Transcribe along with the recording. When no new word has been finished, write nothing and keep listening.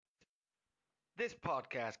This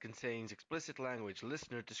podcast contains explicit language.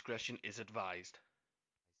 Listener discretion is advised.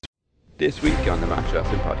 This week on the Max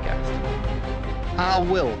Wrestling Podcast. How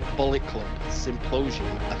will Bullet Club Symplosion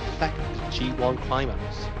affect the G1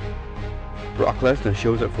 climax? Brock Lesnar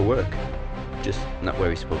shows up for work, just not where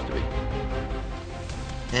he's supposed to be.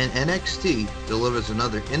 And NXT delivers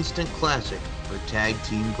another instant classic for Tag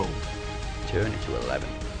Team Gold. Turn it to 11.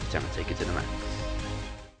 It's time to take it to the max.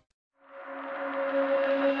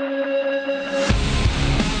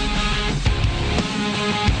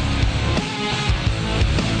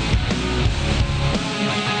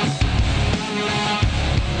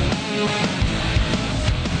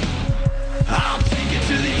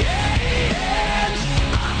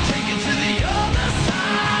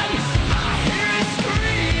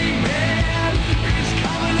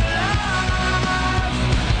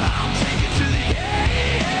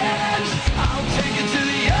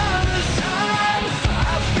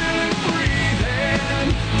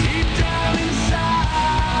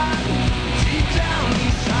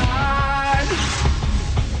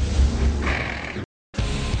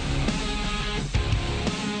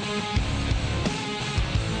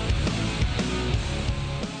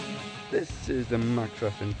 This is the Max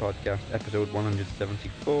Wrestling Podcast, episode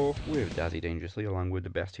 174, with Dazzy Dangerously, along with the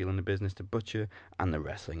best heel in the business, the Butcher, and the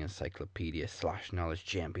wrestling encyclopedia / knowledge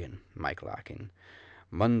champion, Mike Larkin.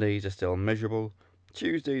 Mondays are still miserable,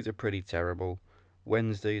 Tuesdays are pretty terrible,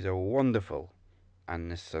 Wednesdays are wonderful,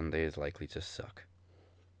 and this Sunday is likely to suck.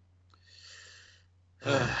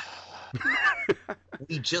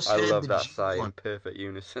 We just I had love the that G1. sigh in perfect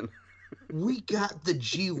unison. We got the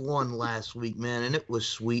G1 last week, man, and it was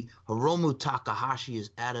sweet. Hiromu Takahashi is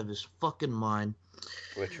out of his fucking mind.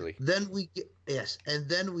 Literally. Then we get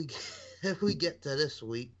we get to this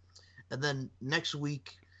week, and then next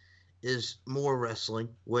week is more wrestling,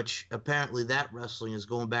 which apparently that wrestling is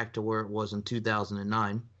going back to where it was in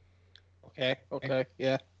 2009. Okay,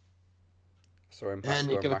 yeah. So Impact's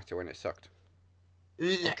going back to when it sucked.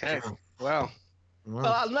 Okay, well,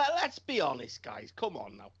 let's be honest, guys. Come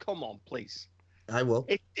on now. Come on, please. I will.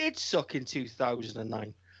 It did suck in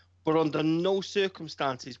 2009, but under no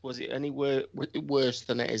circumstances was it any worse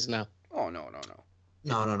than it is now. Oh, no.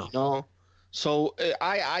 No. So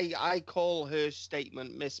I call her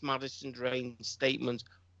statement, Miss Madison Drain's statement,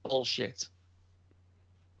 bullshit.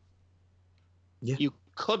 Yeah. You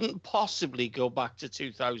couldn't possibly go back to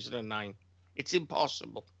 2009. It's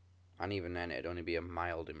impossible. And even then, it'd only be a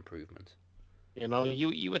mild improvement. You know,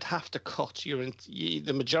 you would have to cut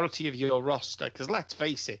the majority of your roster, because let's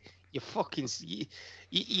face it,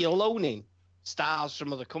 you're loaning stars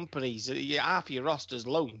from other companies. Half your roster's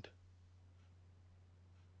loaned.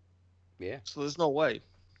 Yeah. So there's no way.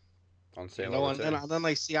 On sale. You know, and then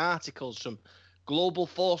I see articles from Global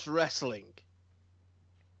Force Wrestling,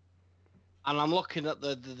 and I'm looking at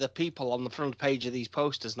the people on the front page of these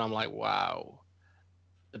posters, and I'm like, wow.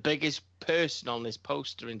 The biggest person on this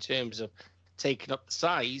poster in terms of taking up the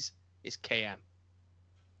size is KM.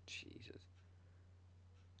 Jesus.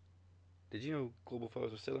 Did you know Global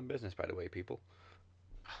Force was still in business, by the way, people?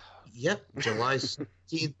 Yep, July 16th,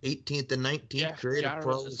 18th, and 19th. Jeff Creative Jarrett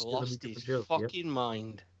Pro has is lost his fucking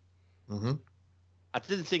mind. Mm-hmm. I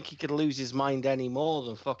didn't think he could lose his mind any more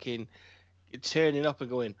than fucking turning up and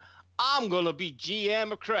going, I'm going to be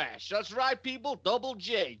GM of Crash. That's right, people. Double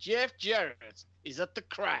J. Jeff Jarrett is at the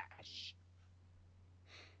Crash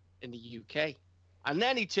in the UK. And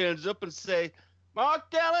then he turns up and says, Mark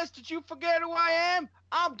Dallas, did you forget who I am?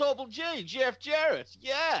 I'm Double J, Jeff Jarrett.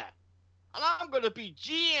 Yeah. And I'm going to be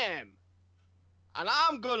GM. And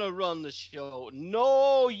I'm going to run the show.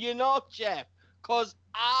 No, you're not, Jeff. Because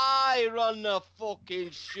I run the fucking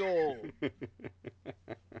show. You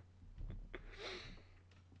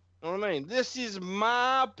know what I mean? This is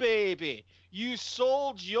my baby. You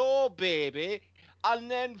sold your baby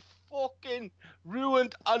and then fucking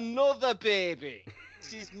ruined another baby.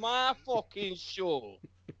 This is my fucking show.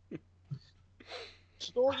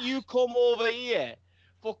 So don't you come over here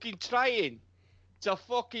fucking trying to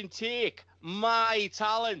fucking take my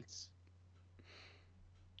talent.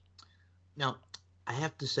 Now, I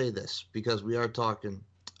have to say this because we are talking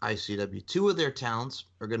ICW. Two of their talents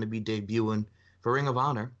are going to be debuting for Ring of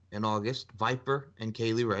Honor in August, Viper and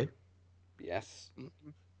Kaylee Ray. Yes.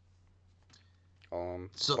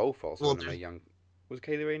 So, both also in the Mae Young. Was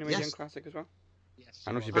Kaylee Ray in the Mae Young Classic as well? Yes.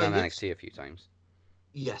 I know she's been on NXT a few times.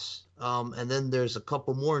 Yes. And then there's a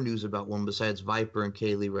couple more news about one besides Viper and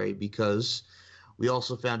Kaylee Ray, because we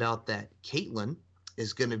also found out that Caitlyn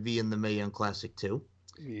is going to be in the Mae Young Classic too.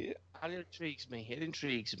 Yeah. That intrigues me. It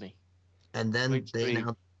intrigues me. And then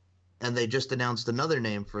And they just announced another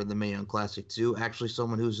name for the Mae Young Classic too. Actually,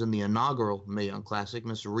 someone who's in the inaugural Mae Young Classic,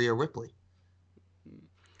 Miss Rhea Ripley.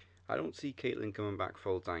 I don't see Caitlyn coming back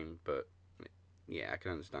full time, but yeah, I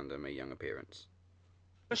can understand her Mae Young appearance.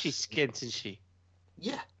 But she's skint, isn't she?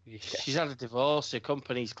 Yeah. She's had a divorce. Her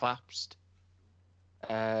company's collapsed.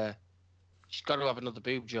 She's got to have another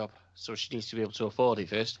boob job, so she needs to be able to afford it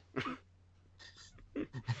first.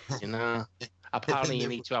 You know, apparently you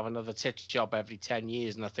need to have another tit job every 10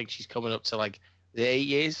 years, and I think she's coming up to like the 8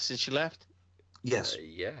 years since she left. Yes.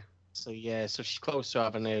 Yeah. So she's close to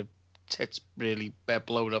having her tits really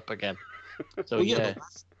blown up again. So Well, yeah.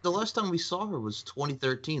 The last time we saw her was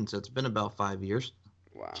 2013, so it's been about 5 years.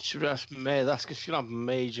 Wow. That's because she'll have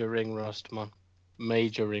major ring rust, man.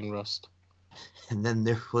 Major ring rust. And then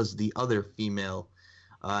there was the other female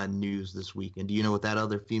news this week. And do you know what that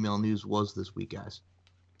other female news was this week, guys?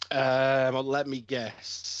 Well, let me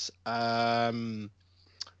guess. The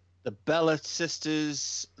Bella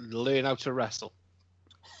sisters learn how to wrestle.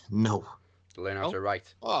 No. Learn how to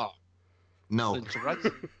write. Oh, No. learn to write.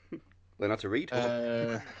 Learn how to read.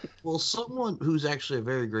 Well, someone who's actually a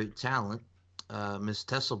very great talent, Miss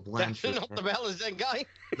Tessa Blanchard. Not the Bellas, then, guy.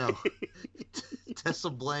 No. Tessa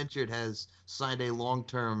Blanchard has signed a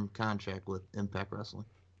long-term contract with Impact Wrestling.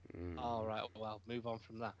 All right, well, move on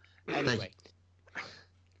from that. Anyway.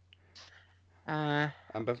 And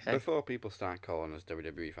before people start calling us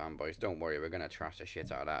WWE fanboys, don't worry, we're going to trash the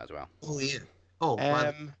shit out of that as well. Oh, yeah. Oh,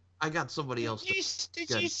 I got somebody else.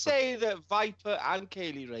 Did you say that Viper and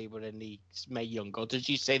Kaylee Ray were in the Mae Young, or did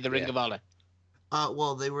you say the Ring of Honor?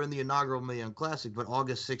 Well, they were in the inaugural Mae Young Classic, but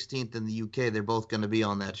August 16th in the UK, they're both going to be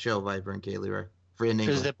on that show, Viper and Kaylee Ray.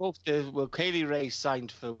 Because they're both, Kaylee Ray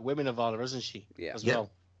signed for Women of Honor, isn't she? Yeah. As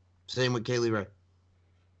well. Same with Kaylee Ray.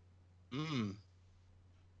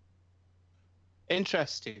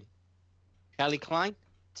 Interesting. Kelly Klein,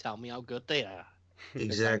 tell me how good they are.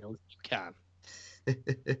 Exactly. You can.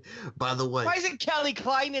 By the way, why isn't Kelly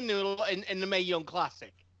Klein in the Mae Young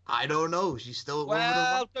Classic? I don't know. She's still.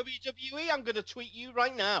 Well, WWE, I'm going to tweet you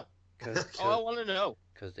right now. I want to know.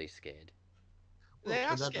 Because they're scared. They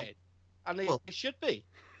are scared. And they should be.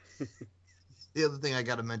 The other thing I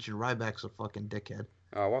got to mention, Ryback's a fucking dickhead.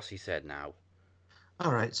 Oh, what's he said now?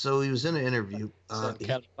 All right, so he was in an interview.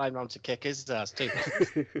 Kelly Klein round to kick his ass, too.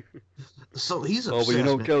 So he's obsessed. Oh, but you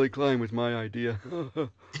know, man. Kelly Klein was my idea.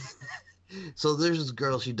 So there's this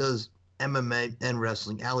girl. She does MMA and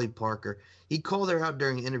wrestling, Allie Parker. He called her out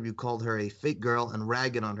during an interview, called her a fake girl, and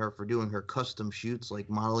ragged on her for doing her custom shoots, like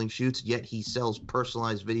modeling shoots, yet he sells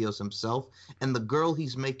personalized videos himself. And the girl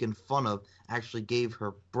he's making fun of actually gave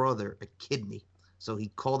her brother a kidney. So he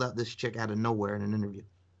called out this chick out of nowhere in an interview.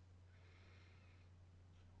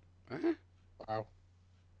 Wow.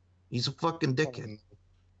 He's a fucking dickhead.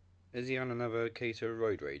 Is he on another case of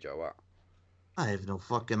roid rage or what? I have no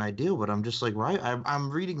fucking idea, but I'm just like, I'm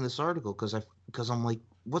reading this article because I'm like,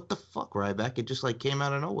 what the fuck, Ryback? It just like came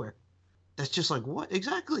out of nowhere. That's just like, what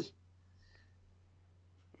exactly?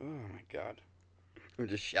 Oh my god, I'm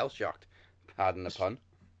just shell shocked. Pardon the pun.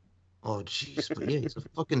 Oh jeez, but yeah, he's a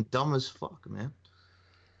fucking dumb as fuck, man.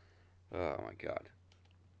 Oh my god.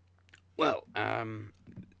 Well,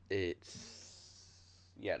 it's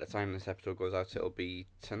the time this episode goes out, it'll be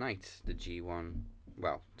tonight. The G1.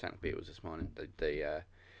 Well, technically it was this morning. The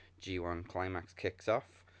G1 Climax kicks off.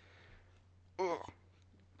 Oh,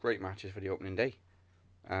 great matches for the opening day.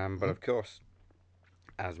 But of course,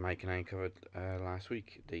 as Mike and I covered last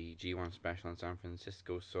week, the G1 special in San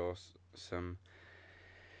Francisco saw some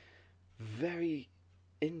very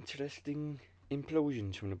interesting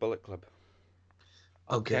implosions from the Bullet Club.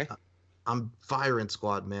 Okay. I'm Firing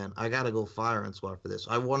Squad, man. I gotta go Firing Squad for this.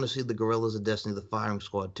 I want to see the Gorillas of Destiny, the Firing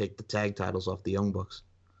Squad, take the tag titles off the Young Bucks.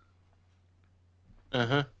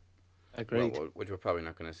 Agreed. Well, which we're probably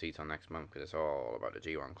not going to see till next month because it's all about the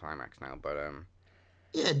G1 Climax now. But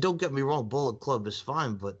yeah, don't get me wrong. Bullet Club is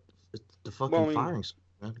fine, but the fucking Firing Squad,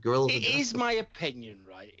 man. Gorillas of Destiny. It is my opinion,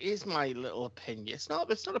 right? It is my little opinion. It's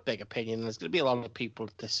not a big opinion. There's going to be a lot of people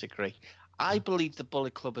who disagree. I believe the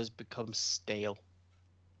Bullet Club has become stale.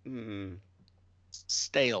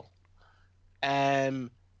 Stale. I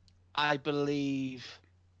believe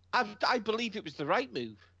it was the right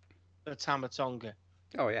move for Tama Tonga.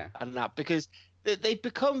 Oh yeah, and that because they've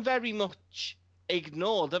become very much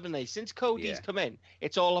ignored, haven't they? Since Cody's come in,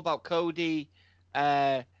 it's all about Cody,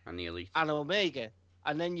 and the Elite, and Omega,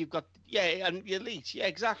 and then you've got and the Elite,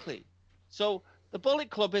 exactly. So the Bullet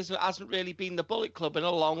Club hasn't really been the Bullet Club in a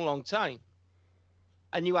long, long time.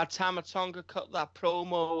 And you had Tama Tonga cut that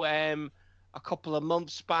promo a couple of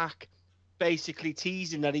months back, basically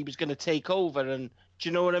teasing that he was going to take over and Do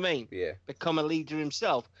you know what I mean? Yeah. Become a leader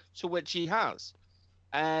himself, so which he has.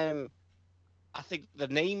 I think the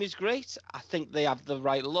name is great. I think they have the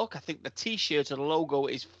right look. I think the T-shirt and the logo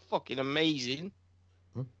is fucking amazing.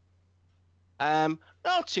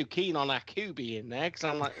 Not too keen on Akubi in there because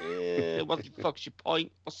I'm like, what the fuck's your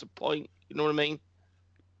point? What's the point? You know what I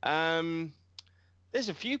mean? There's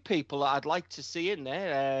a few people that I'd like to see in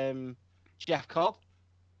there. Jeff Cobb,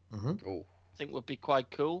 Oh, I think would be quite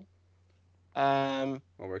cool. well,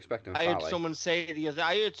 we're expecting I heard Fale. someone say the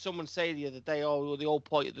other day, oh, the whole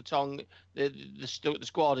point of the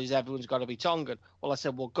squad is everyone's got to be Tongan. Well, I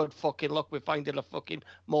said, well, good fucking luck with finding a fucking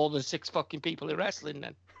more than 6 fucking people in wrestling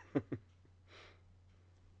then.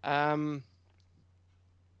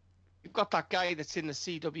 You've got that guy that's in the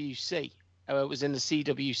CWC. It was in the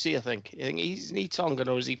CWC, I think. Isn't he Tongan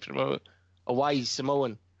or is he from a Hawaii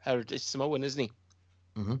Samoan? Heritage Samoan, isn't he?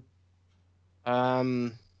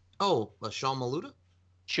 Oh, Sean Maluda?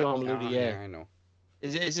 Sean Maluda, yeah. I know.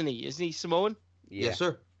 Isn't he? Isn't he Samoan? Yeah. Yes,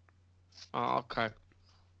 sir. Oh, okay.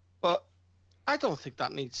 But I don't think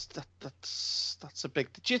that needs that's a big.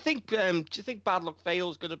 Do you think Bad Luck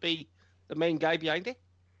Fale's going to be the main guy behind it?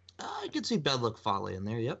 I could see Bad Luck Fale in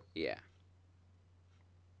there. Yep. Yeah.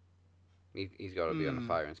 He's got to be on the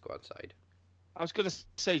firing squad side. I was going to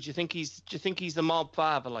say, do you think he's the mob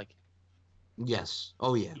father like? Yes.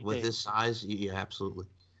 Oh yeah. You With think? his size, yeah, absolutely.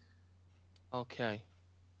 Okay.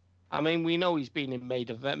 I mean, we know he's been in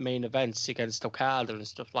main events against Okada and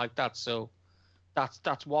stuff like that, so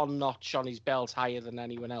that's one notch on his belt higher than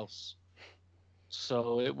anyone else.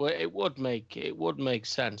 So it would make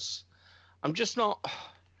sense. I'm just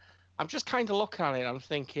kind of looking at it. I'm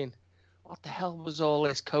thinking, what the hell was all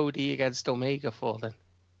this Cody against Omega for then?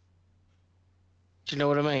 Do you know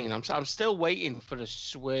what I mean? I'm still waiting for a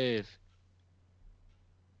swerve.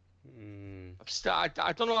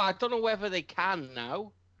 I don't know whether they can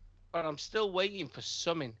now, but I'm still waiting for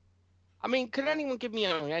something. I mean, can anyone give me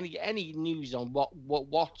any news on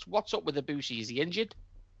what's up with Ibushi? Is he injured?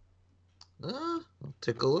 I'll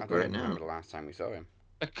take a I look don't right even now. remember the last time we saw him.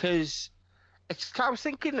 Because I was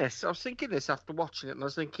thinking this after watching it, and I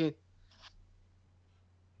was thinking,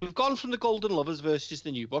 we've gone from the Golden Lovers versus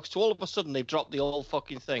the New Bucks to all of a sudden they've dropped the whole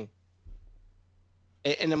fucking thing.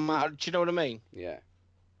 In a matter, do you know what I mean? Yeah.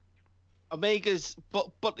 Omega's,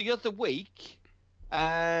 but the other week,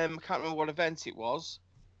 I can't remember what event it was.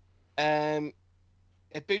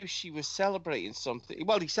 Ibushi was celebrating something.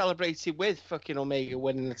 Well, he celebrated with fucking Omega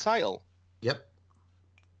winning the title. Yep.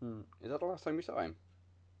 Is that the last time we saw him?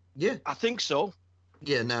 Yeah. I think so.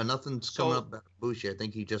 Yeah. No, nothing's So- coming up about Bushi. I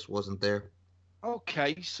think he just wasn't there.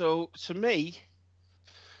 Okay, so to me,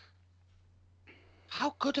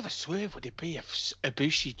 how good of a swerve would it be if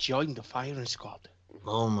Ibushi joined the firing squad?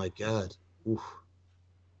 Oh my God. Oof.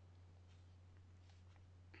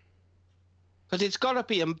 Because it's got to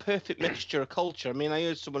be a perfect mixture of culture. I mean, I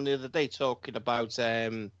heard someone the other day talking about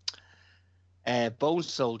Bone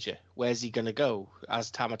Soldier. Where's he going to go?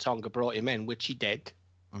 As Tama Tonga brought him in, which he did.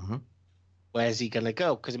 Mm-hmm. Where's he going to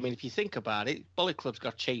go? Because, I mean, if you think about it, Bullet Club's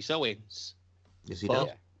got Chase Owens. Yes, he But-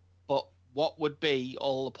 does. But what would be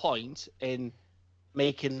all the point in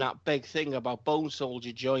making that big thing about Bone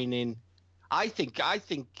Soldier joining? I think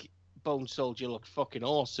Bone Soldier looked fucking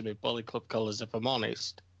awesome in Bullet Club colours, if I'm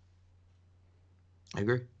honest. I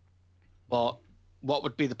agree. But what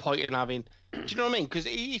would be the point in having? Do you know what I mean? Because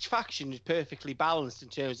each faction is perfectly balanced in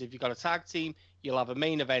terms of if you've got a tag team, you'll have a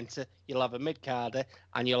main eventer, you'll have a mid carder,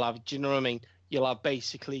 and you'll have. Do you know what I mean? You'll have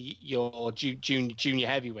basically your junior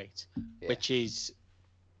heavyweight, Yeah. which is,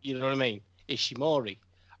 you know what I mean, Ishimori,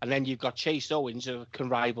 and then you've got Chase Owens who can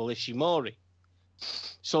rival Ishimori.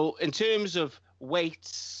 So in terms of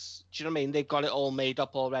weights, do you know what I mean? They've got it all made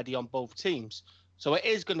up already on both teams. So it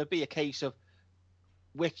is going to be a case of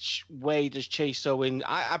which way does Chase Owens?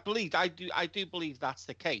 I do believe that's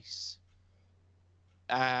the case.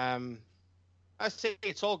 I say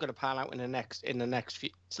it's all going to pan out in the next few.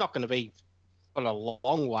 It's not going to be for a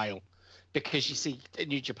long while because you see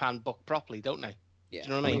New Japan book properly, don't they? Yeah. Do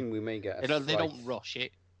you know what I mean? We may get a They don't slight- rush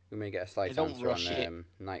it. We may get a slight They don't answer rush it. on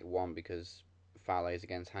night one because Fale is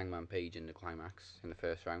against Hangman Page in the climax in the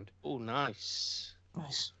first round. Oh, nice.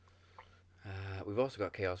 Nice. We've also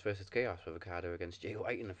got Chaos versus Chaos with Okada against Jay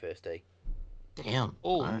White in the first day. Damn.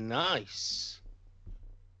 Oh, All right. nice.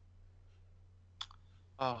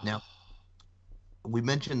 Oh. Now- We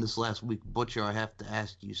mentioned this last week, Butcher. I have to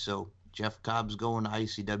ask you. So Jeff Cobb's going to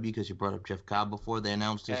ICW because you brought up Jeff Cobb before. They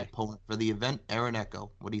announced his Okay. opponent for the event, Aaron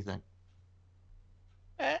Echo. What do you think?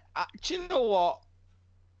 Do you know what?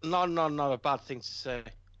 Not a bad thing to say.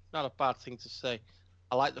 Not a bad thing to say.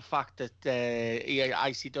 I like the fact that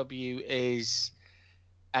ICW is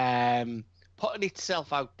putting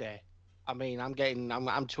itself out there. I mean, I'm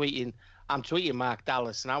tweeting Mark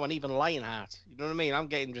Dallas now, and even Lionheart. You know what I mean? I'm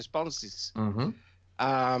getting responses.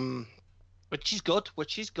 Mm-hmm. Which is good.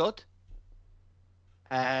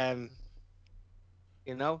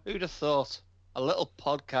 You know, who'd have thought a little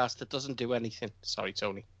podcast that doesn't do anything? Sorry,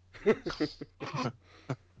 Tony.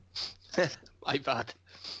 My bad.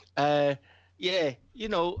 Yeah, you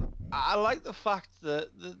know, I like the fact that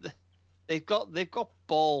they've got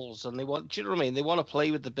balls, and they want. Do you know what I mean? They want to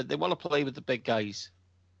play with the big guys,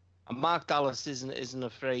 and Mark Dallas isn't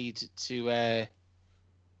afraid to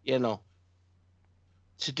you know,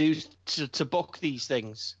 to book these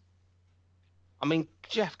things. I mean,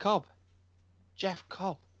 Jeff Cobb,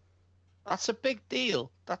 that's a big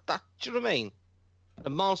deal. That do you know what I mean? The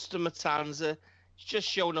Monster Matanza, it's just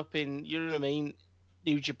shown up in, you know what I mean,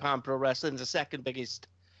 New Japan Pro Wrestling, the second biggest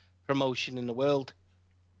promotion in the world.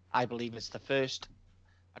 I believe it's the first.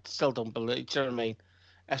 I still don't believe. Do you know what I mean?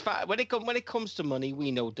 As far when it comes to money, we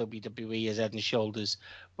know WWE is head and shoulders.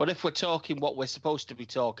 But if we're talking what we're supposed to be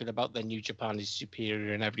talking about, then New Japan is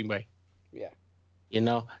superior in every way. Yeah. You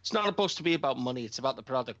know, it's not supposed to be about money. It's about the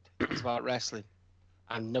product. It's about wrestling.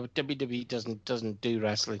 And no, WWE doesn't do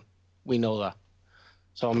wrestling. We know that.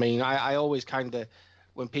 So I mean, I always kind of,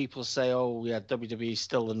 when people say, "Oh yeah, WWE is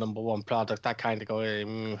still the number one product," I kind of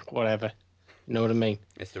go, whatever. You know what I mean?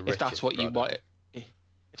 It's the If richest that's what you want, product.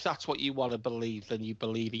 if that's what you want to believe, then you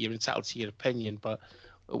believe it. You're entitled to your opinion, but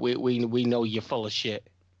we know you're full of shit.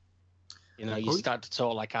 You know, you start to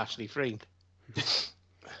talk like Ashley Freed.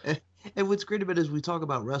 And what's great about it is we talk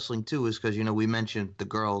about wrestling too, is because, you know, we mentioned the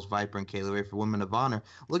girls, Viper and Kayla Ray for Women of Honor.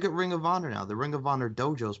 Look at Ring of Honor now. The Ring of Honor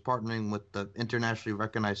dojos partnering with the internationally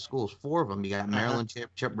recognized schools. 4 of them. You got Maryland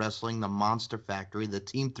Championship Wrestling, the Monster Factory, the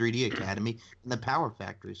Team 3D Academy, and the Power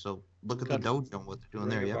Factory. So look at the dojo and what they're doing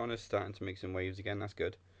there. Ring of Yeah. Honor's starting to make some waves again. That's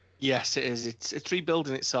good. Yes, it is. It's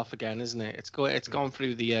rebuilding itself again, isn't it? It's gone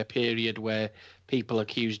through the period where people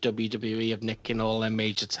accuse WWE of nicking all their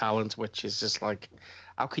major talent, which is just like,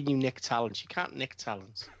 how can you nick talent? You can't nick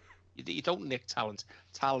talent. You don't nick talent.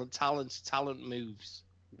 Talent moves.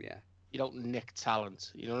 Yeah. You don't nick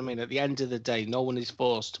talent. You know what I mean? At the end of the day, no one is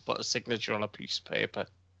forced to put a signature on a piece of paper.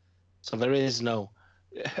 So there is no.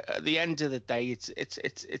 At the end of the day,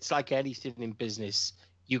 it's like anything in business.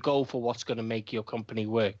 You go for what's going to make your company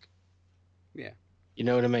work. Yeah. You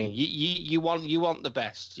know what I mean? You want the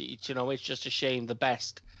best. You know, it's just a shame the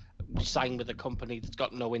best sign with a company that's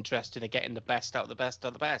got no interest in getting the best out of the best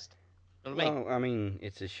of the best. You know what I mean? Well, I mean,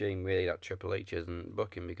 it's a shame really that Triple H isn't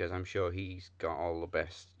booking, because I'm sure he's got all the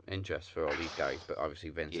best interest for all these guys, but obviously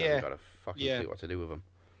Vince hasn't got a fucking clue what to do with them.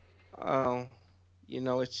 Oh, you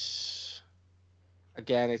know, it's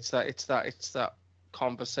that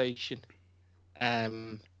conversation.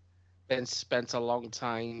 Vince spent a long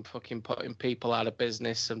time fucking putting people out of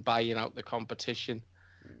business and buying out the competition,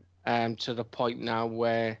 to the point now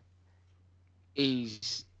where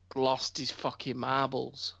he's lost his fucking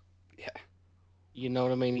marbles. Yeah. You know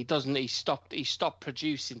what I mean? He stopped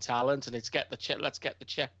producing talent, and let's get the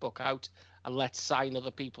checkbook out and let's sign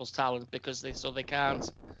other people's talent because they can't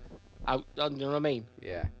you know what I mean?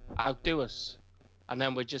 Yeah. Outdo us. And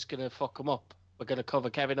then we're just gonna fuck them up. We're gonna cover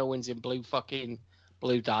Kevin Owens in blue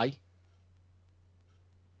dye.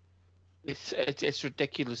 It's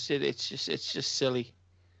ridiculous. It's just silly.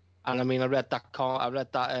 And I mean, I read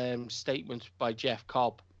that statement by Jeff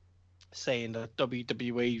Cobb saying that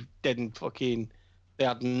WWE they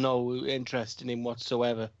had no interest in him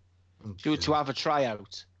whatsoever. Okay. To have a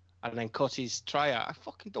tryout and then cut his tryout. I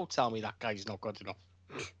fucking don't tell me that guy's not good enough.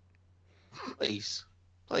 Please.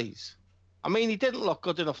 I mean, he didn't look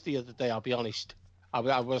good enough the other day, I'll be honest. I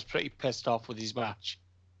was pretty pissed off with his match.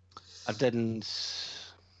 I didn't...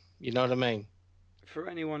 You know what I mean? For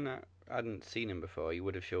anyone that hadn't seen him before, he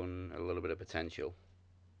would have shown a little bit of potential.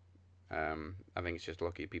 I think it's just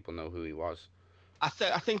lucky people know who he was. I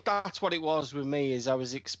think that's what it was with me, is I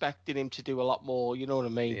was expecting him to do a lot more, you know what I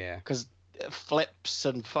mean? Yeah. Because flips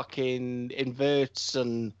and fucking inverts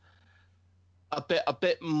and a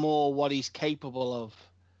bit more what he's capable of.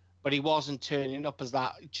 But he wasn't turning up as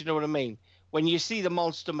that. Do you know what I mean? When you see the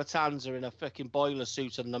Monster Matanza in a fucking boiler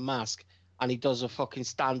suit and the mask, and he does a fucking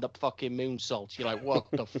stand-up fucking moonsault, you're like, what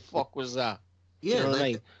the fuck was that? Yeah, you know what I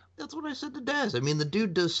mean? That's what I said to Daz. I mean, the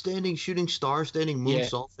dude does standing shooting star, standing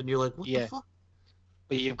moonsault, and you're like, what the fuck?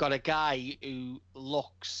 But you've got a guy who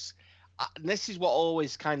looks... And this is what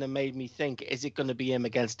always kind of made me think, is it going to be him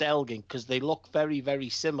against Elgin? Because they look very, very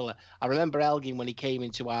similar. I remember Elgin when he came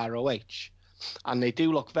into ROH, and they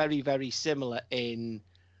do look very, very similar in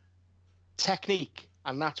technique.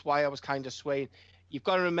 And that's why I was kind of swaying. you've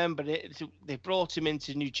got to remember that they brought him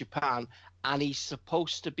into New Japan, and he's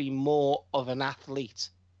supposed to be more of an athlete,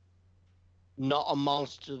 not a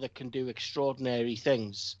monster that can do extraordinary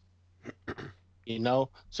things. You know,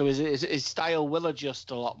 so his style will adjust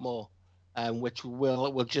a lot more, which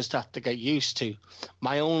we'll just have to get used to.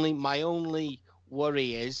 My only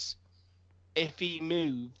worry is if he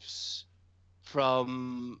moves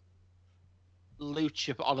from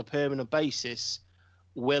lucha on a permanent basis,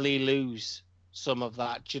 will he lose some of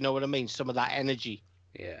that? Do you know what I mean? Some of that energy.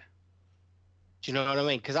 Yeah. Do you know what I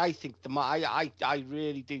mean? Because I think I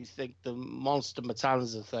really do think the Monster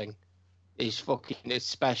Matanza thing is fucking, it's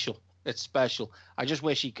special. It's special. I just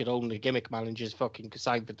wish he could own the gimmick, man, and just fucking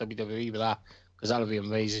sign for WWE with that, because that would be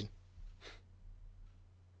amazing.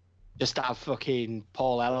 Just have fucking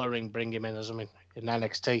Paul Ellering bring him in or something in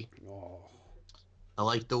NXT. Oh. I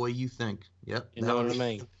like the way you think. Yep. You know what I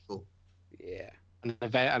mean? Cool. Yeah.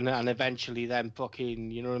 And eventually then fucking,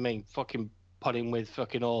 you know what I mean? Fucking put him with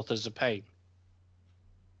fucking Authors of Pain.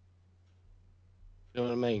 You know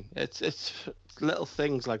what I mean? It's little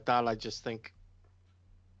things like that. I just think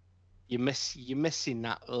you're missing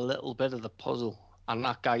that little bit of the puzzle, and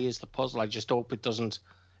that guy is the puzzle. I just hope it doesn't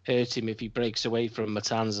hurt him if he breaks away from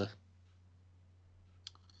Matanza.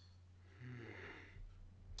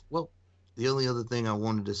 Well, the only other thing I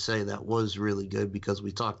wanted to say that was really good, because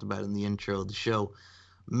we talked about it in the intro of the show,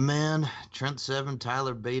 man, Trent Seven,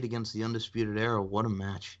 Tyler Bate against the Undisputed Era. What a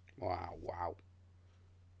match. Wow.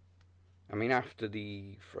 I mean, after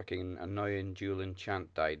the freaking annoying dueling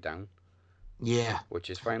chant died down, Yeah. which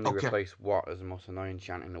has finally replaced what as the most annoying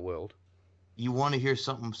chant in the world. You want to hear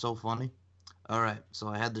something so funny? All right, so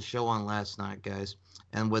I had the show on last night, guys,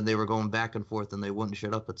 and when they were going back and forth and they wouldn't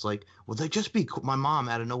shut up, it's like, would they just be, my mom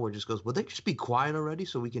out of nowhere just goes, would they just be quiet already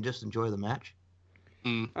so we can just enjoy the match?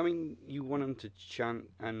 I mean, you want them to chant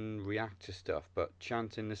and react to stuff, but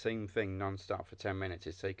chanting the same thing non-stop for 10 minutes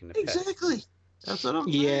is taking the piss. Exactly. That's what I'm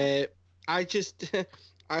saying. Yeah, I just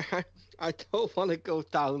I don't want to go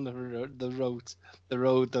down the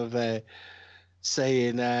road of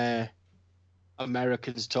saying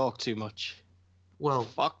Americans talk too much. Well,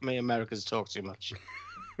 Fuck me, Americans talk too much.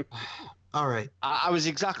 all right. I was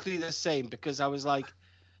exactly the same, because I was like,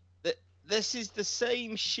 this is the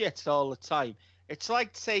same shit all the time. It's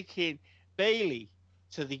like taking Bailey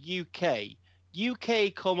to the UK.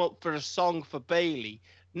 UK come up for a song for Bailey.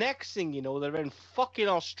 Next thing you know, they're in fucking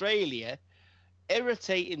Australia,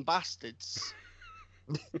 irritating bastards.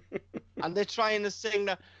 And they're trying to sing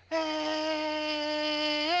the, hey,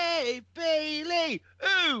 Bailey,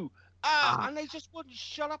 ooh, and they just wouldn't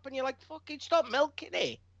shut up, and you're like, fucking stop milking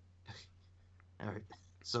it. All right.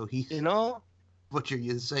 So he, You know? Butcher,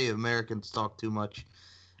 you say Americans talk too much.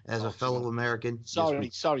 As a fellow American. Sorry,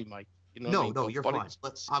 yes, sorry, Mike. You know what I mean? No, you're But fine.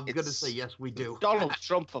 But I'm going to say yes, we do. Donald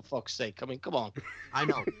Trump, for fuck's sake. I mean, come on. I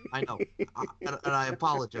know. And I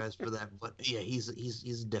apologize for that. But yeah, he's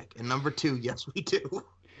a dick. And number two, yes, we do.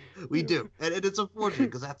 We do. And it's unfortunate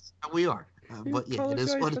because that's how we are. But yeah, it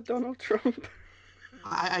is funny. For Donald Trump.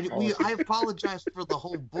 I apologize for the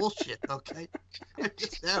whole bullshit, okay? I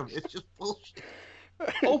just am. It's just bullshit.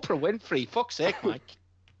 Oprah Winfrey, fuck's sake, Mike.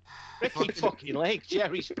 Ricky fucking Lake,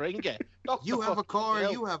 Jerry Springer. Dr. You have a car,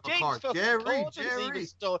 Hill. you have a James car. Jerry.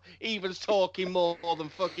 He was talking more than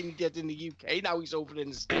fucking did in the UK. Now he's over in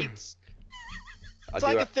the States. It's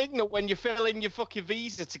like a thing that when you fill in your fucking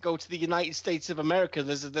visa to go to the United States of America,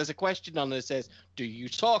 there's a question on it that says, do you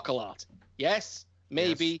talk a lot? Yes,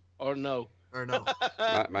 maybe, or no. Or no.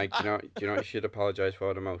 Mike, do you know what you should apologise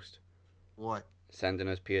for the most? What? Sending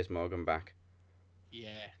us Piers Morgan back. Yeah.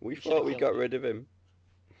 We thought we got rid of him.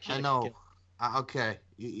 I know. Okay.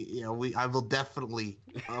 I will definitely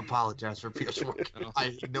apologize for Pierce Morgan.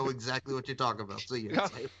 I know exactly what you're talking about. So yeah.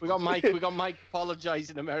 We got Mike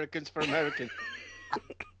apologizing Americans for Americans.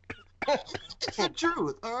 It's the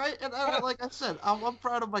truth, all right. And like I said, I'm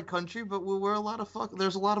proud of my country, but we're a lot of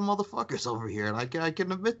There's a lot of motherfuckers over here, and I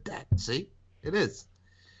can admit that. See, it is.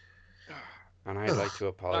 And I'd like to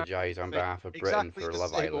apologise on behalf of Britain for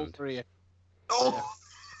Love Island. Oh,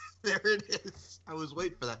 there it is. I was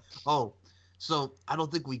waiting for that. Oh, so I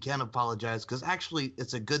don't think we can apologize, because actually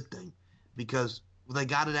it's a good thing, because they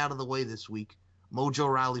got it out of the way this week. Mojo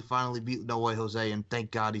Rawley finally beat No Way Jose, and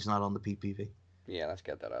thank God he's not on the PPV. Yeah, let's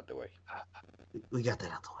get that out of the way. We got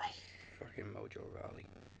that out of the way. Fucking Mojo Rawley.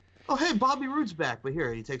 Oh, hey, Bobby Roode's back, but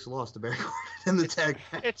here he takes a loss to Barry Gordon in the tag.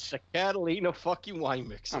 It's a Catalina fucking wine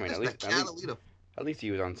mix. I mean, at least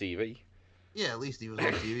he was on TV. Yeah, at least he was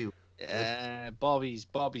on TV.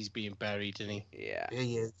 Bobby's being buried, isn't he? Yeah.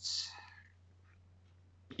 He is.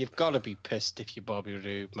 You've got to be pissed if you're Bobby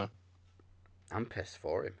Roode, man. I'm pissed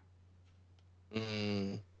for him.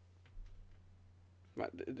 Mm. Like,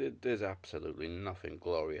 there's absolutely nothing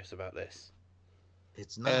glorious about this.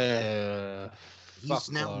 It's not. Fuck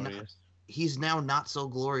He's now not, glorious. he's now not so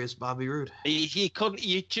glorious, Bobby Roode. He couldn't.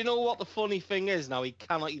 Do you know what the funny thing is? Now he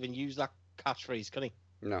cannot even use that catchphrase, can he?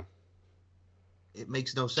 No. It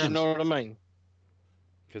makes no Do you sense. know what I mean?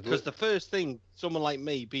 Because Because the first thing someone like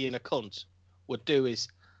me, being a cunt, would do is,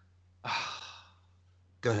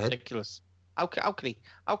 Go ahead. ridiculous. How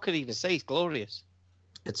could he even say he's glorious?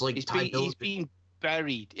 It's like He's Dillinger. been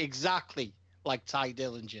buried exactly like Ty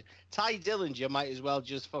Dillinger. Ty Dillinger might as well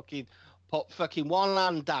just fucking put fucking one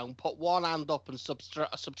hand down, put one hand up, and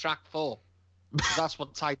subtract 4. That's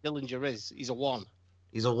what Ty Dillinger is. He's a 1.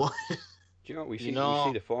 He's a one. do you know what we You see? know-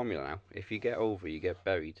 We see the formula now. If you get over, you get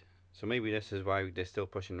buried. So maybe this is why they're still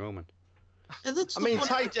pushing Roman. And that's I the mean,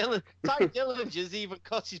 funny- Ty Dillinger's even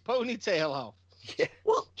cut his ponytail off. Yeah.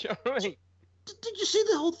 Well, Do you know what I mean? did you see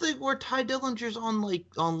the whole thing where Ty Dillinger's on like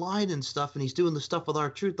online and stuff, and he's doing the stuff with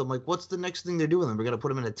R-Truth? I'm like, what's the next thing they're doing? Then we're gonna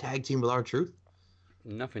put him in a tag team with R-Truth?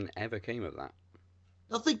 Nothing ever came of that.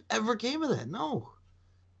 Nothing ever came of that. No,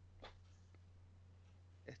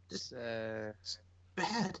 It's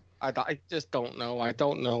bad. I just don't know. I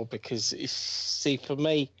don't know because see, for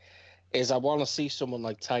me, is I want to see someone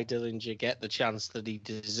like Ty Dillinger get the chance that he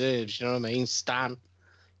deserves. You know what I mean? Stan, he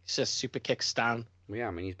says super kick Stan. Yeah,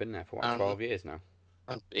 I mean, he's been there for, what, Um, 12 years now?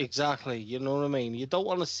 Exactly. You know what I mean? You don't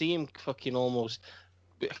want to see him fucking almost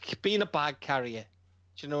being a bag carrier.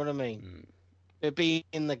 Do you know what I mean? Being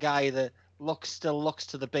the guy that still looks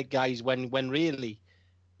to the big guys when really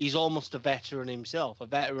he's almost a veteran himself, a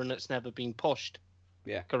veteran that's never been pushed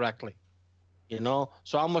correctly. You know?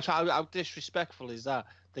 So how disrespectful is that?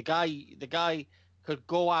 The guy could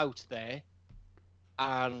go out there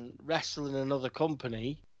and wrestle in another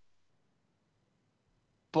company,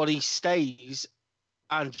 but he stays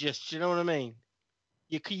and just, you know what I mean?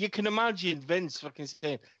 You can imagine Vince fucking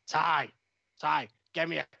saying, Ty, get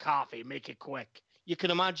me a coffee, make it quick. You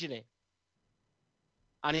can imagine it.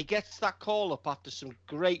 And he gets that call up after some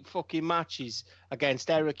great fucking matches against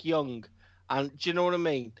Eric Young. And do you know what I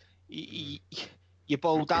mean? Your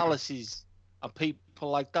Bo Dallases and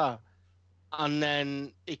people like that. And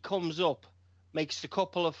then he comes up, makes a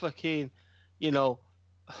couple of fucking,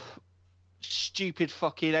 stupid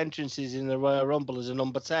fucking entrances in the Royal Rumble as a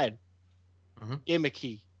number 10.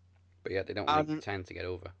 Gimmicky. But yeah, they don't make 10 to get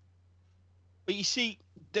over. But you see,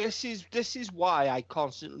 this is why I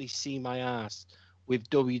constantly see my ass with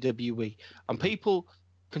WWE. And people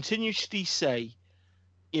continuously say,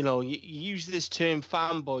 you use this term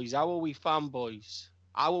fanboys. How are we fanboys?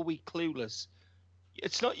 How are we clueless?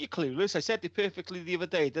 It's not you clueless. I said it perfectly the other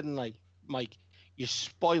day, didn't I, Mike? You're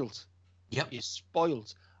spoiled. Yep. You're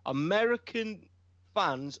spoiled. American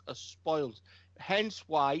fans are spoiled. Hence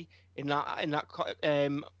why in that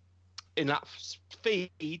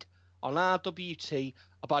feed on RWT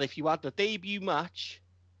about if you had the debut match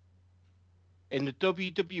in the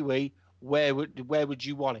WWE, where would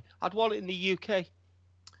you want it? I'd want it in the UK.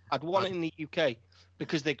 I'd want it in the UK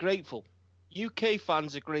because they're grateful. UK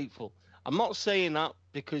fans are grateful. I'm not saying that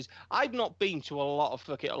because I've not been to a lot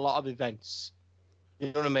of events. You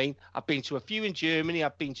know what I mean? I've been to a few in Germany.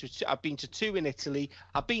 I've been to 2 in Italy.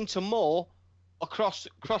 I've been to more across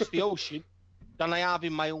the ocean than I have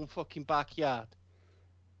in my own fucking backyard.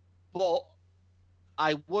 But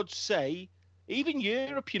I would say, even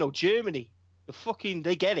Europe, Germany,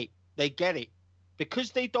 they get it. They get it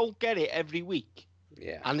because they don't get it every week.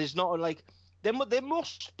 Yeah. And there's not like there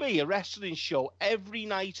must be a wrestling show every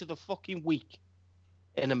night of the fucking week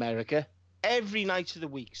in America. Every night of the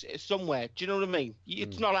week, somewhere. Do you know what I mean?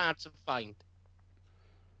 It's not hard to find.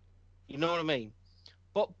 You know what I mean?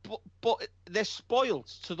 But they're spoiled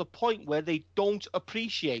to the point where they don't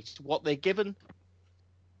appreciate what they're given.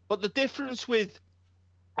 But the difference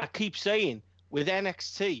I keep saying, with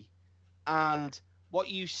NXT and what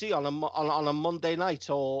you see on a Monday night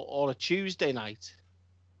or a Tuesday night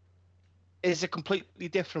is a completely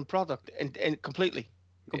different product, and completely.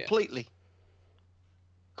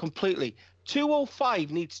 205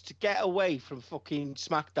 needs to get away from fucking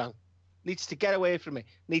SmackDown. Needs to get away from it.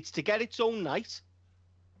 Needs to get its own night.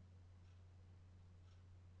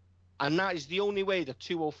 And that is the only way that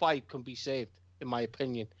 205 can be saved, in my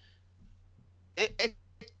opinion.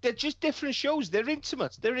 They're just different shows. They're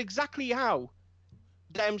intimate. They're exactly how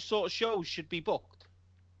them sort of shows should be booked.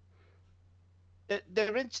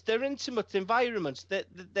 They're intimate environments.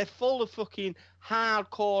 They're full of fucking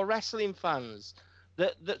hardcore wrestling fans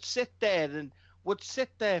that sit there and would sit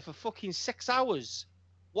there for fucking 6 hours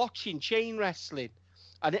watching chain wrestling,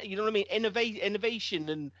 and you know what I mean, innovation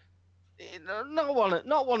and Not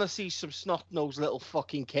want to see some snot-nosed little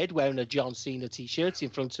fucking kid wearing a John Cena t-shirt in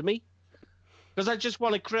front of me. Because I just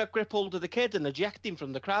want to grip hold of the kid and eject him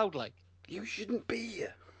from the crowd, like. You shouldn't be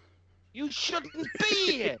here. You shouldn't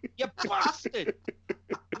be here, you bastard!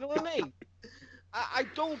 You know what I mean? I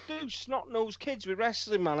don't do snot-nosed kids with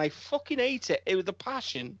wrestling, man. I fucking hate it with a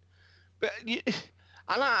passion. But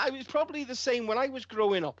I was probably the same when I was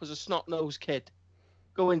growing up as a snot-nosed kid.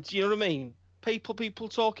 Going, do you know what I mean? People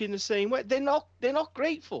talking the same way. They're not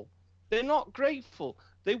grateful. They're not grateful.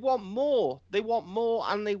 They want more. They want more,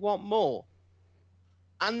 and they want more.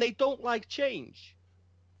 And they don't like change.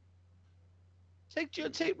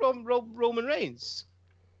 Take Roman Reigns.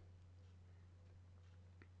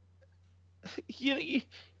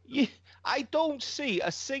 I don't see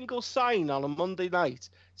a single sign on a Monday night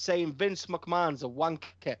saying Vince McMahon's a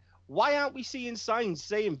wanker. Why aren't we seeing signs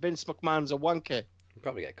saying Vince McMahon's a wanker? You'll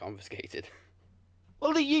probably get confiscated.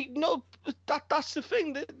 Well, that's the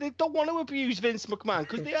thing. They don't want to abuse Vince McMahon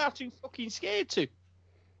because they are too fucking scared to.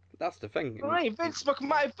 That's the thing. Right, Vince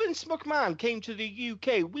McMahon. If Vince McMahon came to the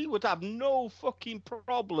UK, we would have no fucking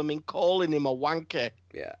problem in calling him a wanker.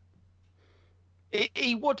 Yeah.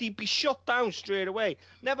 He would. He'd be shut down straight away.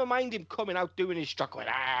 Never mind him coming out doing his struck going,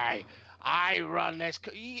 I run this.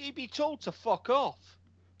 He'd be told to fuck off.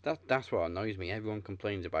 That's what annoys me. Everyone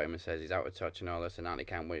complains about him and says he's out of touch and all this, and that they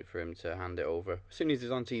can't wait for him to hand it over. As soon as he's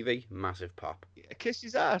on TV, massive pop. Yeah, kiss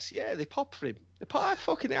his ass. Yeah, they pop for him.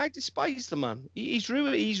 I despise the man. He's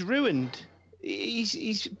ruined.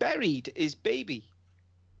 He's buried his baby.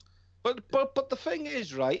 But the thing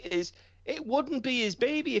is, right, is it wouldn't be his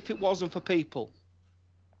baby if it wasn't for people.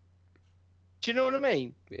 Do you know what I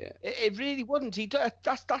mean? Yeah. It really wouldn't.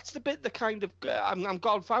 That's the bit that kind of I'm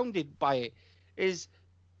confounded by it. Is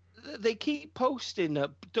they keep posting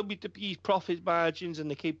WWE's profit margins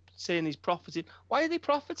and they keep saying he's profiting. Why are they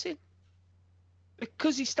profiting?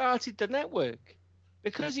 Because he started the network.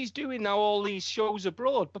 Because he's doing now all these shows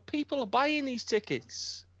abroad. But people are buying these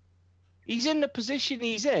tickets. He's in the position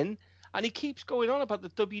he's in, and he keeps going on about the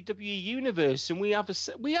WWE universe, and we have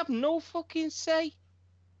no fucking say.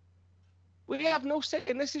 We have no say,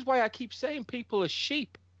 and this is why I keep saying people are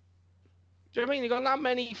sheep. Do you know what I mean? You got that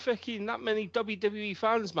many WWE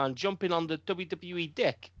fans, man, jumping on the WWE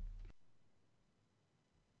dick.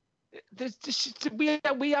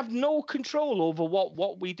 We have no control over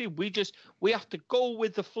what we do. We have to go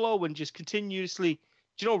with the flow and just continuously,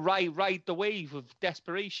 ride the wave of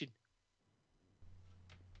desperation.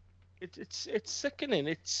 It's sickening.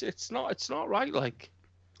 It's not right. Like,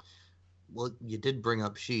 well, you did bring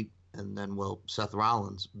up sheep, and then Seth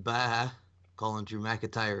Rollins, calling Drew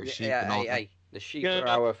McIntyre a sheep and all that. Hey, the sheep are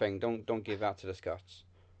our thing. Don't give that to the Scots.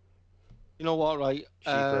 You know what, right? Sheep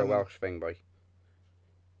are a Welsh thing, boy.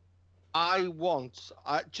 Do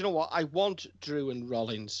you know what? I want Drew and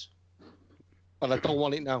Rollins, but I don't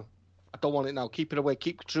want it now. Keep it away.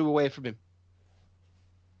 Keep Drew away from him.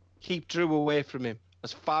 Keep Drew away from him.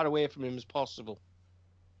 As far away from him as possible.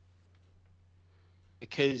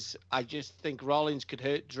 Because I just think Rollins could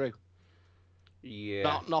hurt Drew.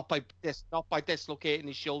 Yeah. Not by dislocating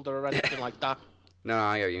his shoulder or anything like that. No,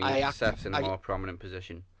 I get you. Seth's in a more prominent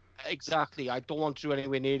position. Exactly. I don't want Drew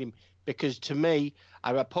anywhere near him because to me,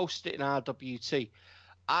 I posted it in RWT.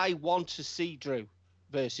 I want to see Drew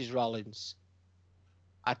versus Rollins.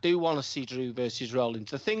 I do want to see Drew versus Rollins.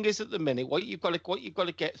 The thing is, at the minute, what you've got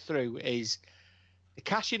to get through is the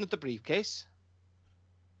cash in of the briefcase,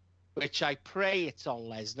 which I pray it's on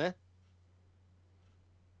Lesnar.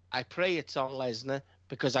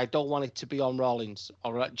 Because I don't want it to be on Rollins,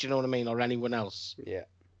 or do you know what I mean, or anyone else. Yeah.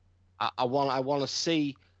 I want to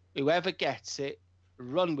see whoever gets it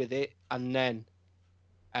run with it, and then,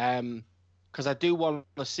 because I do want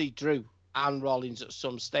to see Drew and Rollins at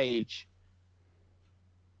some stage,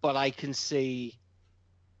 but I can see.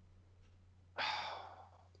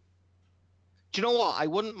 Do you know what? I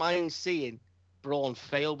wouldn't mind seeing Braun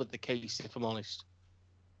fail with the case, if I'm honest.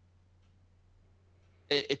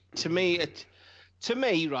 To me,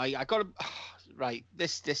 right. I got to right.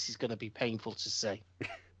 This is going to be painful to say.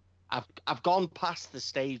 I've gone past the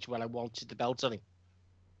stage where I wanted the belt on him.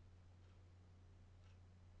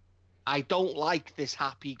 I don't like this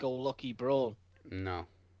happy-go-lucky Braun. No,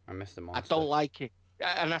 I miss the monster. I don't like it,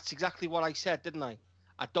 and that's exactly what I said, didn't I?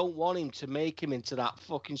 I don't want him to make him into that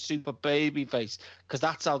fucking super baby face because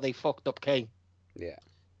that's how they fucked up Kane. Yeah.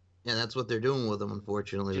 Yeah, that's what they're doing with him,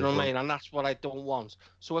 unfortunately. Do you know what I mean? And that's what I don't want.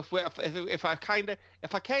 So if I kind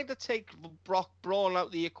of take Braun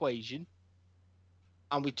out the equation,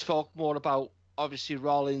 and we talk more about obviously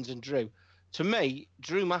Rollins and Drew, to me,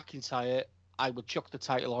 Drew McIntyre, I would chuck the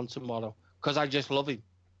title on tomorrow because I just love him.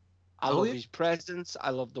 I Oh, love yeah. his presence. I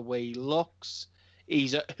love the way he looks.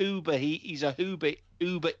 He's a Uber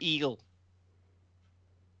heel.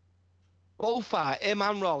 Both are him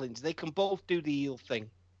and Rollins. They can both do the heel thing.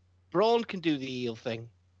 Braun can do the heel thing.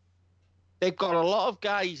 They've got a lot of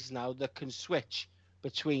guys now that can switch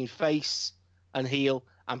between face and heel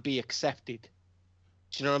and be accepted.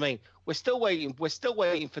 Do you know what I mean? We're still waiting. We're still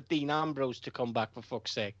waiting for Dean Ambrose to come back, for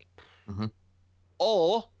fuck's sake. Mhm.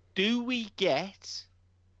 Or do we get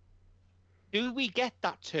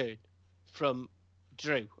that turn from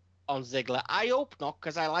Drew on Ziggler? I hope not,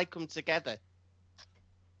 because I like them together.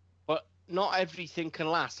 But not everything can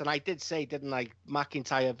last. And I did say, didn't I,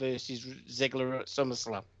 McIntyre versus Ziggler at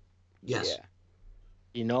SummerSlam? Yes. Yeah.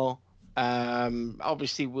 You know,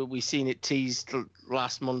 obviously we seen it teased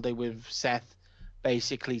last Monday with Seth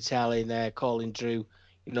basically calling Drew,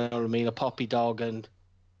 you know what I mean, a poppy dog, and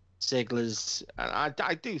Ziggler's. And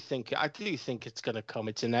I do think it's gonna come.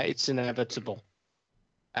 It's inevitable.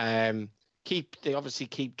 They obviously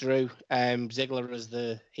keep Drew, Ziggler as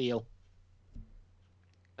the heel.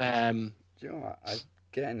 Do you know what? I'm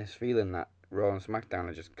getting this feeling that Raw and SmackDown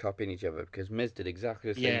are just copying each other because Miz did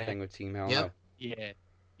exactly the same Yeah. thing with Team Hell Yep.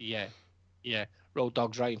 Yeah. Road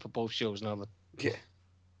Dogg's writing for both shows now. No. Yeah.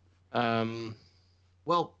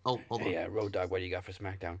 Well, hold on. Hey, Road Dogg, what do you got for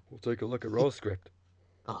SmackDown? We'll take a look at Raw's script.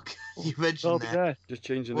 Oh, you mentioned that. Just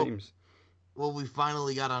change the Well- names. Well, we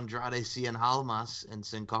finally got Andrade Cien Almas and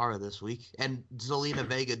Sin Cara this week, and Zelina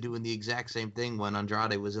Vega doing the exact same thing when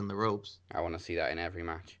Andrade was in the ropes. I want to see that in every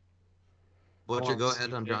match. Butcher, go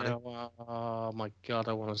ahead, Andrade. Oh my god,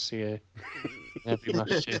 I want to see her every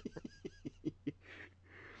match. Too.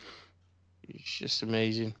 She's just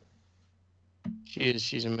amazing.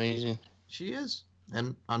 She's amazing. She is,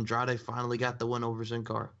 and Andrade finally got the win over Sin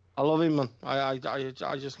Cara. I love him, man. I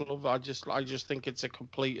just love. I just think it's a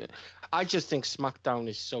complete. I just think SmackDown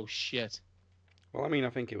is so shit. Well, I mean, I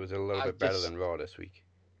think it was a little I bit better just- than Raw this week.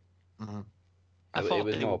 Mhm. I It thought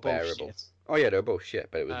was they more were both bearable. shit. Oh yeah, they were both shit,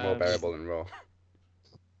 but it was more Um, bearable than Raw.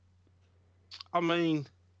 I mean,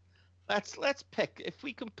 let's pick, if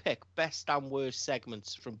we can pick best and worst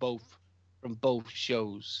segments from both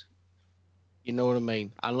shows. You know what I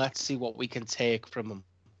mean? And let's see what we can take from them.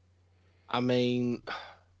 I mean,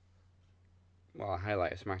 Well, a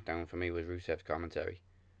highlight of SmackDown for me was Rusev's commentary.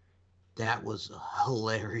 That was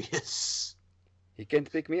hilarious. He can't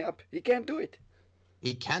pick me up. He can't do it.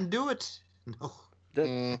 He can do it. No.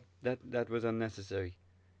 That was unnecessary.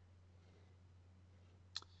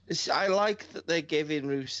 I like that they're giving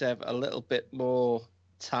Rusev a little bit more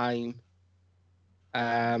time.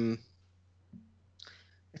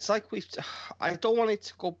 It's like I don't want it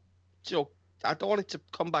to go. I don't want it to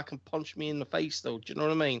come back and punch me in the face, though. Do you know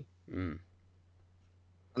what I mean? Mm.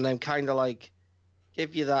 And then kind of like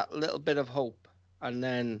give you that little bit of hope, and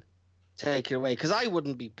then take it away. Because I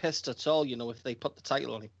wouldn't be pissed at all, if they put the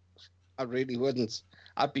title on him. I really wouldn't.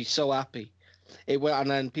 I'd be so happy. And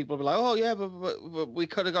then people would be like, "Oh yeah, but we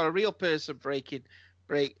could have got a real person break."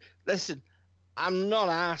 Listen, I'm not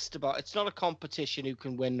asked about. It's not a competition who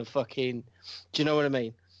can win the fucking. Do you know what I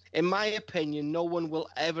mean? In my opinion, no one will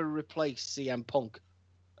ever replace CM Punk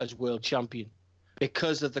as world champion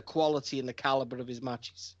because of the quality and the caliber of his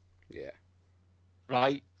matches. Yeah.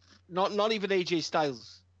 Right? Not even AJ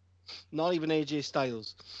Styles. Not even AJ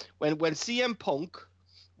Styles. When CM Punk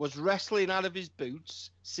was wrestling out of his boots,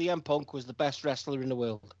 CM Punk was the best wrestler in the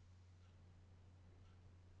world.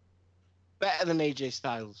 Better than AJ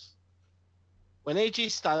Styles. When AJ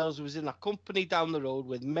Styles was in a company down the road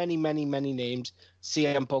with many, many, many names,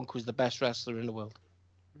 CM Punk was the best wrestler in the world.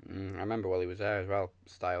 I remember while he was there as well,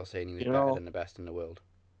 Styles saying he was You better know- than the best in the world.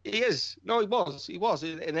 He is. No, he was. He was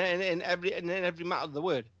in every matter of the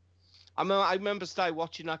word. I remember started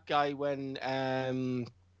watching that guy when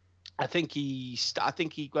I think he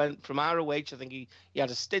went from ROH. I think he had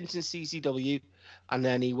a stint in CCW, and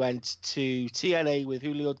then he went to TNA with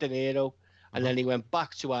Julio De Niro, and then he went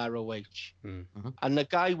back to ROH. And the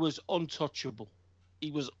guy was untouchable. He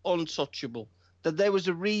was untouchable. That there was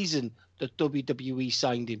a reason that WWE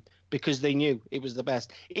signed him, because they knew it was the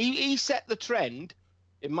best. He set the trend,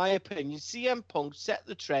 in my opinion. CM Punk set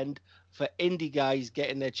the trend for indie guys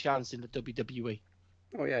getting their chance in the WWE.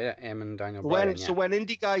 Oh yeah, him and Daniel Bryan. So when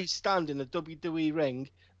indie guys stand in the WWE ring,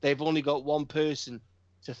 they've only got one person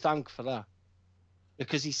to thank for that,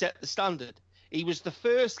 because he set the standard. He was the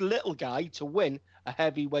first little guy to win a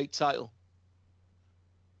heavyweight title,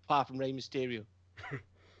 apart from Rey Mysterio.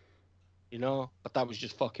 But that was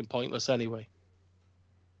just fucking pointless anyway.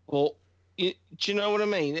 But do you know what I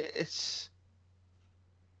mean?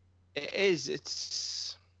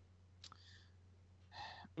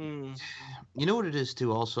 Mm. You know what it is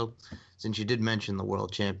too. Also, since you did mention the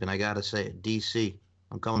world champion, I gotta say it. DC,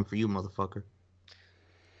 I'm coming for you, motherfucker.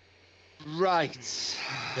 Right.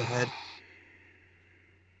 Go ahead.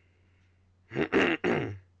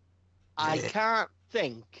 I Yeah. can't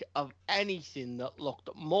think of anything that looked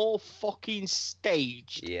more fucking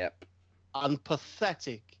staged Yep. and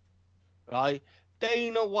pathetic, right?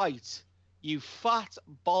 Dana White, you fat,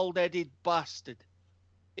 bald-headed bastard.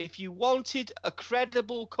 If you wanted a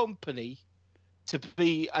credible company to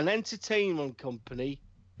be an entertainment company,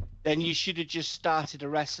 then you should have just started a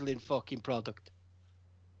wrestling fucking product.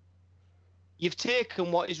 You've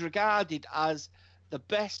taken what is regarded as the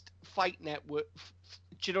best fight network,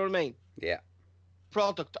 do you know what I mean? Yeah.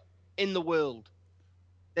 Product in the world.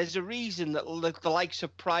 There's a reason that the likes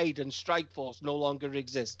of Pride and Strikeforce no longer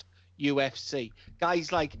exist. UFC.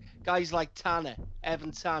 Guys like Tanner,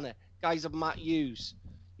 Evan Tanner, guys of Matt Hughes.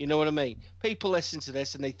 You know what I mean? People listen to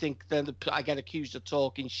this and they think that I get accused of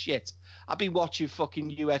talking shit. I've been watching fucking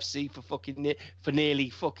UFC for nearly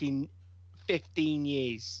fucking 15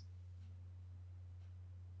 years.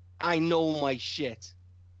 I know my shit.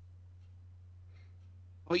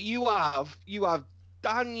 But you have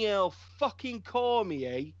Daniel fucking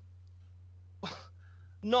Cormier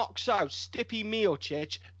knocks out Stipe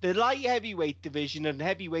Miocic. The light heavyweight division and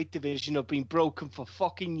heavyweight division have been broken for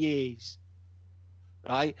fucking years.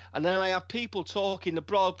 Right? And then I have people talking the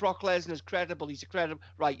Brock Lesnar's credible. He's a credible.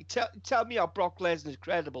 Right? Tell me how Brock Lesnar's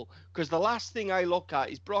credible. Because the last thing I look at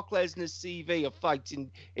is Brock Lesnar's CV of fights in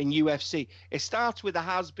UFC. It starts with a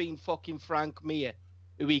has-been fucking Frank Mir,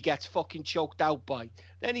 who he gets fucking choked out by.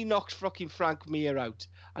 Then he knocks fucking Frank Mir out.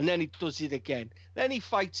 And then he does it again. Then he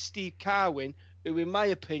fights Steve Carwin, who, in my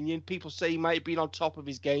opinion, people say he might have been on top of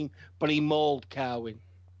his game, but he mauled Carwin.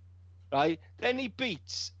 Right? Then he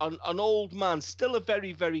beats an old man, still a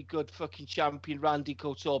very, very good fucking champion, Randy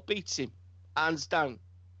Couture, beats him, hands down.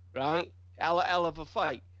 Right? Hell of a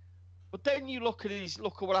fight. But then you look at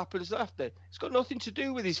what happens after. It's got nothing to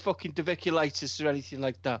do with his fucking diverticulitis or anything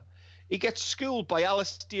like that. He gets schooled by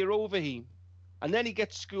Alistair Overeem. And then he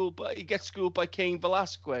gets schooled by Cain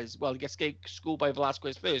Velasquez. Well, he gets schooled by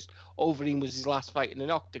Velasquez first. Overeem was his last fight in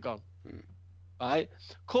an octagon. Right?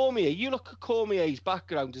 Cormier, you look at Cormier's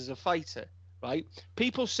background as a fighter, right?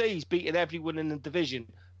 People say he's beaten everyone in the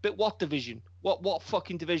division. But what division? What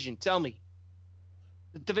fucking division? Tell me.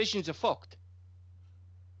 The divisions are fucked.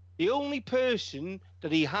 The only person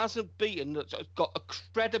that he hasn't beaten that's got a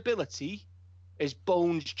credibility is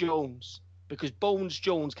Bones Jones. Because Bones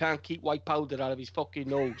Jones can't keep white powder out of his fucking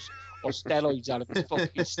nose or steroids out of his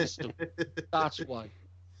fucking system. That's why.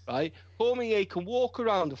 Right? Cormier can walk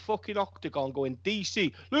around the fucking octagon going,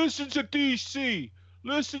 DC, listen to DC,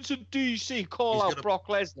 call out Brock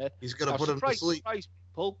Lesnar. He's going to put him to sleep. Surprise,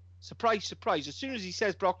 people. Surprise. As soon as he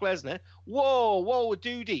says Brock Lesnar, whoa,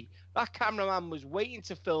 duty. That cameraman was waiting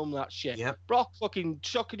to film that shit. Yep. Brock fucking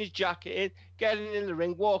chucking his jacket in, getting in the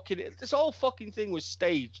ring, walking in. This whole fucking thing was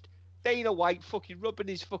staged. Dana White fucking rubbing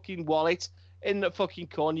his fucking wallet in the fucking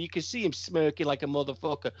corner. You can see him smirking like a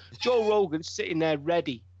motherfucker. Joe Rogan sitting there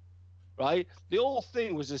ready. Right? The whole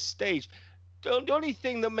thing was a stage. The only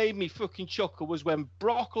thing that made me fucking chuckle was when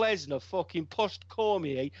Brock Lesnar fucking pushed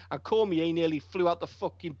Cormier and Cormier nearly flew out the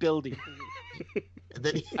fucking building.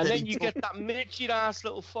 and then you get that midget ass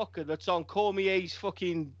little fucker that's on Cormier's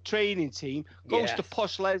fucking training team goes to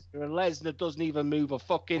push Lesnar and Lesnar doesn't even move a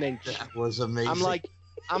fucking inch. That was amazing.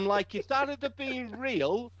 I'm like, if that had been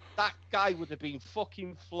real, that guy would have been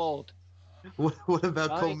fucking flawed. What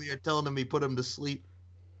about Cormier telling him he put him to sleep?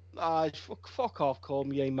 Fuck off,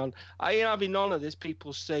 Cormier, man. I ain't having none of this.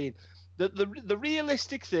 People saying that the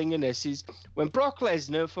realistic thing in this is when Brock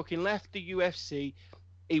Lesnar fucking left the UFC,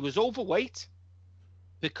 he was overweight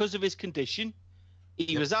because of his condition.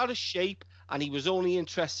 He was out of shape and he was only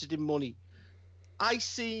interested in money. I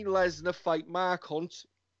seen Lesnar fight Mark Hunt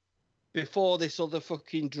before this other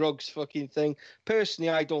fucking drugs fucking thing. Personally,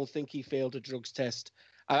 I don't think he failed a drugs test.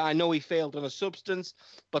 I know he failed on a substance,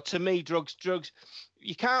 but to me, drugs,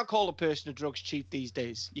 you can't call a person a drugs cheat these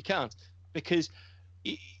days. You can't, because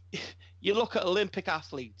you look at Olympic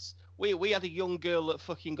athletes. We had a young girl that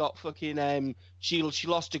fucking got fucking she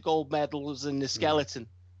lost her gold medals in the skeleton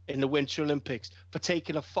in the Winter Olympics for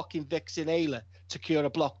taking a fucking Vicks inhaler to cure a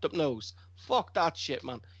blocked up nose. Fuck that shit,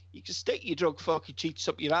 man. You can stick your drug fucking cheats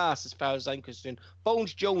up your ass as far as I'm concerned.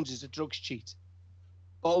 Bones Jones is a drugs cheat.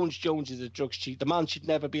 Bones Jones is a drugs cheat. The man should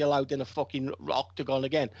never be allowed in a fucking octagon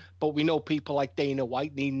again. But we know people like Dana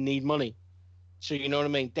White need money. So you know what I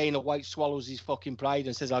mean? Dana White swallows his fucking pride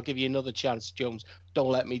and says, I'll give you another chance, Jones.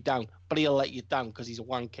 Don't let me down. But he'll let you down because he's a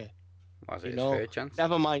wanker. Was it his third chance?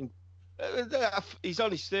 Never mind. He's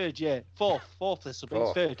on his third year. Fourth this will be.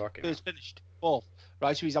 Fourth, Third. fucking Third's finished. Fourth.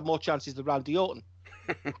 Right, so he's had more chances than Randy Orton.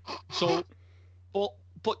 So,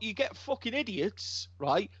 but you get fucking idiots,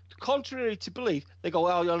 right? Contrary to belief, they go,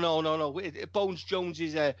 "Oh, no. Bones Jones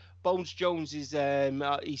is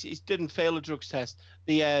he didn't fail a drugs test.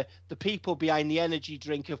 The people behind the energy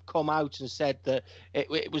drink have come out and said that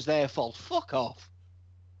it was their fault. Fuck off.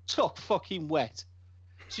 Talk fucking wet.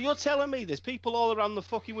 So you're telling me there's people all around the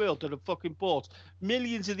fucking world that have fucking bought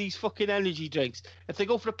millions of these fucking energy drinks. If they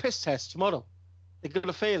go for a piss test tomorrow, they're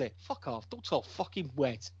gonna fail it. Fuck off. Don't talk fucking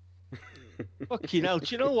wet. Fucking hell.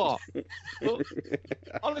 Do you know what? Well,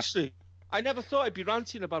 honestly, I never thought I'd be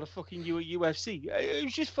ranting about a fucking UFC. It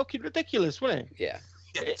was just fucking ridiculous, wasn't it? Yeah.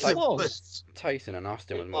 It was. Tyson and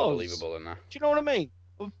Austin was It more was. believable than that. Do you know what I mean?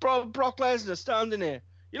 With Brock Lesnar standing there.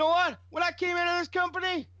 You know what? When I came into this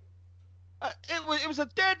company, it was a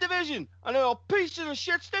dead division. And they're a piece of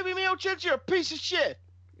shit. Stevie Miocic, you're a piece of shit.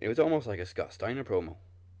 It was almost like a Scott Steiner promo.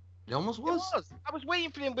 It almost It was. was. I was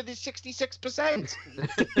waiting for him with his 66%.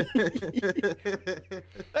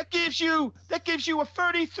 That gives you a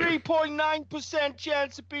 33.9%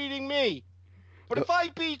 chance of beating me. But if I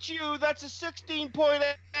beat you, that's a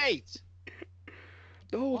 16.8.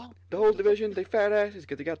 The whole division, they fat asses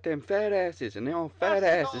because they got them fat asses and they all fat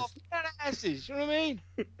asses. Fat asses, you know what I mean?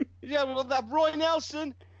 Yeah, well, that Roy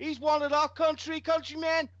Nelson, he's one of our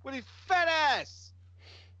countryman with his fat ass.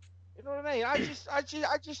 You know what I mean? I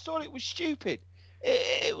just thought it was stupid.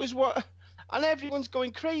 It was what, and everyone's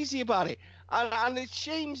going crazy about it. And it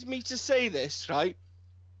shames me to say this, right?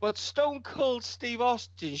 But Stone Cold Steve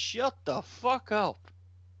Austin, shut the fuck up.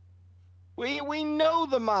 We know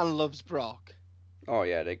the man loves Brock. Oh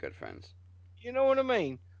yeah, they're good friends. You know what I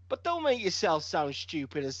mean? But don't make yourself sound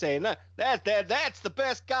stupid and saying that's the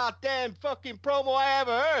best goddamn fucking promo I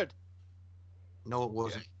ever heard. No, it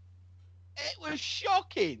wasn't. It was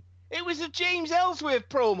shocking. It was a James Ellsworth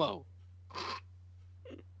promo.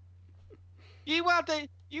 You had the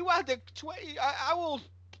 20.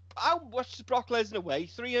 How much Brock Lesnar weigh?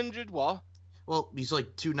 300 what? Well, he's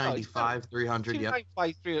like 295, 300. Yeah.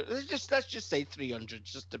 295, 300. Let's just say 300,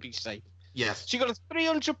 just to be safe. Yes. So you got a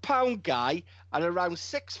 300-pound guy and around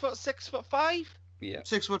 6'5". Yeah.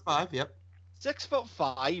 6'5". Yep.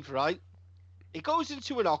 6'5", right? He goes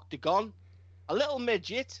into an octagon. A little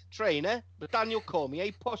midget trainer, but Daniel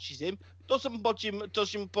Cormier pushes him, doesn't budge him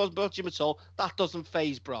at all. That doesn't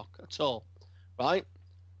faze Brock at all, right?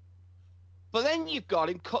 But then you've got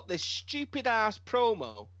him cut this stupid ass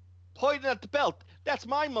promo, pointing at the belt. That's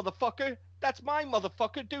my motherfucker. That's my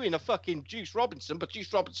motherfucker doing a fucking Juice Robinson, but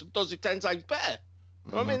Juice Robinson does it 10 times better.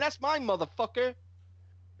 You know what I mean? That's my motherfucker.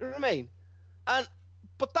 You know what I mean?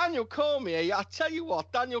 But Daniel Cormier, I tell you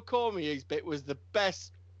what, Daniel Cormier's bit was the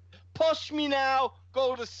best. Push me now,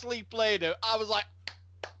 go to sleep later. I was like,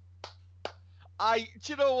 do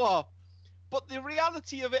you know what? But the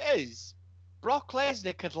reality of it is, Brock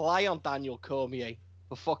Lesnar could lie on Daniel Cormier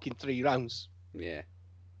for fucking 3 rounds. Yeah.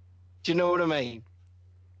 Do you know what I mean?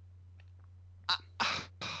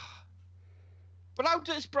 But how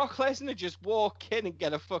does Brock Lesnar just walk in and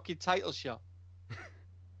get a fucking title shot?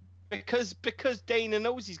 Because Dana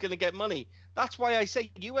knows he's going to get money. That's why I say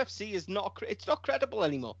UFC is not credible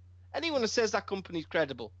anymore. Anyone who says that company's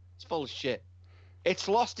credible, it's full of shit. It's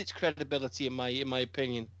lost its credibility in my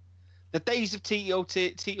opinion. The days of Tito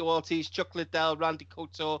Ortiz, Chuck Liddell, Randy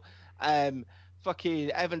Couture,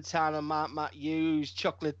 fucking Evan Tanner, Matt Hughes,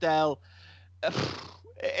 Chuck Liddell,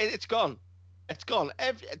 it's gone. It's gone.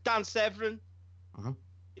 Dan Severn. Uh-huh.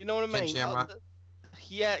 You know what I mean? Ken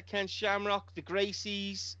Shamrock. Ken Shamrock, the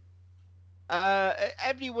Gracies.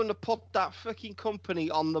 Everyone that put that fucking company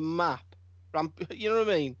on the map. You know what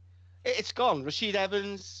I mean? It's gone. Rashid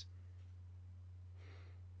Evans.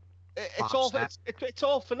 It's all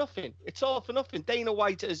for nothing. It's all for nothing. Dana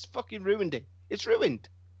White has fucking ruined it. It's ruined.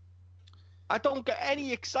 I don't get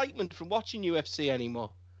any excitement from watching UFC anymore.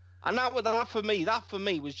 And that for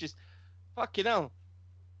me was just fucking hell.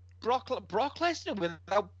 Brock Lesnar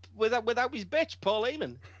without his bitch, Paul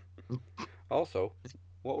Heyman. Also,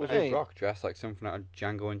 what was Hey. with Brock dressed like something out of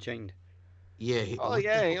Django Unchained? Yeah. Oh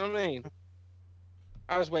yeah, you know what I mean.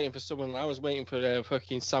 I was waiting for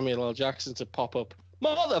fucking Samuel L. Jackson to pop up.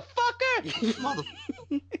 Motherfucker! Mother.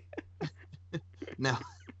 Now,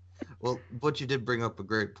 well, Butcher did bring up a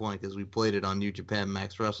great point because we played it on New Japan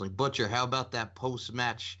Max Wrestling. Butcher, how about that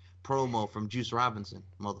post-match promo from Juice Robinson,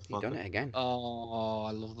 motherfucker? He done it again. Oh,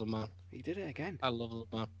 I love the man. He did it again. I love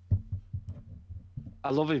the man. I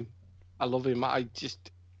love him. I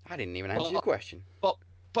didn't even answer your question. But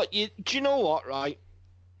do you know what, right?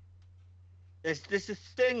 There's a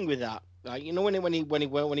thing with that. Right? You know when he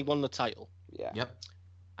won the title, Yeah. Yep.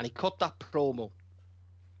 and he cut that promo,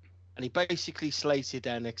 and he basically slated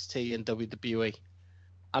NXT and WWE,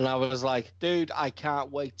 and I was like, dude, I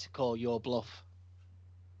can't wait to call your bluff.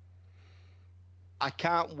 I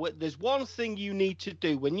can't wait. There's one thing you need to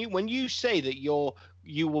do when you say that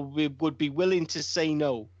would be willing to say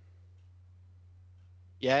no.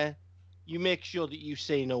 Yeah, you make sure that you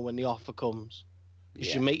say no when the offer comes, because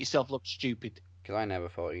Yeah. you make yourself look stupid. Because I never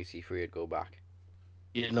thought EC3 would go back.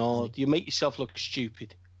 You know, you make yourself look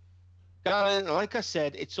stupid. And like I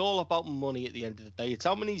said, it's all about money at the end of the day. It's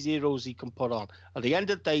how many zeros he can put on. At the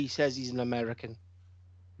end of the day, he says he's an American.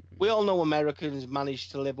 We all know Americans manage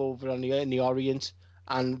to live over in the Orient,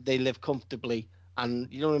 and they live comfortably, and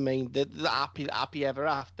you know what I mean. They're happy ever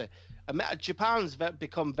after. Japan's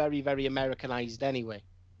become very, very Americanized anyway.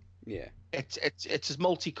 Yeah. It's as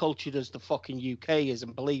multicultural as the fucking UK is,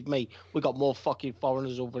 and believe me, we got more fucking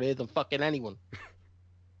foreigners over here than fucking anyone.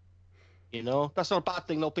 You know, that's not a bad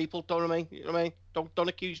thing, though. People, don't know what I mean? You know what I mean? Don't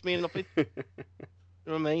accuse me of nothing. You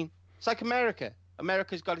know what I mean? It's like America.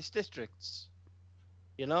 America's got its districts.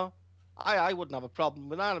 You know, I wouldn't have a problem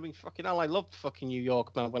with that. I mean, fucking hell, I loved fucking New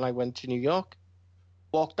York, man. When I went to New York,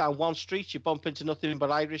 walk down one street, you bump into nothing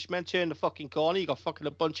but Irishmen. Turn the fucking corner, you got fucking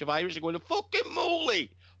a bunch of Irish going, fucking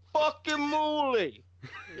mooly, fucking mooly.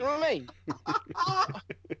 You know what I mean?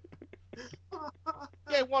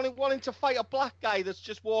 Yeah, wanting to fight a black guy that's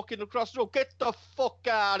just walking across the road. Get the fuck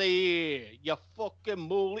out of here, you fucking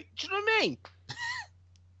mooly. Do you know what I mean?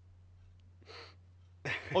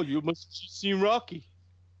 Oh, you must have seen Rocky.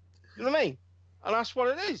 You know what I mean? And that's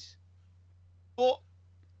what it is.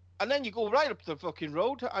 And then you go right up the fucking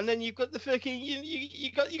road, and then you've got the fucking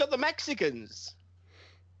you got the Mexicans.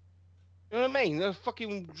 You know what I mean? They're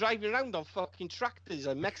fucking driving around on fucking tractors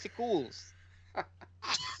and Mexicools.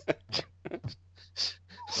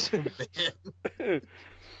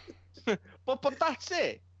 but that's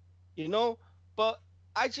it, you know. But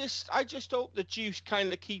I just hope the juice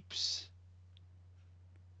kind of keeps.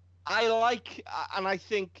 And I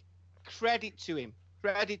think credit to him,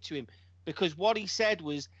 because what he said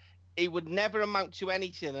was it would never amount to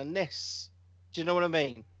anything, and this, do you know what I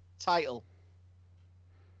mean? Title.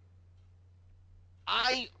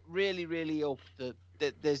 I really, really hope that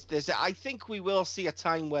there's. I think we will see a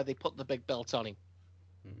time where they put the big belt on him.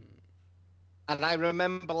 And I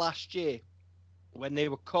remember last year when they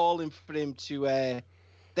were calling for him to.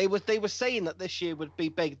 They were saying that this year would be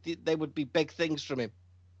big. There would be big things from him.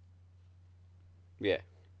 Yeah.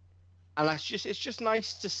 And it's just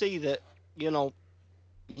nice to see that, you know,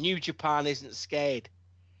 New Japan isn't scared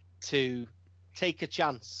to take a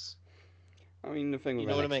chance. I mean, the thing with You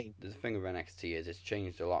know what I mean? The thing with NXT is it's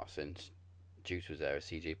changed a lot since Juice was there as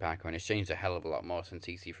CJ Parker, and it's changed a hell of a lot more since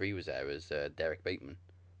EC3 was there as Derek Bateman.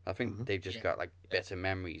 I think they've just got like better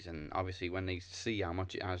memories, and obviously when they see how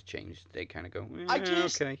much it has changed, they kind of go,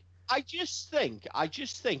 okay. I just think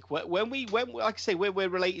when like I say, we're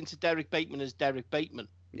relating to Derek Bateman as Derek Bateman.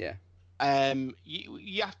 Yeah.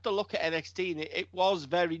 You have to look at NXT, and it was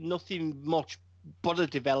nothing much but a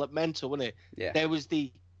developmental, wasn't it? Yeah. There was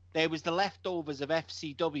the leftovers of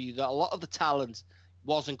FCW that a lot of the talent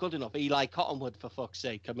wasn't good enough. Eli Cottonwood, for fuck's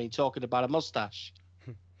sake. I mean, talking about a mustache.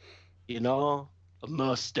 You know, a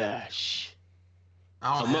mustache.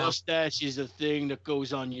 A mustache is a thing that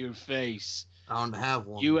goes on your face. I don't have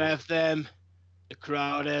one. You have them, the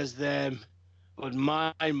crowd has them, but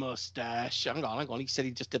my mustache. Hang on. He said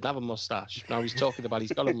he just didn't have a mustache. Now he's talking about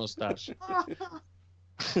he's got a mustache.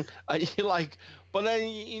 And you're like, but then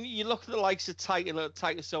you look at the likes of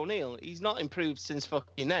Titus O'Neil. He's not improved since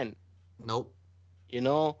fucking then. Nope. You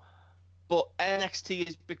know, but NXT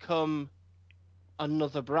has become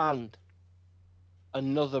another brand.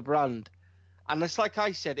 And it's like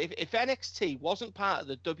I said, if NXT wasn't part of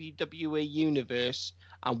the WWE universe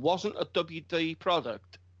and wasn't a WWE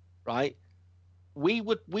product, right, we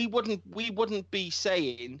wouldn't be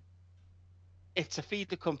saying it's a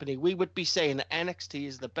feeder company. We would be saying that NXT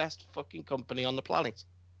is the best fucking company on the planet.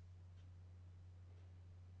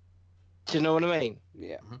 Do you know what I mean?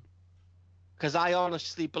 Yeah. Because I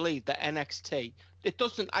honestly believe that NXT,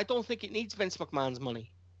 I don't think it needs Vince McMahon's money.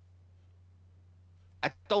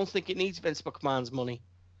 I don't think it needs Vince McMahon's money.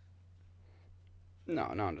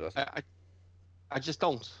 No, it doesn't. I just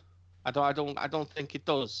don't. I don't think it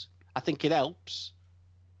does. I think it helps.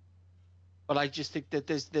 But I just think that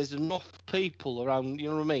there's enough people around, you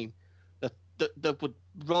know what I mean, that would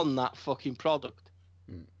run that fucking product.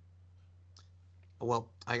 Well,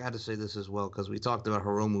 I got to say this as well, because we talked about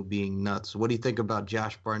Hiromu being nuts. What do you think about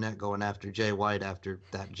Josh Barnett going after Jay White after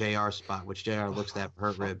that JR spot, which JR looks at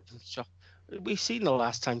hurt rib? We seen the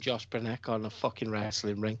last time Josh Burnett on a fucking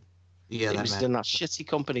wrestling ring. Yeah, It that was match. in that shitty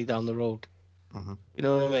company down the road. Mhm. You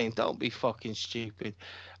know what I mean? Don't be fucking stupid.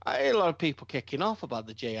 I had a lot of people kicking off about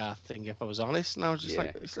the JR thing, if I was honest, and I was just Yeah.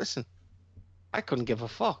 like, listen, I couldn't give a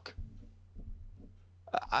fuck.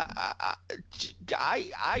 I've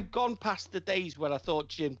gone past the days where I thought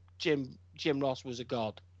Jim Ross was a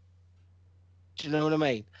god. Do you know what I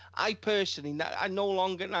mean? I personally, I no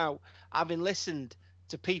longer now, having listened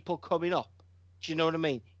to people coming up. Do you know what I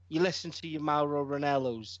mean? You listen to your Mauro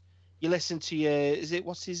Ranellos. You listen to your,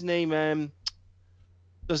 what's his name?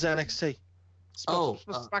 Does NXT? Oh,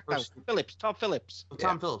 SmackDown. Tom Phillips.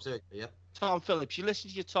 Tom Phillips. There, yep. Tom Phillips. You listen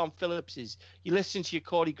to your Tom Phillipses. You listen to your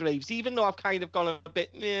Corey Graves. Even though I've kind of gone a bit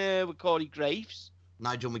with Corey Graves.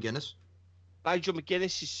 Nigel McGuinness. Nigel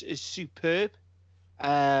McGuinness is superb.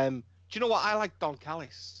 Do you know what? I like Don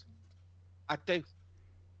Callis. I do.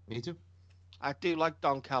 Me too. I do like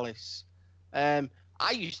Don Callis. I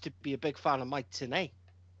used to be a big fan of Mike Tenay.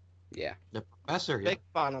 Yeah. The Professor. Big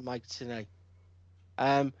fan of Mike Tenay.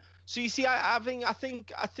 So you see, I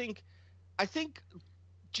think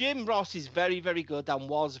Jim Ross is very, very good and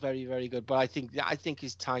was very, very good, but I think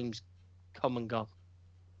his time's come and gone.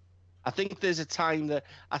 I think there's a time that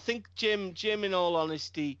I think Jim, in all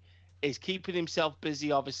honesty, is keeping himself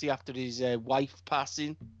busy, obviously after his wife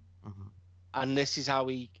passing, and this is how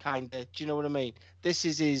he kind of, do you know what I mean? This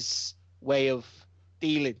is his way of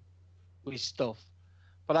dealing with stuff.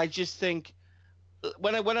 But I just think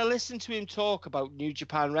when I listen to him talk about New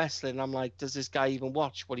Japan Wrestling, I'm like, does this guy even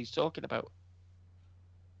watch what he's talking about?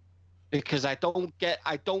 Because I don't get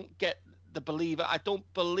the believer. I don't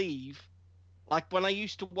believe, like when I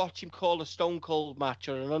used to watch him call a Stone Cold match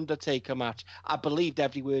or an Undertaker match, I believed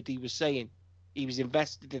every word he was saying. He was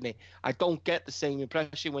invested in it. I don't get the same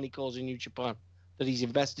impression when he calls in New Japan that he's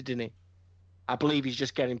invested in it. I believe he's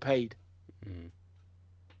just getting paid.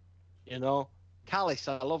 You know, Callis.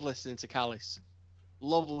 I love listening to Callis.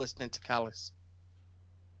 Love listening to Callis.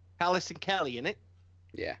 Callis and Kelly, innit?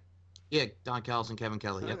 Yeah. Yeah, Don Callis and Kevin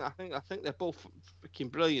Kelly. Yeah. I think they're both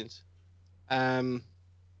freaking brilliant.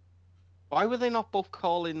 Why were they not both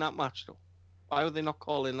calling that match though? Why were they not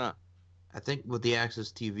calling that? I think with the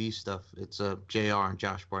Access TV stuff, it's JR and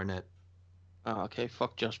Josh Barnett. Oh, okay.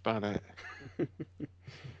 Fuck Josh Barnett.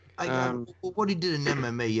 What he did in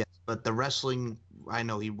MMA, yes, but the wrestling, I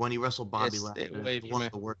know when he wrestled Bobby Lashley, it was one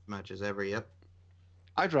of the worst matches ever. Yep.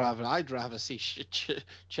 I'd rather see Chael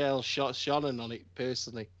Sonnen on it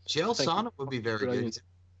personally. Chael Sonnen would be very good.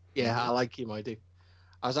 Yeah, I like him. I do.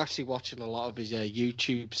 I was actually watching a lot of his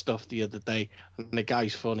YouTube stuff the other day, and the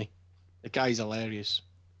guy's funny. The guy's hilarious.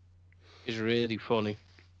 He's really funny.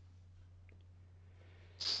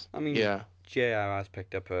 I mean, yeah. JR has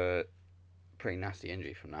picked up a pretty nasty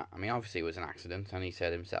injury from that. I mean, obviously it was an accident, and he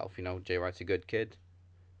said himself, Jay White's a good kid.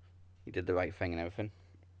 He did the right thing and everything.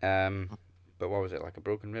 But what was it, like a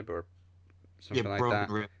broken rib or something like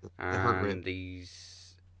that? Rib. And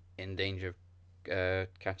he's in danger of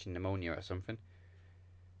catching pneumonia or something.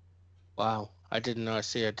 Wow, I didn't know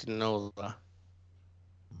that.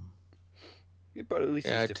 Yeah, but at least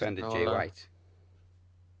he's defended Jay White.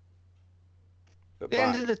 But at the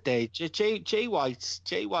end of the day, Jay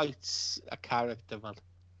White's a character, man. Do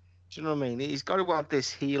you know what I mean? He's got to have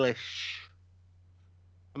this heelish.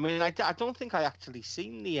 I mean, I don't think I actually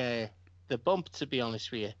seen the bump, to be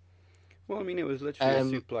honest with you. Well, I mean, it was literally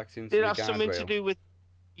a suplex into the guardrail. Did it have something to do with?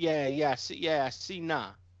 I seen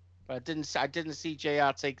that, but I didn't see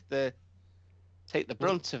JR take the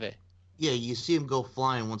brunt of it. Yeah, you see him go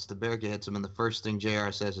flying once the bear hits him, and the first thing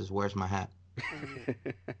JR says is, "Where's my hat?"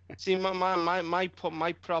 See,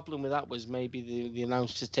 my problem with that was maybe the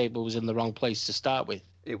announcer's table was in the wrong place to start with.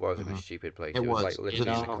 It wasn't a stupid place. It was like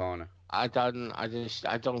literally in the corner. I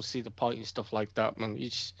don't see the point in stuff like that, man.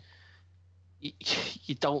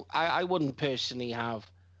 You don't. I wouldn't personally have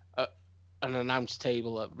an announce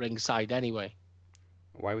table at ringside anyway.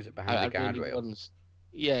 Why was it behind the guardrail? Really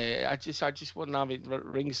yeah, I just wouldn't have it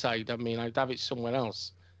ringside. I mean, I'd have it somewhere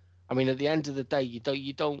else. I mean, at the end of the day, you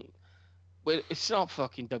don't. It's not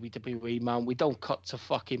fucking WWE, man. We don't cut to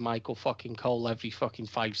fucking Michael fucking Cole every fucking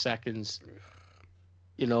 5 seconds.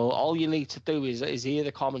 All you need to do is hear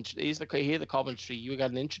the commentary. Hear the commentary. You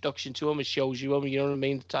get an introduction to him. It shows you him. You know what I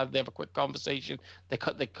mean? They have a quick conversation. They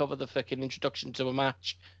cover the fucking introduction to a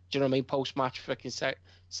match. Do you know what I mean? Post match fucking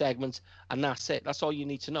segments, and that's it. That's all you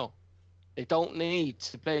need to know. They don't need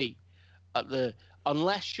to be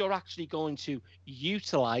unless you're actually going to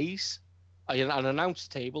utilize an announce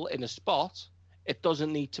table in a spot. It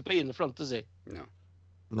doesn't need to be in the front, does it?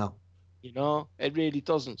 No. You know, it really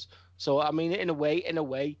doesn't. So I mean, in a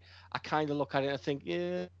way, I kind of look at it and think,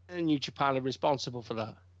 yeah, New Japan are responsible for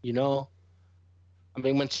that. You know, I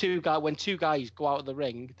mean, when two guys go out of the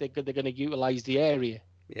ring, they're going to utilize the area.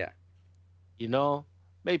 Yeah. You know,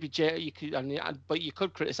 maybe Jay, you could, but you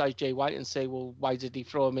could criticize Jay White and say, well, why did he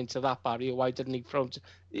throw him into that barrier? Why didn't he throw him?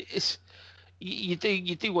 It's you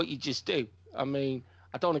do what you just do. I mean,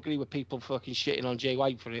 I don't agree with people fucking shitting on Jay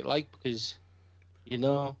White for it, like, because you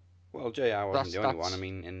know. Well, JR wasn't That's the only one. I that's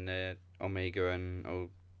mean, in the Omega and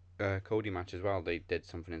Cody match as well, they did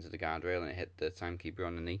something into the guardrail and it hit the timekeeper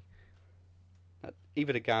on the knee.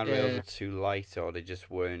 Either the guardrails were too light or they just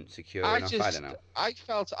weren't secure enough. I don't know.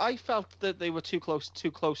 I felt that they were too close to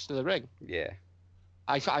the ring. Yeah.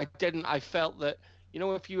 I didn't. I felt that, you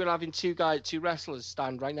know, if you were having two wrestlers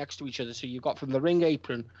stand right next to each other, so you got from the ring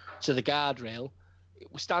apron to the guardrail,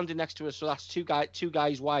 we're standing next to us, so that's two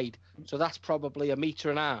guys wide, so that's probably 1.5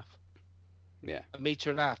 meters. Yeah. 1.5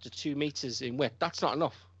 meters to 2 meters in width. That's not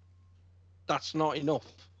enough. That's not enough.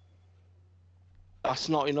 That's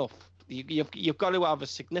not enough. You've got to have a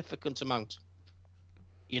significant amount.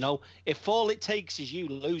 You know, if all it takes is you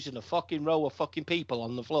losing a fucking row of fucking people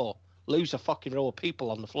on the floor, lose a fucking row of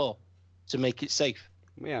people on the floor to make it safe.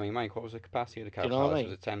 Yeah, I mean, Mike, what was the capacity of the Cow Do you know what I Palace? mean?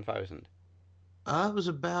 Was it 10,000? It was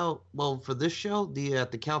about, well, for this show, the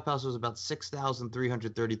Cow Palace was about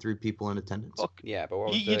 6,333 people in attendance. Fuck. Yeah, but what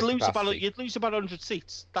was You'd the lose capacity? you'd lose about 100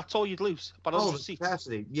 seats. That's all you'd lose. About 100 the seats.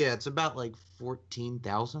 capacity. Yeah, it's about like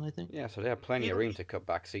 14,000, I think. Yeah, so they had plenty of room to cut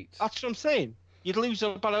back seats. That's what I'm saying. You'd lose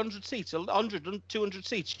about 100 seats, 100 and 200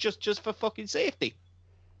 seats just for fucking safety.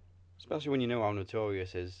 Especially when you know how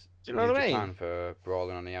notorious is Do you know what I Japan mean? for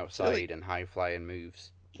brawling on the outside and high flying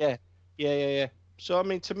moves. Yeah. So I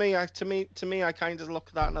mean, to me, I kind of look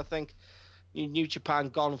at that and I think New Japan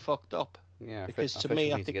gone fucked up. Yeah, Because to officials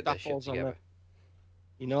me, I need to think get their that shit falls on together. them.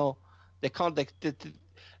 You know, they can't. But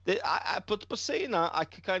saying that, I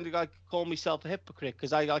could kind of like call myself a hypocrite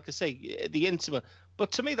because I like to say the intimate.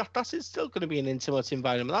 But to me, that's still going to be an intimate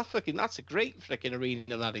environment. That's a great freaking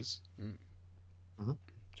arena. That is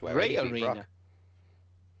It's where great Eddie beat arena. Brock.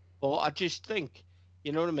 But I just think,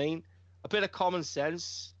 you know what I mean, a bit of common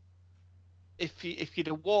sense. If you'd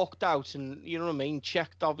have walked out and, you know what I mean,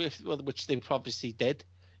 checked, obviously, which they obviously did,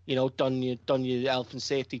 you know, done your health and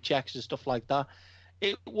safety checks and stuff like that,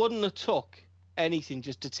 it wouldn't have took anything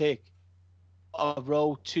just to take a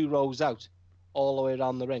row, 2 rows out, all the way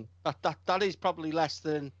around the ring. That is probably less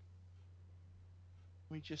than.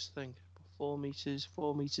 Let me just think. 4 meters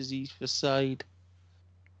each for side.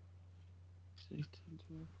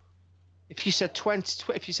 If you said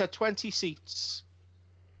 20 seats,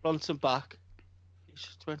 front and back,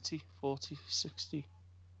 20, 40, 60.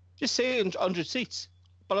 Just say 100 seats.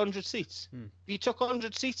 About 100 seats. If you took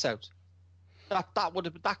 100 seats out,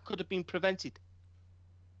 that could have been prevented.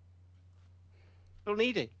 Don't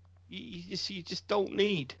need it. You just don't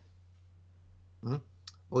need. Oh,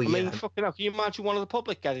 yeah. I mean, fucking hell, can you imagine one of the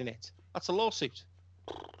public getting it? That's a lawsuit.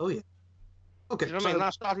 Oh, yeah. Okay. You know what I mean?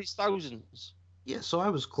 That is thousands. Yeah, so I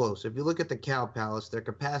was close. If you look at the Cow Palace, their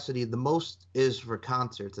capacity, the most is for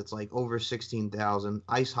concerts. It's like over 16,000.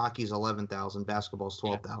 Ice hockey's 11,000. Basketball's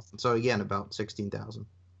 12,000. So again, about 16,000.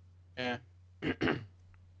 Yeah.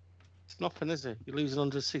 It's nothing, is it? You're losing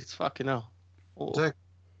 100 seats. Fucking hell. Oh. Exactly.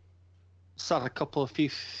 Is that a few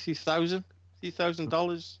thousand? Few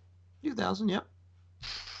 $1,000? Few thousand, yep.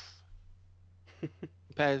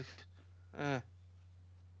 Compared.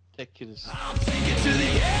 Ridiculous. I'll take it to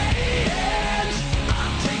the edge.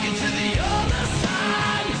 I'll take it to the other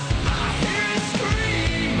side. I hear it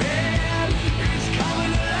screaming. It's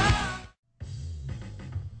coming alive.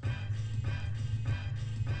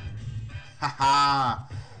 Haha!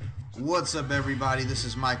 What's up, everybody? This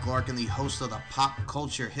is Mike Larkin, the host of the Pop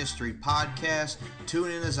Culture History Podcast.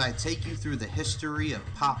 Tune in as I take you through the history of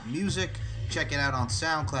pop music. Check it out on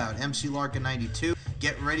SoundCloud, MC Larkin92.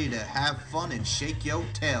 Get ready to have fun and shake your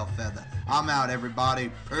tail feather. I'm out,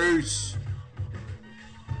 everybody. Peace!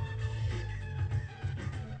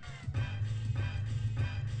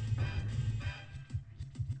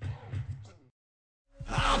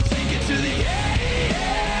 I'll take it to the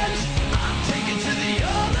edge. I'll take it to the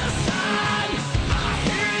other side. I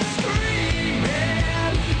hear it screaming.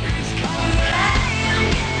 It's coming alive.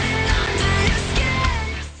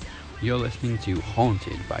 You're listening to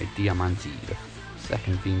Haunted by Diamanti, the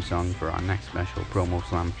second theme song for our next special, Promo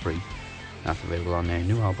Slam 3. That's available on their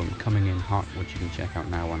new album, Coming In Hot, which you can check out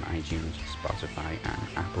now on iTunes, Spotify and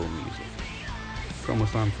Apple Music. Promo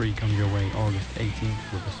Slam 3 comes your way August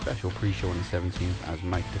 18th with a special pre-show on the 17th as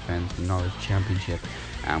Mike defends the Knowledge Championship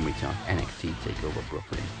and we talk NXT TakeOver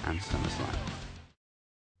Brooklyn and SummerSlam.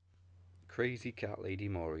 Crazy Cat Lady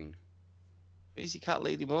Maureen. Crazy Cat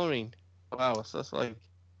Lady Maureen. Wow, so that's like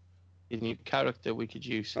a new character we could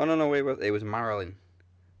use. Oh no, wait, it was Marilyn.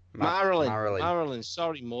 Marilyn.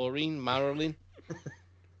 Sorry, Maureen. Marilyn.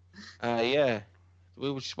 Yeah.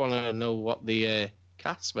 We just want to know what the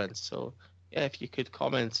cats meant. So, yeah, if you could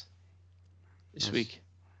comment this Yes. week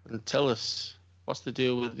and tell us what's the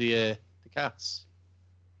deal with the cats.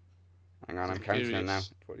 Hang on, I'm I'm counting them now.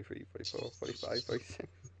 curious. 43, 44, 45, 46,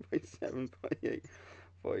 47, 48,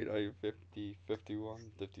 49, 50,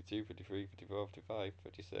 51, 52, 53, 54, 55,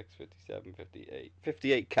 56, 57, 58.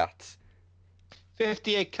 58 cats.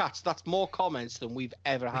 58 cats. That's more comments than we've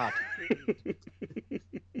ever had.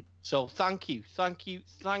 So thank you for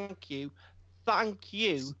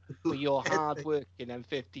your hard work in them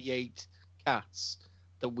 58 cats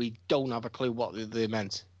that we don't have a clue what they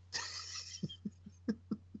meant.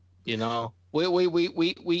 You know,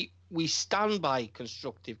 we stand by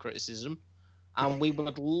constructive criticism, and we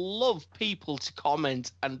would love people to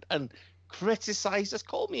comment and criticize us.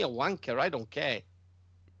 Call me a wanker, I don't care.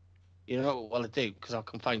 You know, well I do because I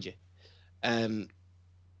can find you.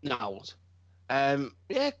 Now,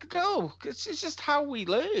 yeah, go. It's just how we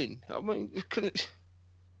learn. I mean,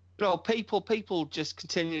 people just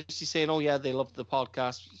continuously saying, "Oh yeah, they love the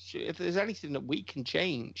podcast." If there's anything that we can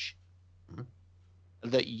change,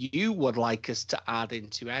 that you would like us to add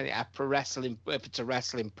into a pro wrestling, if it's a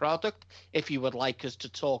wrestling product, if you would like us to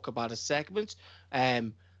talk about a segment,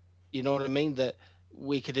 you know what I mean, that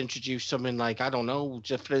we could introduce something like, I don't know,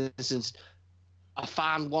 just for instance, a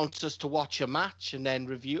fan wants us to watch a match and then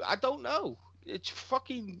review. I don't know. It's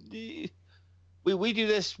fucking. We do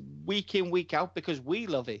this week in, week out because we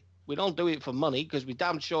love it. We don't do it for money because we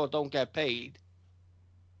damn sure don't get paid.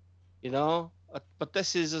 You know? But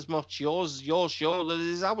this is as much your show as it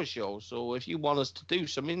is our show. So if you want us to do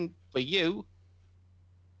something for you,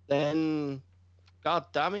 then God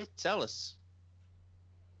damn it, tell us.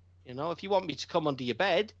 You know, if you want me to come under your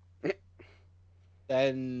bed,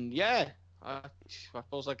 then yeah, I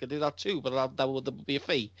suppose I could do that too, but that would be a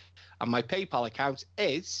fee. And my PayPal account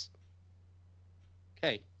is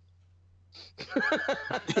okay.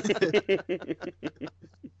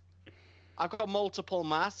 I've got multiple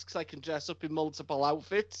masks. I can dress up in multiple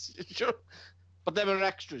outfits. Sure. But them are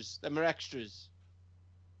extras.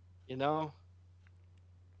 You know?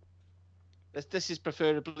 This is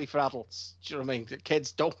preferably for adults. Do you know what I mean? The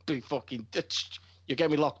kids don't be fucking... You get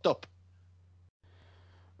me locked up.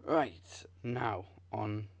 Right, now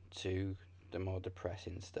on to the more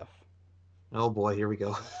depressing stuff. Oh boy, here we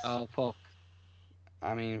go. Oh, fuck.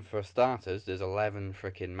 I mean, for starters, there's 11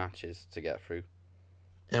 freaking matches to get through.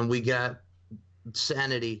 And we got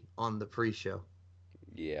Sanity on the pre-show.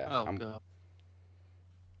 Yeah. Oh, God.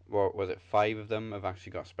 What was it? 5 of them have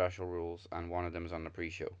actually got special rules, and one of them is on the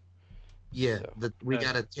pre-show. Yeah, So- we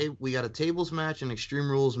got a tables match, an Extreme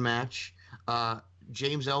Rules match.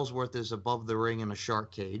 James Ellsworth is above the ring in a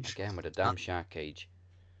shark cage. Again with a damn shark cage.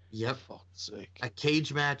 Yep, For fuck's sake. a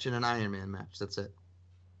cage match and an Iron Man match. That's it.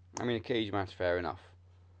 I mean, a cage match, fair enough.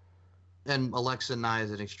 And Alexa Nye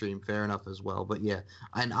is an Extreme, fair enough as well. But yeah,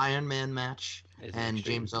 an Iron Man match Is an and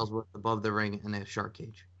Extreme. James Ellsworth above the ring in a shark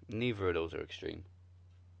cage. Neither of those are extreme.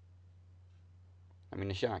 I mean,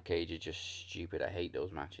 the shark cage is just stupid. I hate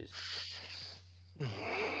those matches.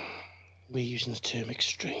 We're using the term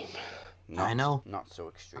extreme. I know. Not so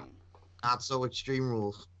extreme. Not so Extreme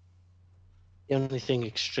Rules. The only thing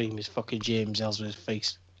extreme is fucking James Ellsworth's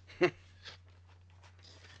face. You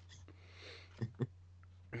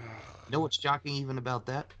know what's shocking even about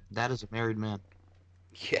that? That is a married man.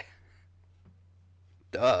 Yeah.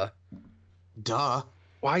 Duh. Duh.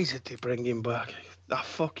 Why is it they bring him back?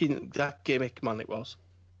 That gimmick, man, it was.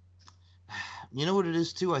 You know what it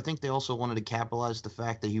is too? I think they also wanted to capitalize the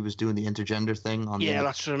fact that he was doing the intergender thing on Yeah, the...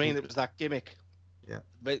 that's what I mean. It was that gimmick. Yeah.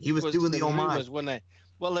 But He was doing the there was homage. rumours, wasn't there?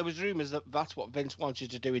 Well, there was rumours that that's what Vince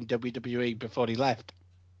wanted to do in WWE before he left,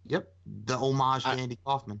 Yep, the homage to I- Andy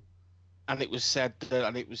Kaufman. and it was said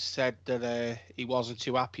that he wasn't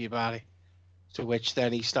too happy about it. To which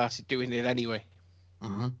then he started doing it anyway.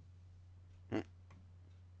 Mm-hmm.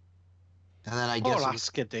 And then I Poor guess... it was-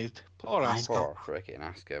 Asuka, dude. Poor I Asuka. Poor freaking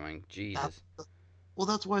Asuka. I mean, Jesus. Well,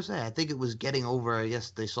 that's why I say I think it was getting over. I guess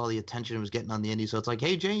they saw the attention it was getting on the indie, so it's like,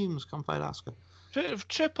 hey, James, come fight Asuka.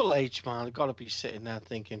 Triple H, man, got to be sitting there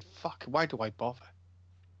thinking, fuck, why do I bother?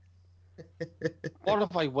 What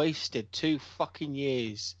have I wasted 2 fucking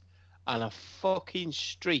years and a fucking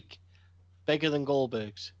streak bigger than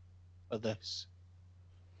Goldberg's for this?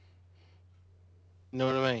 You know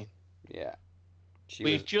what I mean? Yeah. She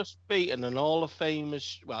We've was, just beaten an Hall of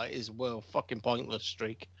Famous, well, it is a fucking pointless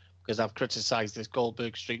streak, because I've criticised this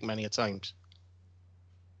Goldberg streak many a times.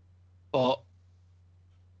 But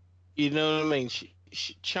you know what I mean? She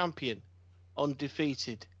champion,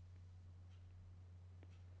 undefeated,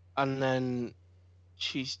 and then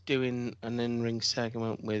she's doing an in-ring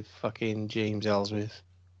segment with fucking James Ellsworth.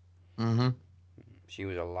 Mm-hmm. She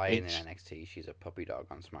was a lion Which- in NXT. She's a puppy dog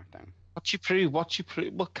on SmackDown. What you prove?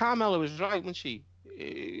 Well, Carmella was right, wasn't she?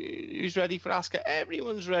 Who's ready for Asuka?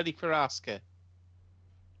 Everyone's ready for Asuka.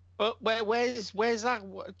 But where's that? Do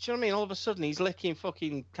you know what I mean? All of a sudden, he's licking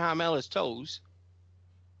fucking Carmella's toes,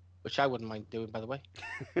 which I wouldn't mind doing, by the way.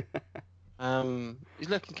 He's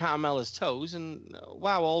licking Carmella's toes, and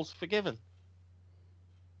wow, all's forgiven.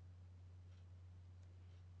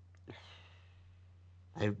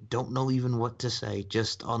 I don't know even what to say,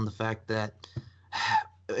 just on the fact that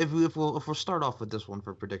if we'll start off with this one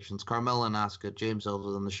for predictions, Carmella and Asuka, James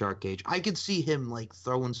Ellsworth in the Shark Cage. I could see him like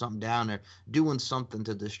throwing something down there, doing something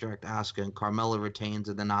to distract Asuka, and Carmella retains,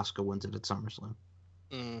 and then Asuka wins it at SummerSlam.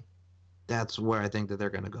 Mm. That's where I think that they're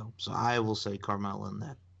gonna go. So I will say Carmella in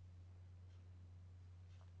that.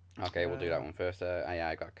 Okay, we'll do that one first.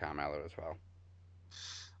 I got Carmella as well.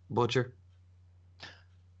 Butcher.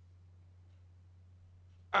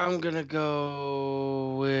 I'm gonna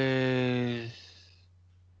go with.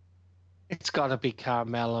 It's gotta be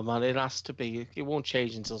Carmella, man. It has to be. It won't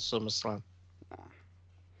change until SummerSlam.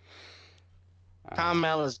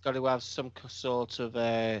 Carmella's got to have some sort of,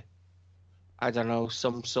 I don't know,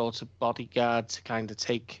 some sort of bodyguard to kind of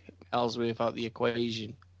take Ellsworth out of the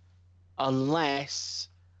equation, unless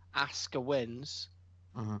Asuka wins,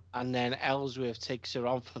 and then Ellsworth takes her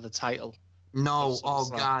on for the title. No, Of oh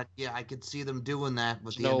SummerSlam. God, yeah, I could see them doing that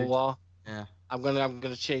with You the know energy. what? Yeah. I'm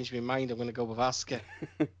gonna change my mind. I'm gonna go with Asuka.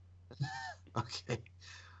 Okay.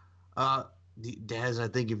 Daz, I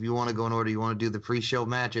think if you want to go in order, you want to do the pre-show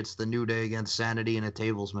match. It's the New Day against Sanity in a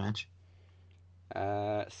tables match.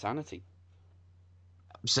 Sanity.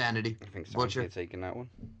 Sanity. I think Butcher. Sanity are taking that one.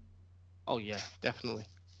 Oh yeah, definitely.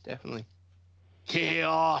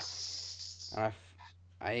 Chaos. And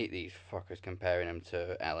I hate these fuckers comparing them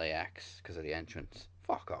to LAX because of the entrance.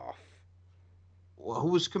 Fuck off. Well, who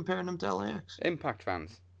was comparing them to LAX? Impact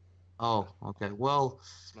fans. Oh, okay. Well,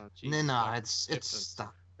 It's not no, Jesus, it's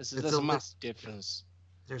There's it's a a massive difference,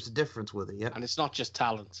 there's a difference with it. Yep. and it's not just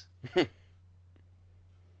talent.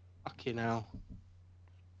 Fucking hell.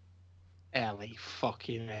 LA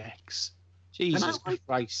fucking X. Jesus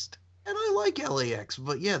Christ. And I like LAX,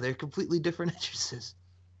 but yeah, they're completely different entrances.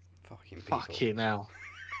 Fucking people. Fucking hell.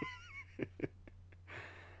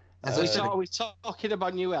 As I said, Are we talking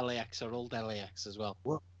about new LAX or old LAX as well?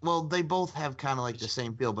 well, they both have kind of like the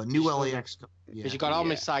same feel, but new LAX. Yeah. Because you got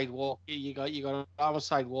Homicide you got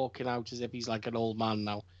Homicide walking out as if he's like an old man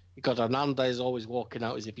now. You got Hernandez always walking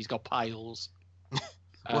out as if he's got piles.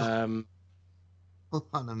 Hold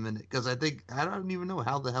on a minute, because I don't even know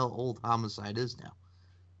how the hell old Homicide is now.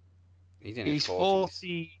 He's in He's his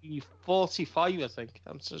 40s. 45, I think.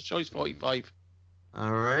 I'm so sure he's 45.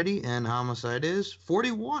 Alrighty, and Homicide is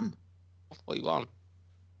 41. 41.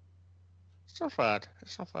 It's not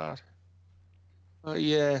bad.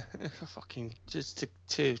 Yeah, fucking just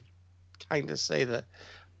to kind of say that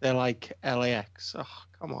they're like LAX. Oh,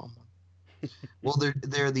 come on, man. Well,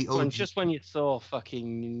 they're the OG. Just when you saw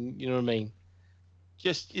fucking, you know what I mean?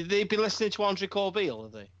 Just they've been listening to Andre Corbeil,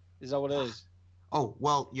 have they? Is that what it is? Oh,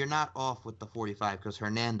 well, you're not off with the 45 because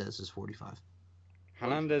Hernandez is 45.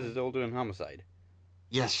 Hernandez is older than Homicide.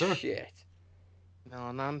 Yes, sir. Shit. No,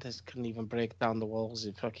 Hernandez couldn't even break down the walls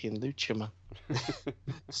in fucking Lucha, man.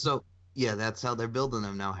 So, yeah, that's how they're building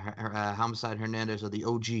them now. Homicide, Hernandez are the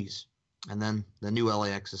OGs. And then the new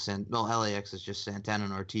LAX is LAX is just Santana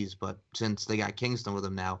and Ortiz, but since they got Kingston with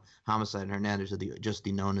them now, Homicide and Hernandez are just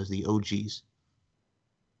known as the OGs.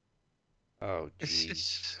 Oh, It's jeez.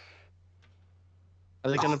 just... Are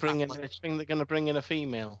they going to bring in? I think they're going to bring in a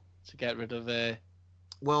female to get rid of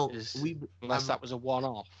Well, Is- unless that was a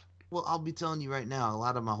one-off. Well, I'll be telling you right now, a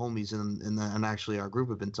lot of my homies and actually our group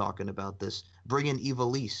have been talking about this. Bring in Eva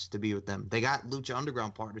Lise to be with them. They got Lucha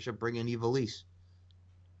Underground partnership. Bring in Eva Lise.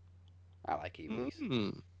 I like Iblis.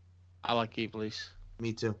 I like Iblis.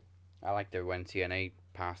 Me too. I like the when TNA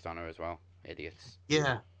passed on her as well. Idiots.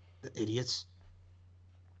 Yeah, the idiots.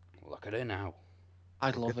 Look at her now.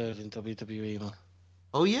 I'd love her in WWE, man.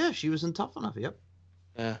 Oh yeah, she was in Tough Enough. Yep.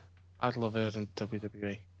 Yeah, I'd love her in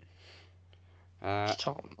WWE.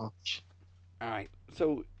 Top notch. Alright,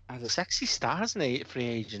 so as a Sexy Stars and free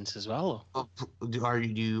agents as well. Oh, do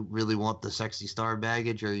you really want the sexy star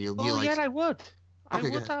baggage, or you Oh like? yeah, I would. I Okay,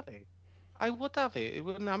 would go have it. I would have it. It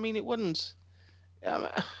wouldn't. I mean, it wouldn't.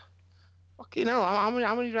 Fucking hell, how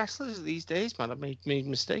many wrestlers these days, man, have made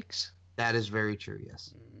mistakes? That is very true.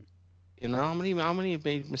 Yes. You know, how many have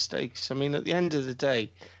made mistakes? I mean, at the end of the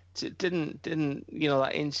day, didn't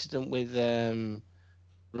that incident with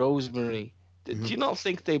Rosemary? Do you not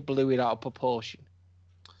think they blew it out of proportion?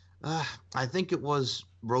 I think it was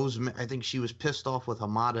Rosemary. I think she was pissed off with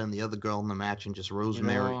Hamada and the other girl in the match, and just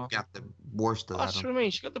Rosemary know. got the worst of That's that. what I mean.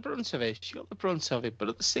 She got the brunt of it. But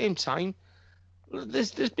at the same time,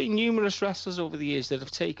 there's been numerous wrestlers over the years that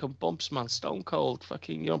have taken bumps, man. Stone Cold,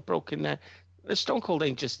 fucking, broken neck. Stone Cold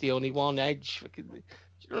ain't just the only one. Edge, fucking, you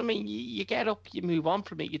know what I mean? You get up, you move on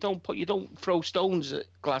from it. You don't throw stones at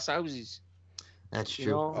glass houses. That's You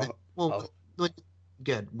true. know?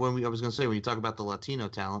 Good. I was gonna say, when you talk about the Latino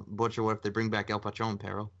talent, Butcher, what if they bring back El Patron,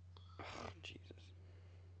 Pero? Oh, Jesus.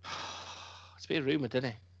 It's been rumored, isn't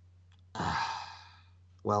it?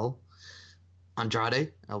 Well,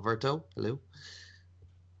 Andrade, Alberto, hello.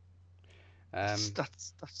 That's what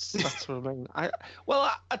I mean.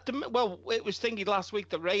 It was thinking last week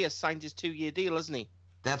that Reyes signed his 2-year deal, hasn't he?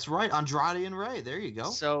 That's right, Andrade and Ray. There you go.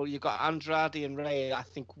 So you got Andrade and Ray. I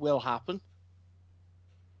think will happen.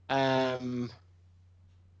 I'll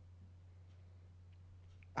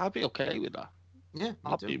be okay with that. Yeah,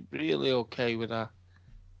 I'll be really okay with that.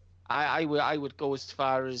 I would go as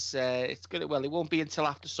far as it's gonna. Well, it won't be until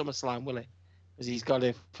after SummerSlam, will it? Because he's got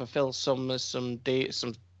to fulfill some deals,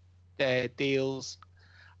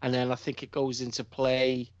 and then I think it goes into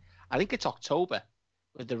play. I think it's October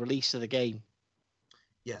with the release of the game.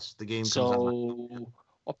 Yes, the game comes out. So,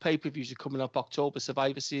 what pay-per-views are coming up? October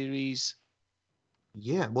Survivor Series.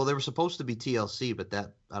 Yeah, well, they were supposed to be TLC, but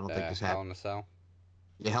that I don't think is Hell happening. in a Cell.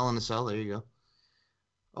 Yeah, Hell in a Cell. There you go.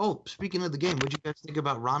 Oh, speaking of the game, what'd you guys think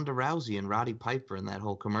about Ronda Rousey and Roddy Piper and that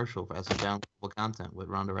whole commercial as a downloadable content with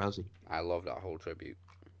Ronda Rousey? I love that whole tribute.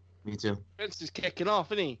 Me too. Vince is kicking off,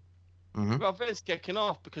 isn't he? Mm-hmm. Well, Vince kicking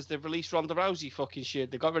off because they've released Ronda Rousey fucking shit.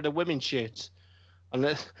 They got rid of women's shirts,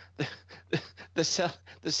 and they're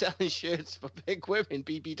selling shirts for big women,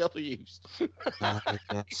 BBWs.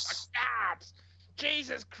 Yes. God,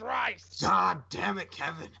 Jesus Christ! God damn it,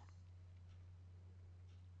 Kevin.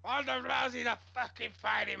 Ronda Rousey, the fucking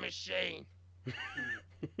fighting machine.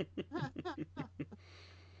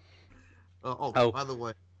 Oh, by the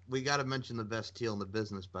way, we got to mention the best heel in the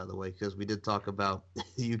business, by the way, because we did talk about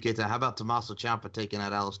the UK. How about Tommaso Ciampa taking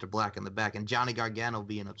out Aleister Black in the back and Johnny Gargano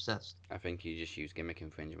being obsessed? I think you just used gimmick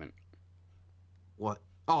infringement. What?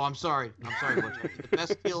 Oh, I'm sorry, Butcher. The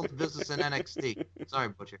best heel in the business in NXT. Sorry,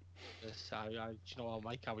 Butcher. You know what,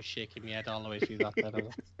 Mike? I was shaking my head all the way through that.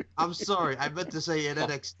 I'm sorry. I meant to say in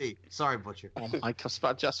NXT. Sorry, Butcher. Oh, Mike, I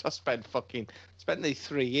spent the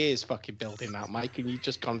 3 years fucking building that, Mike, and you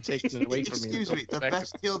just can't take it away from me. Excuse me. The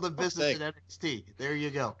best heel in the business in NXT. There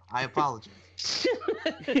you go. I apologize.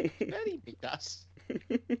 Believe me, Gus.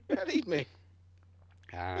 Believe me.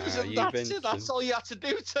 That's it. That's all you had to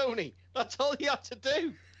do, Tony. That's all you had to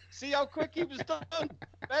do. See how quick he was done?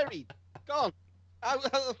 Buried. Gone. Out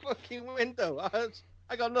the fucking window.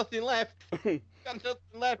 I got nothing left. Got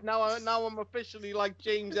nothing left. Now I'm officially like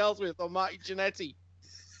James Ellsworth or Marty Jannetty.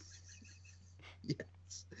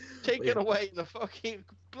 Yes. Taken away in the fucking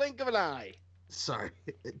blink of an eye. Sorry.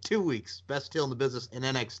 2 weeks. Best heel in the business in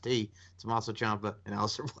NXT. Tommaso Ciampa and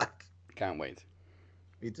Aleister Black. Can't wait.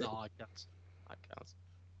 Me too. No, I can't.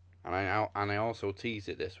 And I also teased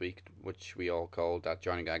it this week, which we all called that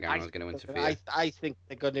Johnny Gargano was going to interfere. I think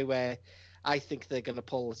they're going to. I think they're going to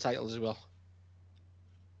pull the titles as well.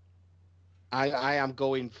 I am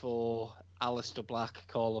going for Aleister Black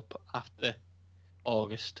call up after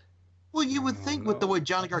August. Well, you would think with the way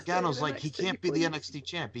Johnny Gargano's Stay in like, he NXT, can't be the please. NXT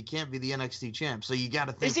champ. He can't be the NXT champ. So you got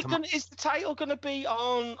to think. Is the title going to be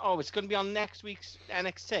on? Oh, it's going to be on next week's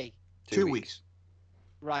NXT. 2 weeks.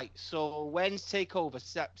 Right. So when's takeover?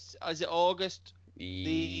 Is it August?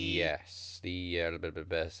 Yes, the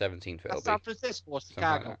 17th. It'll San be Francisco or something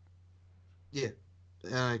like Chicago? Yeah.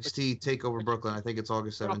 NXT Takeover Brooklyn. I think it's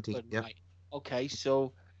August 17th. Brooklyn, Yeah. right. Okay,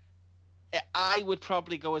 so I would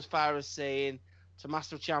probably go as far as saying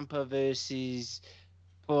Tommaso Ciampa versus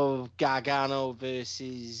Gargano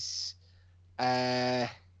versus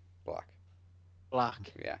Black.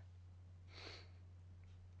 Black. Yeah.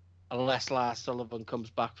 Unless Lars Sullivan comes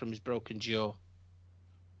back from his broken jaw.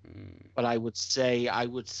 Mm. But I would say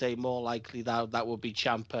more likely that would be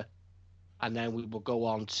Ciampa. And then we will go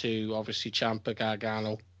on to obviously Ciampa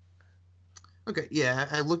Gargano. Okay, yeah,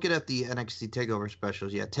 I looking at the NXT TakeOver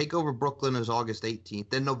specials. Yeah, TakeOver Brooklyn is August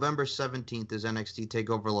 18th. Then November 17th is NXT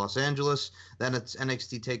TakeOver Los Angeles. Then it's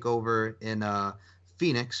NXT TakeOver in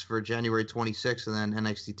Phoenix for January 26th, and then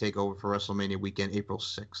NXT TakeOver for WrestleMania weekend, April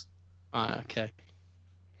 6th. Okay.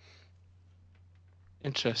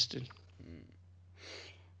 Interesting.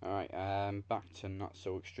 All right, back to not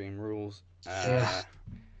so extreme rules. Yeah.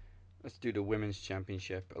 Let's do the women's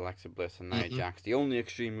championship. Alexa Bliss and Nia Mhm. Jax. The only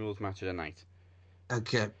extreme rules match of the night.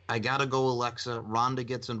 Okay, I gotta go Alexa. Ronda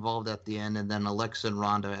gets involved at the end, and then Alexa and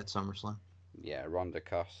Ronda at SummerSlam. Yeah, Ronda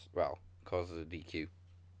causes a DQ.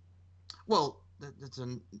 Well, that's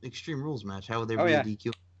an Extreme Rules match. How would there Oh be a yeah,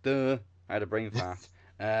 DQ? duh. I had a brain fart.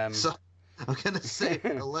 So I'm gonna say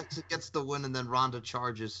Alexa gets the win, and then Ronda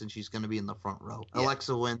charges since she's gonna be in the front row. Yeah.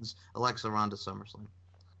 Alexa wins. Alexa Ronda SummerSlam.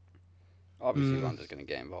 Obviously, Mm. Ronda's going to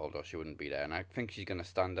get involved, or she wouldn't be there. And I think she's going to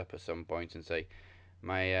stand up at some point and say,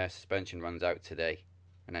 "My suspension runs out today,"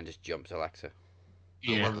 and then just jumps Alexa. I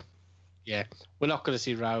Yeah. love it. Yeah. We're not going to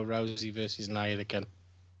see Rousey versus Nia again.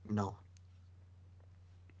 No.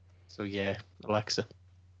 So yeah, Alexa.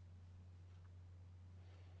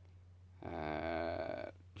 Do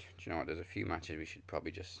you know what? There's a few matches we should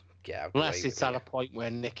probably just get out. Unless the way it's at here. a point where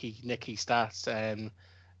Nikki starts,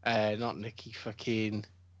 not Nikki, fucking,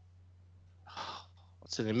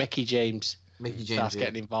 what's her name, Mickey James Mickey James. starts Yeah.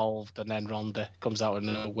 getting involved, and then Ronda comes out of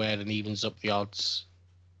nowhere and evens up the odds.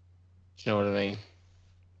 Do you know what I mean?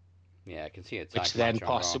 Yeah, I can see a tag Which match on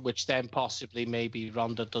Raw. then possibly maybe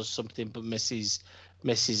Ronda does something but misses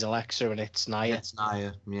Alexa, and it's Nia. It's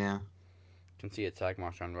Nia. Yeah. Can see a tag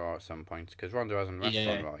match on Raw at some point because Ronda hasn't wrestled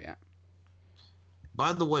Yeah. on Raw yet.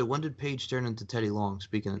 By the way, when did Paige turn into Teddy Long?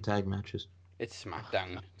 Speaking of tag matches. It's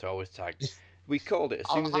SmackDown. It's always tagged. We called it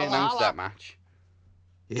as soon as I'll- they announced I'll- that match.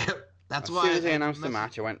 Yep. That's As why. soon as they I announced the messaged-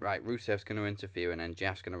 match, I went, right, Rusev's going to interfere, and then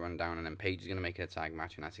Jeff's going to run down, and then Paige is going to make it a tag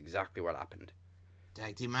match, and that's exactly what happened.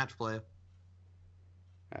 Tag team match player.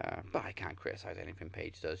 But I can't criticize anything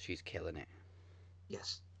Paige does. She's killing it.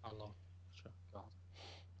 Yes. Hello. Sure. God.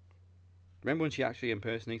 Remember when she actually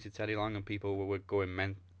impersonated Teddy Long and people were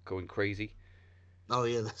going crazy? Oh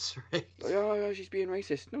yeah, that's right. Like, oh, she's being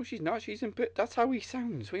racist. No, she's not. That's how he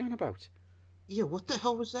sounds. What are you on about? Yeah, what the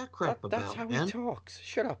hell was that crap That's about, how man? he talks.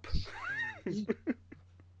 Shut up.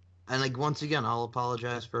 And like once again, I'll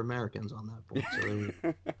apologize for Americans on that point. So there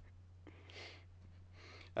we-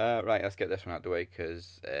 Right, let's get this one out of the way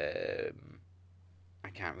because I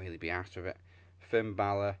can't really be asked with it. Finn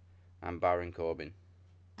Balor and Baron Corbin.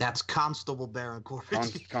 that's Constable Baron Corbin,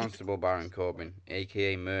 Constable Baron Corbin,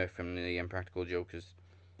 aka Murph from the Impractical Jokers.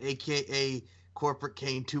 aka Corporate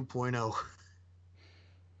Kane 2.0.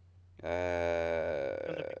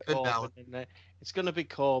 Finn Balor. Corbin, and then- it's going to be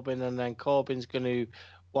Corbin, and then Corbin's going to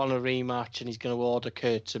want a rematch, and he's going to order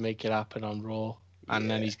Kurt to make it happen on Raw, and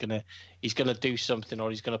then Yeah. he's gonna do something, or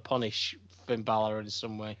he's going to punish Finn Balor in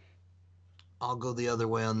some way. I'll go the other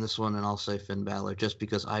way on this one, and I'll say Finn Balor just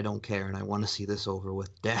because I don't care and I want to see this over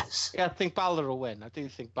with. Daz. Yeah, I think Balor will win. I do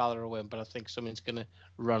think Balor will win, but I think something's going to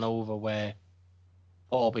run over where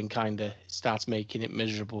Corbin kind of starts making it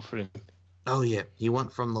miserable for him. Oh yeah, he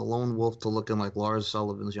went from the lone wolf to looking like Lars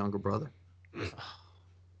Sullivan's younger brother.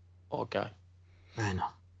 Poor guy. I know.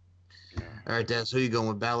 All right, Daz, who you going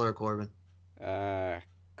with, Balor or Corbin?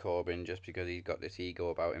 Corbin, just because he's got this ego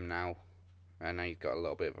about him now, and now he's got a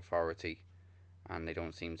little bit of authority, and they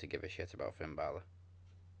don't seem to give a shit about Finn Balor.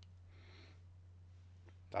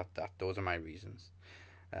 Those are my reasons.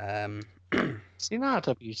 See, in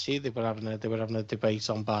RWC, they were having a debate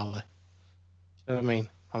on Balor. You know what I mean?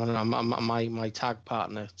 My tag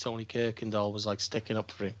partner Tony Kirkendall was like sticking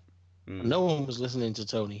up for him. Mm. And no one was listening to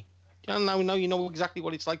Tony. Yeah, now you know exactly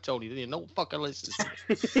what it's like, Tony. Didn't you? No one fucking listens.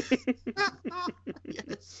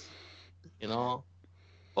 Yes. You know,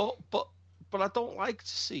 but I don't like to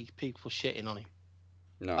see people shitting on him,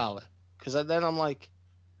 No. Balor, because then I'm like,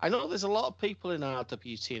 I know there's a lot of people in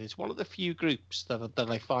RWT, and it's one of the few groups that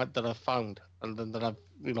I've found and that I've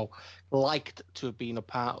liked to have been a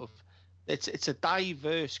part of. It's a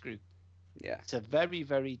diverse group. Yeah. It's a very,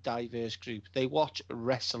 very diverse group. They watch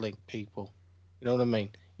wrestling, people. You know what I mean?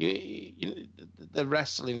 The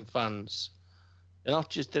wrestling fans. They're not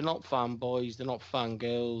fanboys. They're not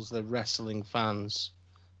fangirls. They're wrestling fans.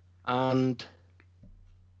 And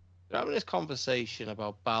they're having this conversation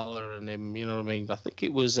about Balor and him. You know what I mean? I think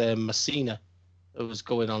it was Messina that was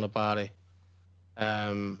going on about it.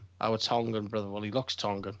 Our Tongan brother. Well, he looks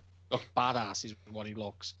Tongan. Looks badass is what he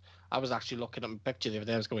looks. I was actually looking at my picture the other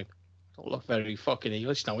day. I was going, don't look very fucking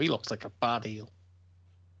English now. He looks like a bad heel.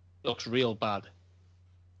 He looks real bad.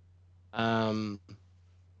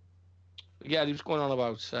 Yeah, he was going on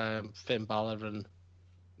about Finn Balor and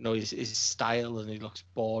his style, and he looks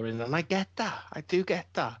boring, and I get that. I do get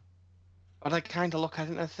that. But I kind of look at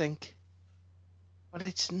it and I think, but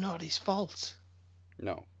it's not his fault.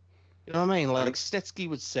 No. You know what I mean? Like Snitsky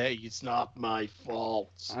would say, "It's not my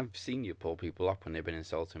fault." I've seen you pull people up when they've been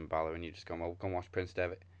insulting Balor, and you just go, "Well, go and watch Prince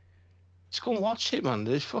Devitt." Just go and watch it, man.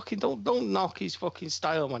 There's fucking don't knock his fucking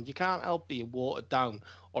style, man. You can't help being watered down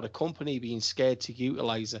or the company being scared to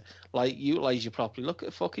utilize you properly. Look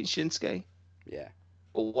at fucking Shinsuke. Yeah.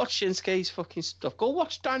 Go watch Shinsuke's fucking stuff. Go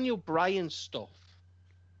watch Daniel Bryan's stuff.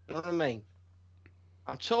 You know what I mean?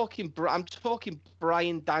 I'm talking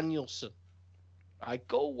Brian Danielson. Right,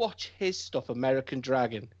 go watch his stuff, American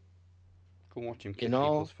Dragon. Go and watch him You kick know,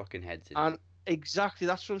 people's fucking heads in. And exactly,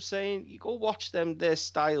 that's what I'm saying. You go watch their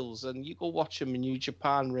styles, and you go watch them in New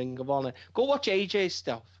Japan, Ring of Honor. Go watch AJ's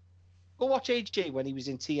stuff. Go watch AJ when he was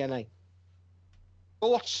in TNA. Go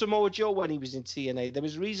watch Samoa Joe when he was in TNA. There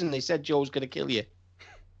was a reason they said Joe's going to kill you.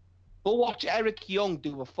 Go watch Eric Young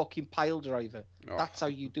do a fucking pile driver. Oh. That's how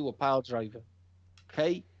you do a pile driver.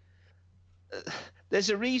 Okay? There's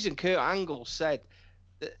a reason Kurt Angle said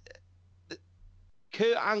that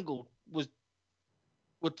Kurt Angle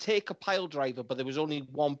would take a pile driver, but there was only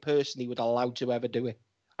one person he would allow to ever do it,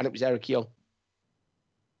 and it was Eric Young.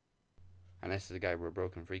 And this is the guy with a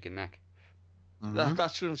broken freaking neck. Mhm.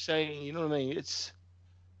 That's what I'm saying. You know what I mean? It's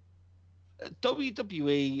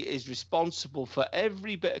WWE is responsible for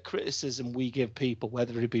every bit of criticism we give people,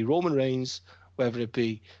 whether it be Roman Reigns, whether it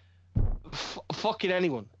be fucking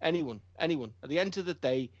anyone. At the end of the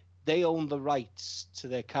day, they own the rights to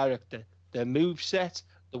their character, their moveset,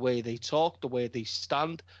 the way they talk, the way they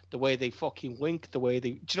stand, the way they fucking wink, the way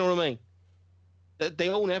they... Do you know what I mean? They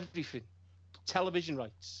own everything. Television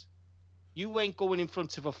rights. You ain't going in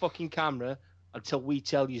front of a fucking camera until we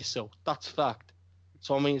tell you so. That's fact.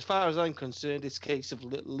 So, I mean, as far as I'm concerned, it's a case of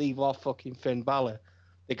leave off fucking Finn Balor.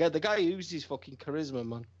 The guy oozes fucking charisma,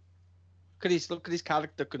 man. Look at his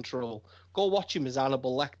character control. Go watch him as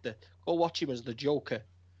Hannibal Lecter. Go watch him as the Joker.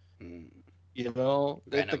 You know,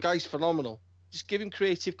 the guy's phenomenal. Just give him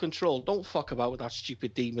creative control. Don't fuck about with that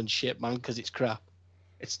stupid demon shit, man, because it's crap.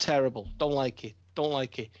 It's terrible. Don't like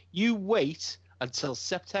it. You wait until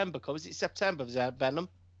September. Is it September? Is that Venom?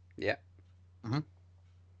 Yeah.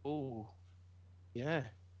 Oh, yeah.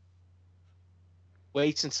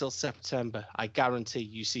 Wait until September. I guarantee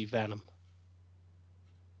you see Venom.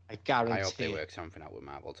 I guarantee. I hope they work something out with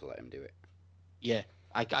Marvel to let him do it. Yeah,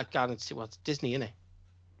 I guarantee. Well, it's Disney, innit?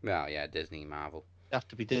 Well, yeah, Disney, Marvel. It'd have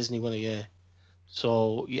to be Disney, wouldn't it? Yeah.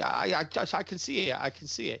 So yeah, I can see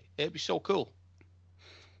it. It'd be so cool.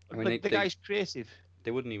 I mean, the guy's creative.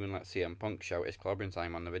 They wouldn't even let CM Punk shout his clobbering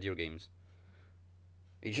time on the video games.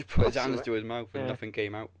 He just put his hands to his mouth and nothing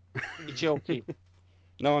came out. You're joking.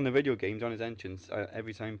 No, on the video games, on his entrance,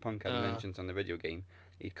 every time Punk had an entrance on the video game,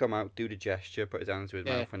 he'd come out, do the gesture, put his hands to his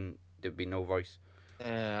mouth, and there'd be no voice.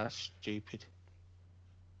 Yeah, that's stupid.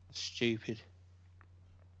 That's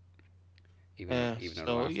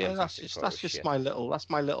just my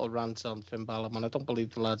little rant on Finn Balor, man. I don't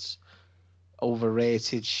believe the lad's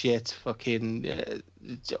overrated shit. Fucking, do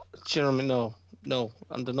you know what I mean? No,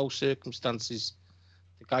 under no circumstances.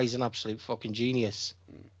 The guy's an absolute fucking genius.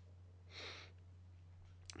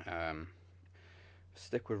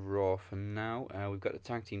 Stick with Raw for now. We've got the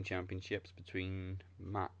tag team championships between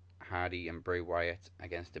Matt Hardy and Bray Wyatt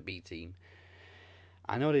against the B team.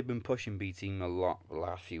 I know they've been pushing B team a lot the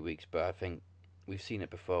last few weeks, but I think we've seen it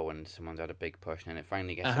before when someone's had a big push and it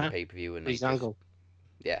finally gets to pay per view and his angle.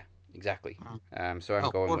 Yeah, exactly. So I'm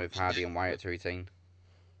going with Hardy and Wyatt to retain.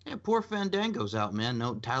 Yeah, poor Fandango's out, man.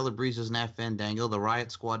 No, Tyler Breeze doesn't have Fandango. The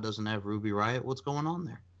Riot Squad doesn't have Ruby Riot. What's going on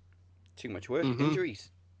there? Too much work, injuries.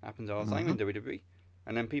 Happens all the time in WWE.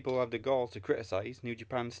 And then people have the gall to criticise New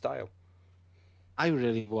Japan's style. I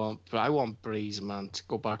want Breeze, man, to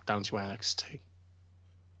go back down to NXT.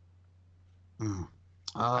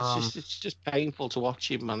 It's just painful to watch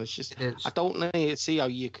him, man. It's just I don't see how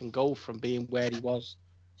you can go from being where he was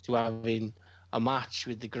to having a match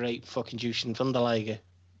with the great fucking Jushin Thunder Liger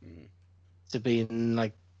to being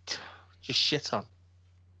like just shit on.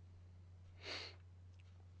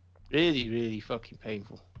 Really, really fucking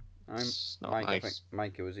painful. Mike, nice. I think,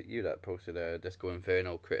 Mike, was it you that posted Disco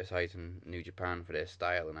Inferno criticising New Japan for their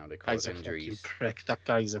style and how they cause injuries? Prick. That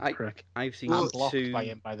guy's a prick. I've seen I'm blocked by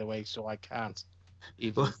him, by the way, so I can't.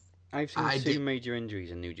 I've seen two major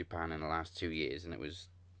injuries in New Japan in the last 2 years, and it was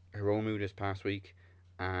Hiromu this past week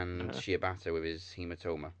and Shibata with his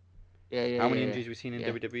hematoma. How many injuries have we seen in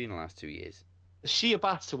WWE in the last 2 years? The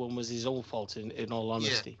Shibata one was his own fault, in all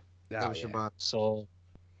honesty. So...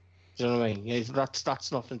 Do you know what I mean? Yeah,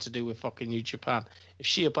 that's nothing to do with fucking New Japan. If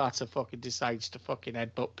Shibata fucking decides to fucking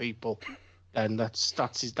headbutt people, then that's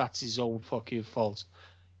his own fucking fault.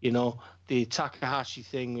 You know, the Takahashi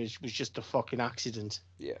thing was just a fucking accident.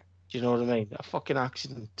 Yeah. Do you know what I mean? A fucking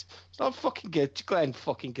accident. It's not fucking Glenn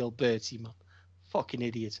fucking Gilberti, man. Fucking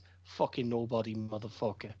idiot. Fucking nobody,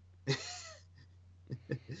 motherfucker. Do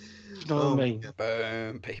you know Oh, what I mean?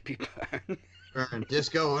 Burn, baby, burn. Burn.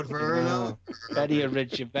 Disco Inferno. Very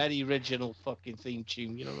original fucking theme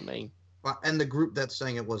tune. You know what I mean? Well, and the group that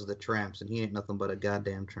sang it was the Tramps, and he ain't nothing but a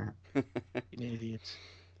goddamn tramp. Fucking idiot.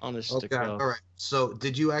 Honest to Okay, God. all right. So,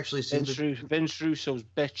 did you actually see Vince Russo's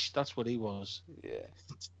bitch. That's what he was. Yeah.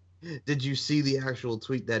 Did you see the actual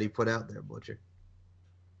tweet that he put out there, Butcher?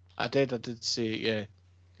 I did see it. Yeah.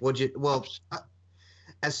 Would you? Well,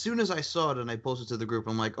 as soon as I saw it and I posted to the group,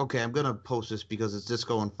 I'm like, okay, I'm gonna post this because it's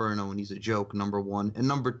Disco Inferno and he's a joke. Number one, and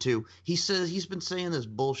number two, he says he's been saying this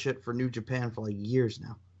bullshit for New Japan for like years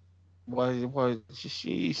now. Why?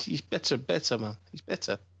 He's bitter, man. He's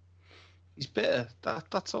bitter. He's bitter.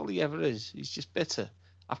 That's all he ever is. He's just bitter.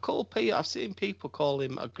 I've seen people call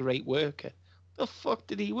him a great worker. The fuck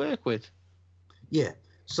did he work with? Yeah.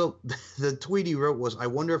 So the tweet he wrote was, I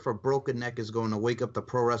wonder if a broken neck is going to wake up the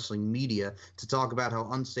pro wrestling media to talk about how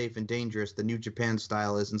unsafe and dangerous the New Japan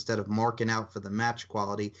style is. Instead of marking out for the match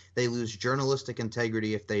quality, they lose journalistic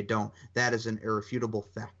integrity if they don't. That is an irrefutable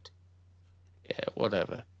fact. Yeah,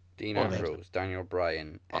 whatever. Dean Whatever. Ambrose, Daniel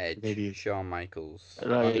Bryan, Edge, idiot. Shawn Michaels,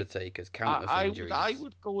 Right. Undertaker's countless injuries. I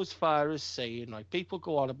would go as far as saying, like, people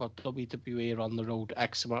go on about WWE are on the road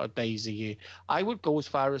X amount of days a year. I would go as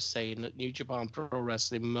far as saying that New Japan Pro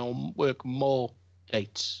Wrestling work more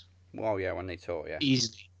dates Well, yeah, when they talk, yeah.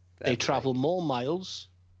 easily. They Definitely. travel more miles,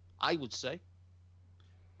 I would say.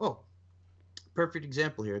 Oh, perfect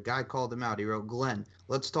example here. A guy called him out. He wrote, Glenn,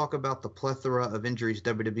 let's talk about the plethora of injuries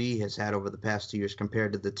WWE has had over the past 2 years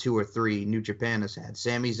compared to the 2 or 3 New Japan has had.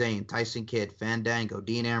 Sami Zayn, Tyson Kidd, Fandango,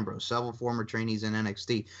 Dean Ambrose, several former trainees in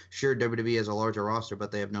NXT. Sure, WWE has a larger roster, but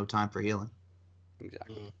they have no time for healing.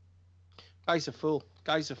 Exactly. Guy's a fool.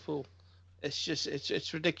 It's just,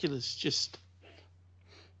 it's ridiculous. Just,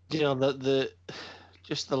 you know, the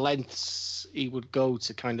lengths he would go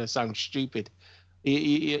to kind of sound stupid.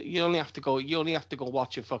 You only have to go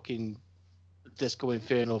watch a fucking Disco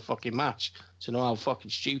Inferno fucking match to know how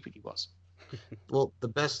fucking stupid he was. Well, the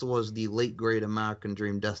best was the late great American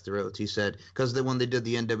Dream Death to Rhodes. He said, because when they did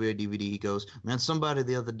the NWA DVD, he goes, man, somebody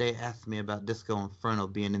the other day asked me about Disco Inferno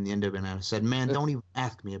being in the NWA, and I said, man, don't even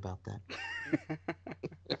ask me about that.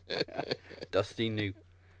 Dusty knew.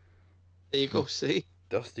 There you go. See,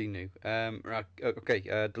 Dusty knew. Right, okay,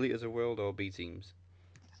 Deleters of World or B Teams?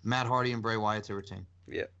 Matt Hardy and Bray Wyatt to retain.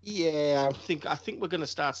 yeah, I think we're gonna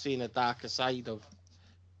start seeing a darker side of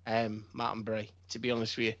Matt and Bray. To be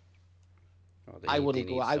honest with you. Oh, I wouldn't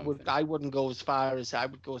need go. something. I wouldn't go as far as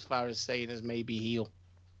saying as maybe heel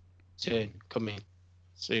turn coming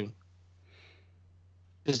soon,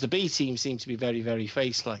 because the B team seem to be very, very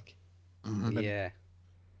face like, Yeah.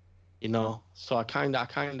 you know. So I kind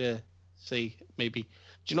of see maybe. Do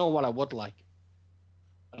you know what I would like?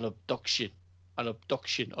 An abduction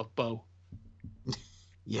of Bo.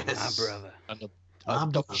 Yes. My brother. An My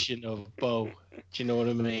abduction of Bo. Do you know what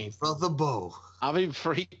I mean? Brother Bo. Have him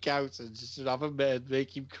freak out and just have him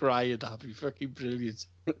make him cry, and that'd be fucking brilliant.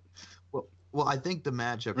 Well, I think the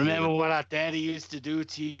matchup. Remember what our daddy used to do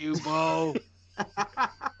to you, Bo?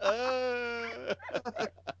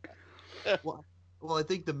 Well, I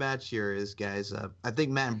think the match here is, guys. I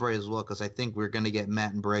think Matt and Bray as well, because I think we're going to get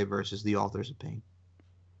Matt and Bray versus the Authors of Pain.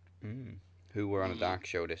 Who were on a dark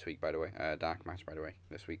show this week, by the way. Dark match, by the way,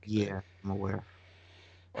 this week. Yeah, I'm aware.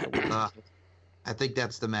 I think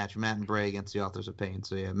that's the match. Matt and Bray against the Authors of Pain.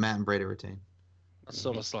 So yeah, Matt and Bray to retain. That's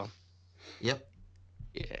SummerSlam. Yep.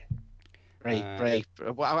 Yeah. Bray.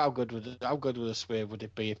 How good would a swerve would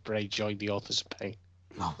it be if Bray joined the Authors of Pain?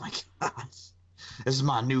 Oh my gosh. This is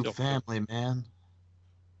my new Yep. family, man.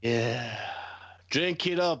 Yeah. Drink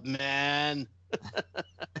it up, man.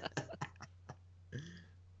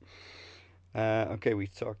 Okay, we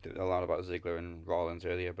talked a lot about Ziggler and Rollins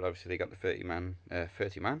earlier, but obviously they got the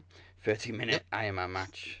 30-minute Iron Man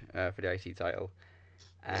match for the IC title.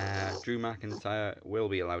 Drew McIntyre will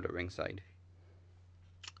be allowed at ringside.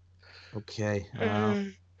 Okay.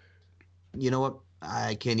 You know what?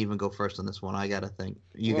 I can't even go first on this one. I gotta think.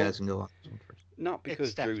 You Well, guys can go on this one first. Not because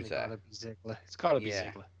It's definitely Drew's there, gotta be Ziggler. It's gotta be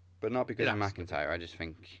Yeah. Ziggler. but not because Yeah. of McIntyre. I just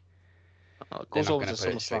think It they're goes not over going to to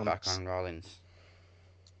put it straight SummerSlam. back on Rollins.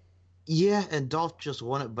 Yeah, and Dolph just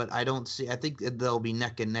won it, but I don't see. I think they'll be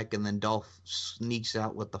neck and neck, and then Dolph sneaks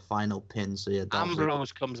out with the final pin. So yeah, Dolph's like,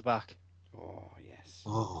 Ambrose comes back. Oh, yes.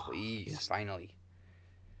 Oh, Please, yes. finally.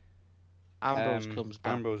 Ambrose comes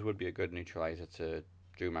back. Ambrose would be a good neutralizer to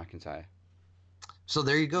Drew McIntyre. So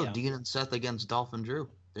there you go, Yeah. Dean and Seth against Dolph and Drew.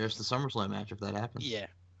 There's the SummerSlam match if that happens. Yeah,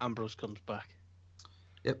 Ambrose comes back.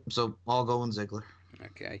 Yep. So all going Ziggler.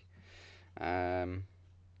 Okay.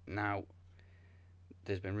 Now,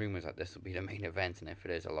 there's been rumors that this will be the main event, and if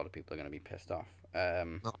it is, a lot of people are going to be pissed off.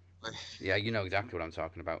 Oh, Yeah, you know exactly what I'm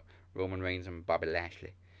talking about. Roman Reigns and Bobby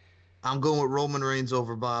Lashley. I'm going with Roman Reigns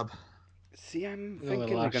over Bob. See, I'm I'm going with thinking they're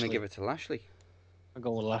going to Lashley. give it to Lashley. I'm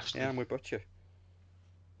going with Lashley. Yeah, I'm with Butcher.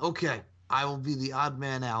 Okay, I will be the odd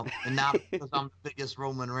man out, and not because I'm the biggest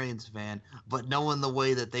Roman Reigns fan, but knowing the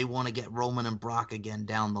way that they want to get Roman and Brock again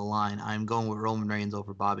down the line, I'm going with Roman Reigns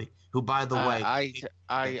over Bobby. Who, by the way,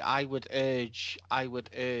 I would urge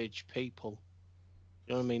people.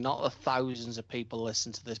 You know what I mean? Not the thousands of people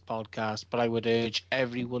listen to this podcast, but I would urge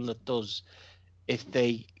everyone that does, if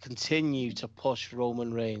they continue to push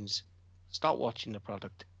Roman Reigns, stop watching the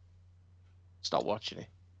product. Stop watching it.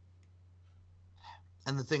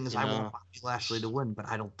 and the thing is, You I know. want Bobby Lashley to win, but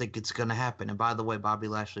I don't think it's gonna happen. And by the way, Bobby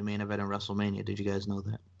Lashley main event in WrestleMania. Did you guys know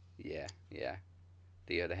that? Yeah.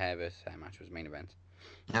 The hair versus hair match was main event.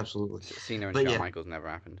 Absolutely. Cena and But Shawn yeah. Michaels never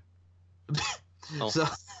happened. Oh. So,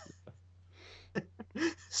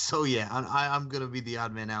 so yeah, I'm gonna be the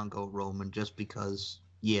odd man out and go Roman just because,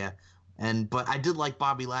 yeah. But I did like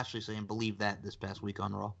Bobby Lashley saying "believe that" this past week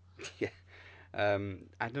on Raw. Yeah. I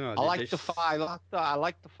don't know. I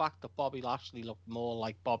like the fact that Bobby Lashley looked more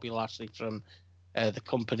like Bobby Lashley from the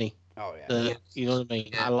company. Oh yeah. Yeah. You know what I mean?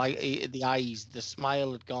 Yeah. I like the eyes, the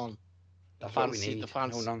smile had gone. The That's what we fancy, need. the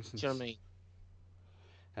fancy. No nonsense. Do you know what I mean?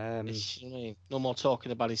 Um. You know what I mean? No more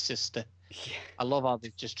talking about his sister. Yeah. I love how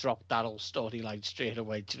they've just dropped that whole storyline straight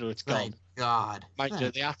away. Do you know it's gone? Thank God. Mind you,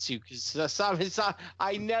 they had to, because Sammy,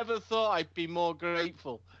 I never thought I'd be more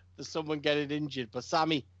grateful for someone getting injured. But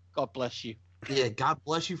Sammy, God bless you. Yeah, God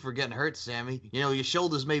bless you for getting hurt, Sammy. You know, your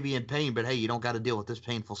shoulders may be in pain, but hey, you don't got to deal with this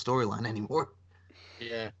painful storyline anymore.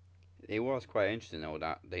 Yeah. It was quite interesting though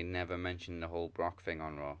that they never mentioned the whole Brock thing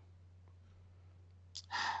on Raw.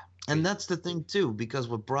 And that's the thing too, because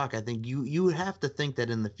with Brock, I think you would have to think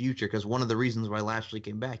that in the future, because one of the reasons why Lashley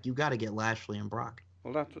came back, you got to get Lashley and Brock.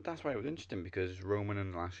 Well, that's why it was interesting because Roman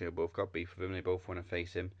and Lashley have both got beef with him. They both want to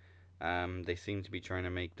face him. They seem to be trying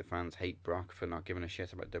to make the fans hate Brock for not giving a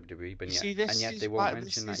shit about WWE, but yet they won't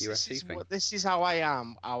mention that UFC thing. This is how I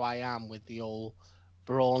am with the old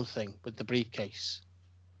Braun thing with the briefcase.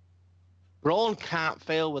 Braun can't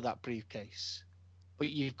fail with that briefcase, but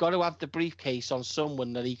you've got to have the briefcase on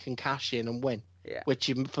someone that he can cash in and win. Yeah.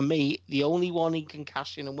 Which, for me, the only one he can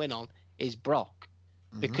cash in and win on is Brock,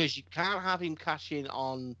 Mhm. because you can't have him cash in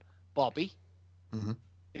on Bobby, Mhm.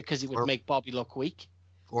 because it would Or- make Bobby look weak.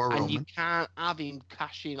 Or And Roman. you can't have him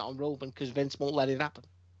cash in on Roman because Vince won't let it happen.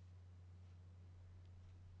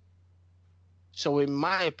 So, in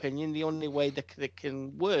my opinion, the only way that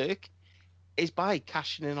can work is by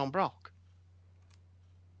cashing in on Brock.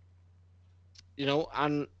 You know,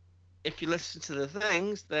 and if you listen to the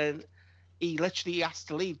things, then he literally has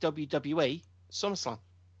to leave WWE SummerSlam.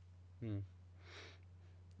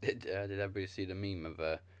 Did everybody see the meme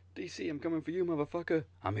of DC? I'm coming for you, motherfucker.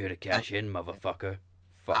 I'm here to cash in, motherfucker.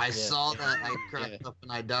 Fuck. I Yeah. saw that. I cracked up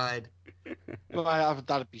and I died. Well,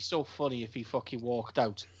 that'd be so funny if he fucking walked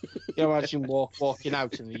out. You imagine walking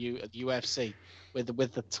out in the UFC with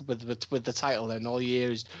the title, and all you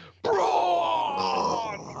hear is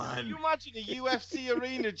Braun. You imagine a UFC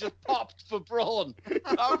arena just popped for Braun?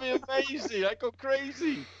 That'd be amazing. I'd go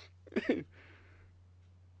crazy.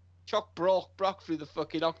 Chuck Brock through the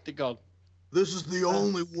fucking octagon. This is the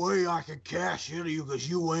only way I can cash into you because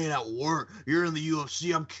you ain't at work. You're in the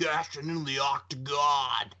UFC. I'm cashing in the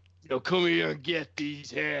octagon. Come here and get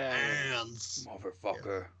these hands, Hands.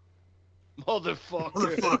 Motherfucker. motherfucker.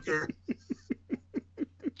 Motherfucker.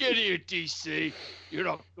 Get here, DC. You're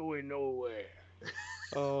not going nowhere.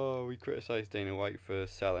 Oh, we criticised Dana White for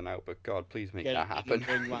selling out, but God, please make that Get happen.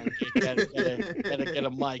 a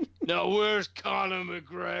mic. Now, where's Conor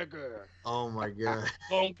McGregor? Oh my God.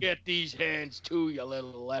 Don't get these hands too, you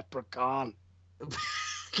little leprechaun. I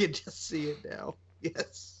can just see it now.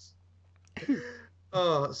 Yes.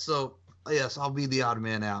 So yes, I'll be the odd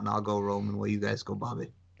man out, and I'll go Roman while you guys go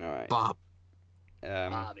Bobby. All right. Bob.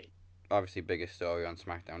 Bobby. Obviously, biggest story on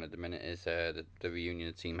SmackDown at the minute is the reunion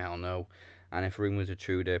of Team Hell No. And if rumours are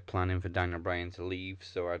true, they're planning for Daniel Bryan to leave,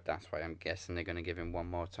 so that's why I'm guessing they're going to give him one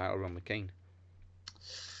more title run with Kane.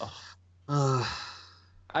 Uh,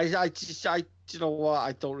 You know what?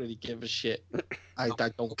 I don't really give a shit. I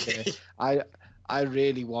don't okay. care. I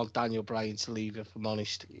really want Daniel Bryan to leave, if I'm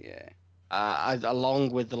honest. Yeah.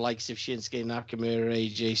 Along with the likes of Shinsuke Nakamura,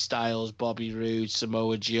 AJ Styles, Bobby Roode,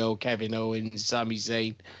 Samoa Joe, Kevin Owens, Sami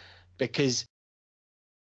Zayn, because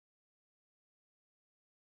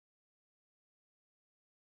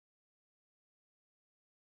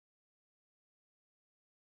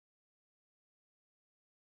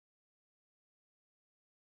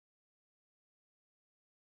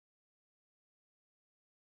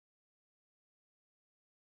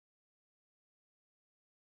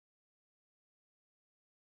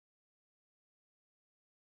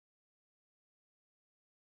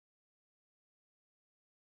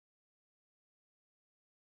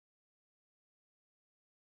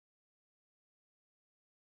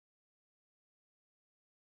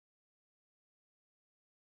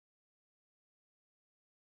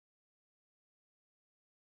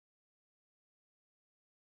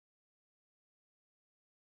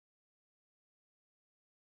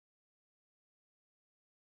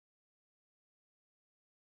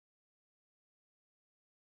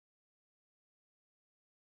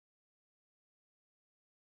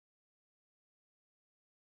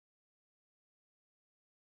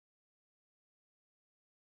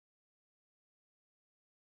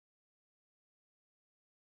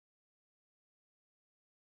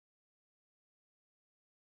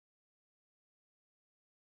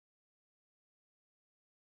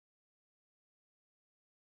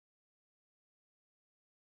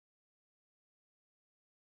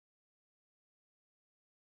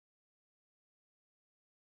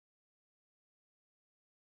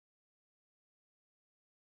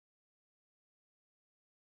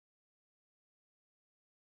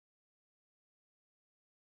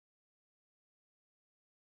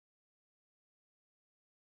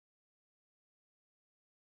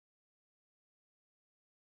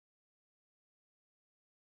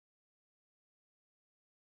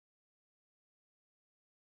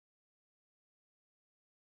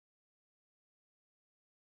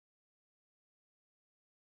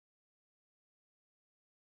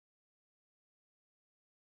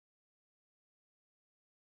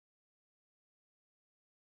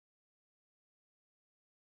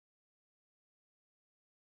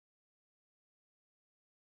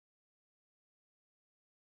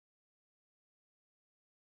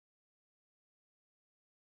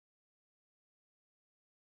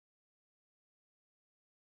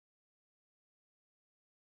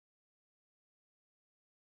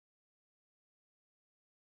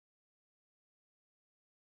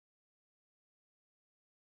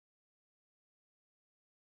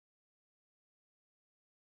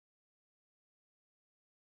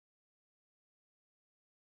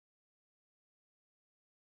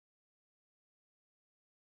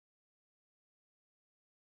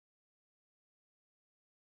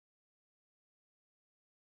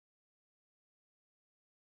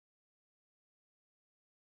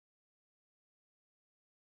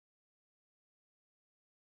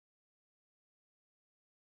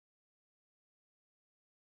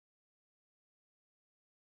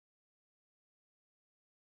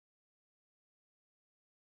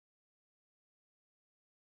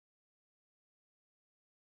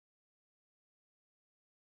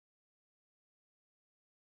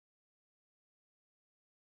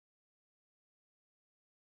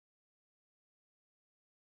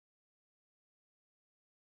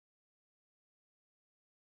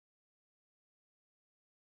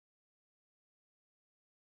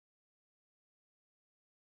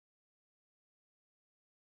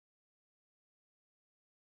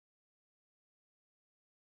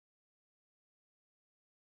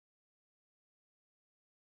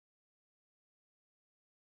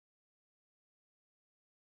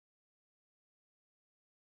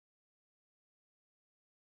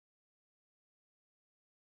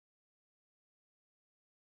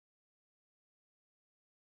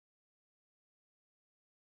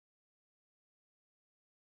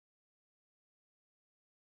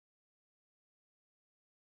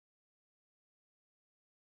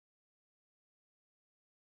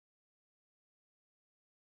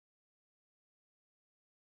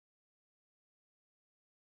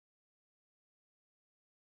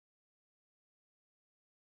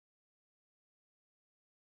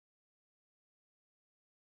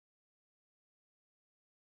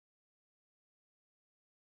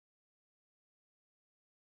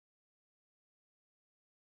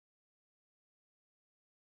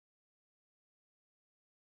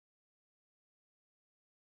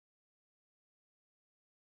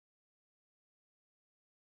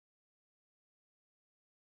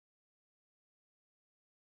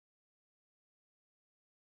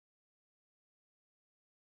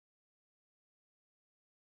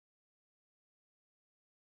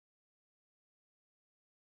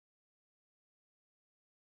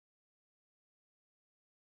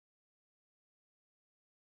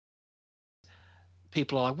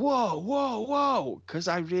people are like, whoa, whoa, whoa, because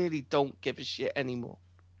I really don't give a shit anymore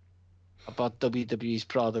about WWE's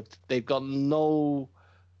product. They've got no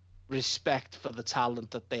respect for the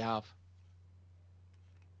talent that they have.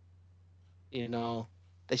 You know,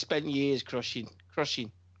 they spent years crushing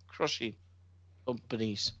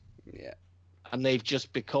companies, Yeah. and they've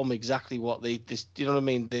just become exactly what you know what I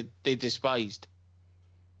mean? They despised.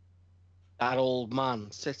 That old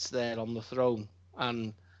man sits there on the throne,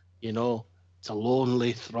 and you know, it's a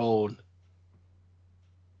lonely throne.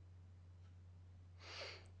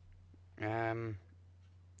 I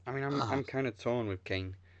mean, I'm kind of torn with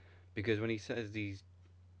Kane because when he says these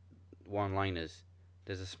one-liners,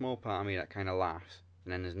 there's a small part of me that kind of laughs,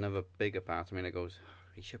 and then there's another bigger part of me that goes,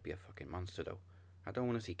 he should be a fucking monster though. I don't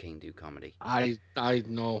want to see Kane do comedy. I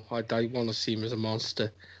know. I want to see him as a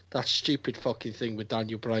monster. That stupid fucking thing with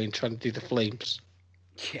Daniel Bryan trying to do the flames.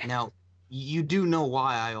 Yeah. Now, you do know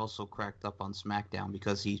why I also cracked up on SmackDown,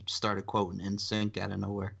 because he started quoting NSYNC out of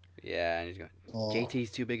nowhere. Yeah, and he's going,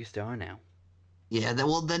 JT's too big a star now. Yeah,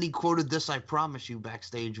 then he quoted this, I promise you,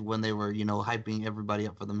 backstage when they were, hyping everybody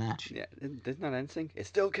up for the match. Yeah, isn't that NSYNC? It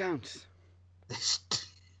still counts.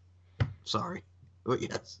 Sorry. But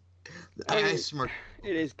yes. I I mean, smirked.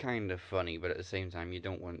 It is kind of funny, but at the same time, you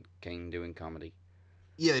don't want Kane doing comedy.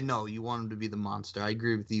 Yeah, no, you want him to be the monster. I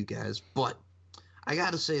agree with you guys. But I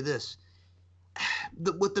got to say this.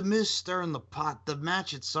 With The Miz stirring the pot, the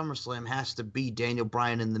match at SummerSlam has to be Daniel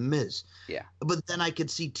Bryan and The Miz. Yeah. But then I could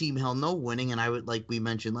see Team Hell No winning, and I would, like we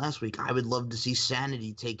mentioned last week, I would love to see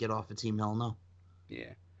Sanity take it off of Team Hell No.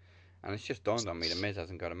 Yeah. And it's just dawned on me, The Miz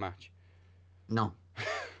hasn't got a match. No.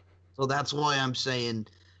 So that's why I'm saying,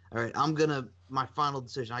 all right, my final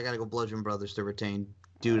decision, I got to go Bludgeon Brothers to retain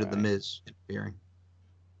due to The Miz interfering.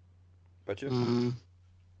 But you?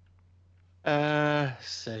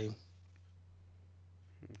 Same.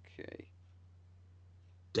 Okay.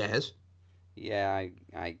 Daz? Yeah,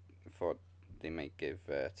 I thought they might give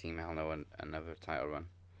Team Hell No another title run.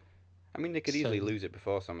 I mean, they could easily lose it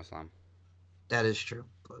before SummerSlam. That is true,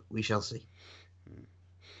 but we shall see.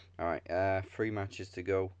 Alright, 3 matches to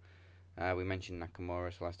go. We mentioned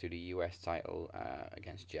Nakamura, so let's do the US title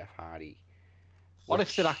against Jeff Hardy. What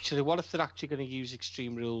if they're actually going to use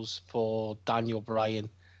Extreme Rules for Daniel Bryan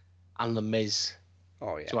and The Miz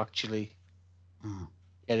to actually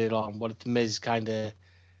get it on? What if The Miz kind of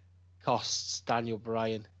costs Daniel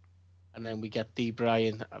Bryan, and then we get D.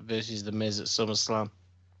 Bryan versus The Miz at SummerSlam?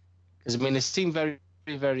 Because I mean, it seemed very,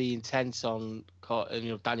 very intense on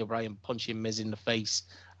Daniel Bryan punching Miz in the face,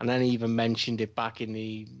 and then he even mentioned it back in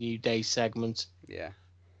the New Day segment. Yeah.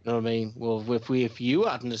 You know what I mean? Well, if you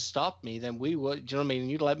hadn't have stopped me, then we would. Do you know what I mean?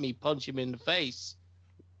 You'd let me punch him in the face.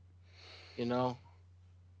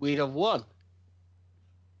 We'd have won.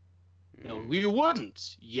 No, we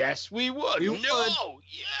wouldn't. Yes, we would. You no, would.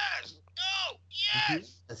 yes, no,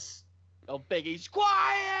 yes. Yes. Oh, Biggie's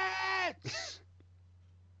quiet.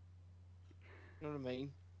 You know what I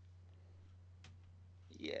mean?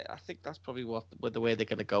 Yeah, I think that's probably what the way they're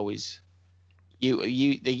gonna go is. They're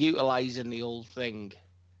utilizing the old thing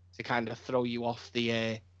to kind of throw you off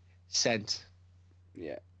the scent.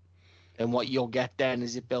 Yeah. And what you'll get then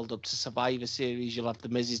is it build up to Survivor Series. You'll have the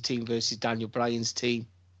Miz's team versus Daniel Bryan's team.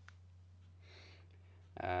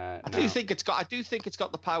 I do think it's got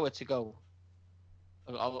the power to go.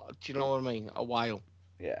 Do you know what I mean? A while.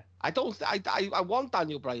 Yeah. I want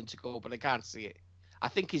Daniel Bryan to go, but I can't see it. I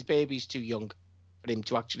think his baby's too young for him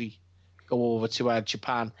to actually go over to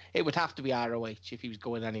Japan. It would have to be ROH if he was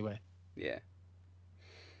going anywhere. Yeah.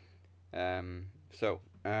 I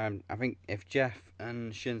think if Jeff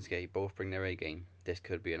and Shinsuke both bring their A game, this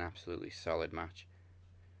could be an absolutely solid match.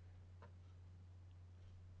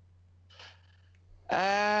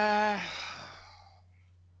 And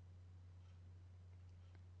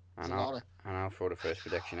I'll throw the first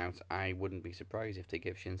prediction out. I wouldn't be surprised if they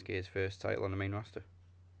give Shinsuke his first title on the main roster.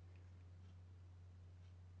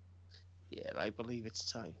 Yeah, I believe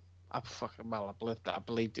it's time. I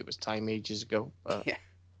believed it was time ages ago. But, yeah.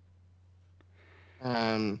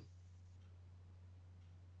 Do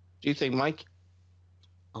you think, Mike?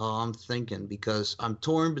 I'm thinking, because I'm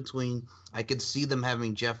torn between. I could see them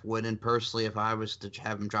having Jeff win, personally, if I was to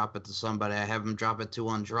have him drop it to somebody, I have him drop it to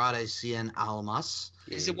Andrade Cien Almas.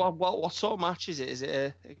 Yeah. Is it what sort of match is it? Is it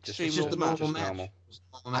a extreme Just a match? normal match.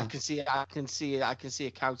 Normal. I can see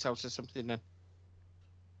a count out or something then.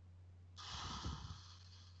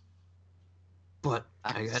 But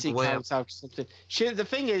I can got see the way count out or something. The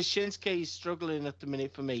thing is, Shinsuke is struggling at the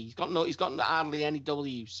minute for me. He's got hardly any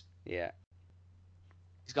W's. Yeah.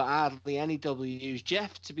 He's got hardly any W's.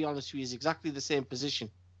 Jeff, to be honest with you, is exactly the same position.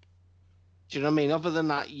 Do you know what I mean? Other than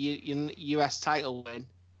that US title win,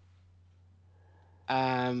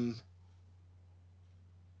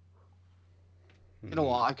 you know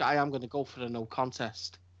what? I am going to go for the no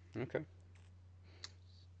contest. Okay.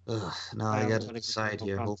 Ugh, no, I I am gotta gonna go decide for no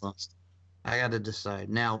here. Hold on. contest. I gotta decide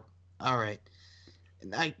now. All right,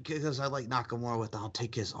 because I like Nakamura with I'll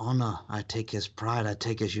take his honor, I take his pride, I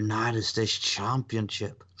take his United States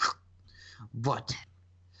Championship. But,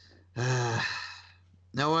 you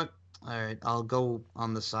know what? All right, I'll go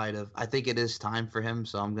on the side of I think it is time for him,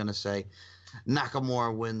 so I'm gonna say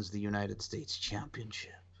Nakamura wins the United States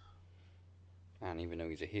Championship. And even though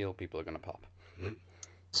he's a heel, people are going to pop.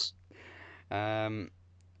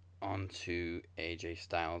 On to AJ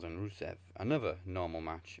Styles and Rusev. Another normal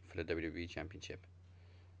match for the WWE Championship.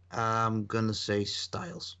 I'm gonna say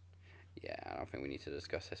Styles. Yeah, I don't think we need to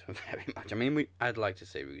discuss this one very much. I mean, I'd like to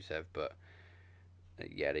say Rusev, but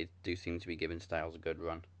yeah, they do seem to be giving Styles a good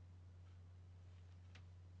run.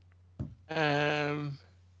 Yeah,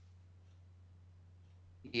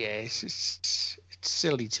 it's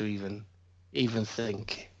silly to even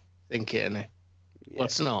think it, innit? Yeah. Well,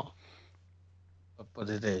 it's not, but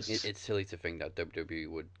it is. It's silly to think that WWE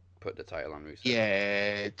would put the title on Rusev. Yeah,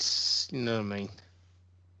 it's, you know what I mean.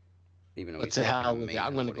 Even though But he's to fucking hell with it, amazing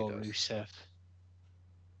I'm going to at what go he does. Rusev.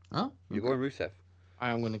 Oh, You're going Rusev.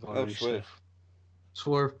 I am going to go Oh, Rusev. Swerve.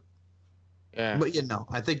 Swerve. Yeah. But you know,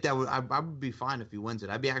 I think that I would be fine if he wins it.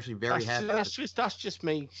 I'd be actually very happy. That's just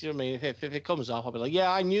me. You know what I mean? If it comes off, I'll be like,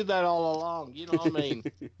 yeah, I knew that all along. You know what I mean?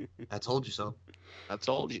 I told you so. I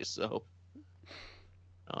told you so.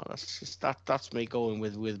 No, that's me going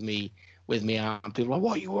with me. And people are like,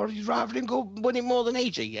 what, you would rather than go win it more than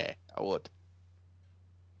AJ? Yeah, I would.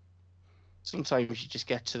 Sometimes you just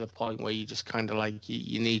get to the point where you just kind of like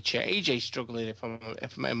you need AJ's struggling. If I'm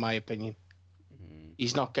in my opinion,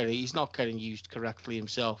 he's not getting used correctly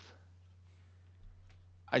himself.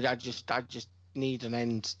 I just need an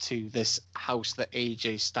end to this house that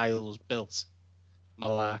AJ Styles built.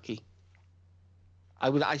 Malarkey.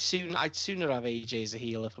 I'd sooner have AJ as a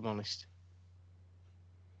heel, if I'm honest.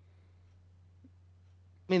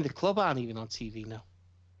 I mean, the club aren't even on TV now.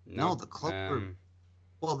 No, the club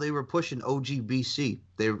well, they were pushing OGBC.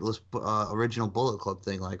 They was original Bullet Club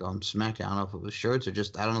thing like on SmackDown. I don't know if it was shirts or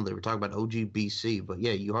just I don't know. They were talking about OGBC, but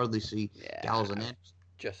yeah, you hardly see Gallows and Anderson.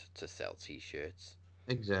 Just to sell T-shirts.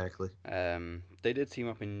 Exactly. They did team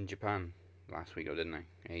up in Japan last week, though, didn't they?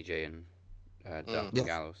 AJ and Duff and Yes.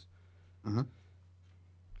 Gallows. Mm-hmm.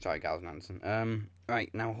 Sorry, Gallows and Anderson.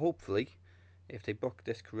 Right, now hopefully, if they book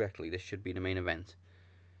this correctly, this should be the main event.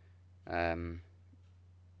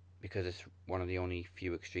 Because it's one of the only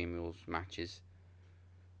few Extreme Rules matches.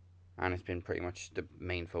 And it's been pretty much the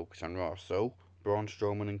main focus on Raw. So, Braun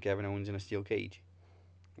Strowman and Kevin Owens in a steel cage.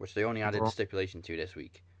 Which they only added a stipulation to this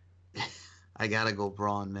week. I gotta go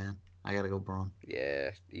Braun, man. I gotta go Braun.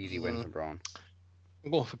 Yeah, easy win for Braun.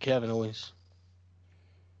 I'm going for Kevin Owens.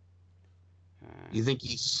 You think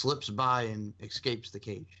he slips by and escapes the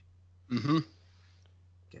cage? Mm-hmm.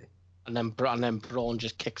 Okay. And then Braun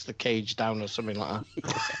just kicks the cage down or something like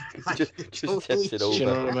that. just tips it over. Do you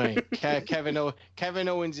know what I mean? Kevin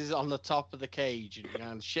Owens is on the top of the cage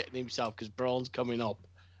and shitting himself because Braun's coming up.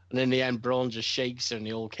 And in the end, Braun just shakes her and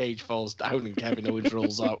the old cage falls down and Kevin Owens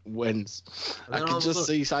rolls out and wins. I can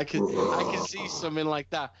see something like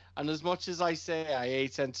that. And as much as I say I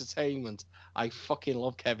hate entertainment, I fucking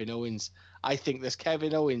love Kevin Owens. I think this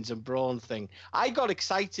Kevin Owens and Braun thing. I got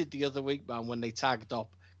excited the other week, man, when they tagged up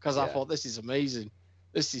because I thought this is amazing.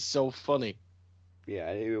 This is so funny.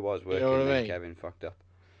 Yeah, it was working. You know what I mean? Kevin fucked up.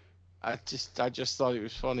 I just thought it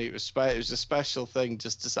was funny. It was a special thing.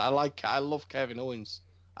 Just to say, I love Kevin Owens.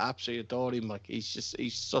 I absolutely adore him. Like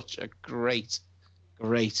he's such a great. Do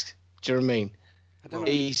you know what I mean? I don't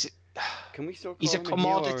know. Can we still call he's him a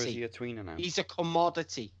commodity. A heel, or is he a tweener now? He's a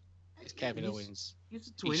commodity. It's Kevin Owens. He's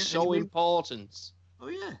a tweener. He's so important. Oh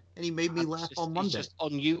yeah, and he made me laugh on Monday. He's just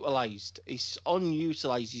unutilized. He's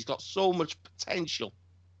He's got so much potential.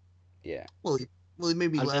 Yeah. Well, he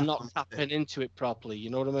made me laugh. And they're not tapping into it properly. You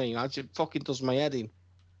know what I mean? It fucking does my head in.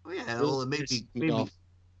 Oh yeah. Well, it made me.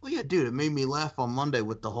 Well, yeah, dude, it made me laugh on Monday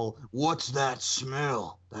with the whole, what's that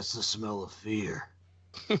smell? That's the smell of fear.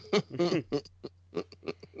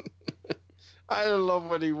 I love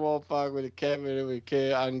when he walked back with Kurt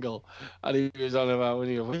Angle, and he was on about, what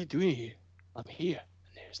are you doing here? I'm here,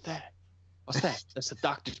 and there's that. What's that? That's the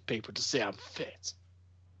doctor's paper to say I'm fit.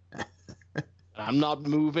 I'm not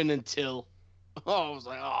moving until... Oh, I was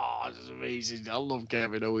like, this is amazing. I love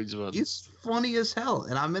Kevin Owens, man. He's funny as hell,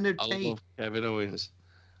 and I'm entertained. I love Kevin Owens.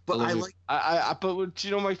 But but do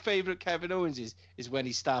you know my favorite Kevin Owens is when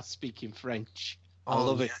he starts speaking French. I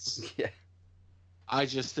love it. Yeah. I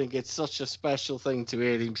just think it's such a special thing to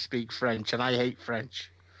hear him speak French, and I hate French.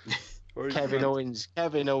 Kevin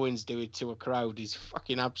Owens do it to a crowd. He's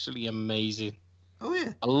fucking absolutely amazing. Oh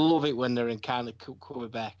yeah. I love it when they're in kind of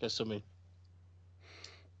Quebec or something.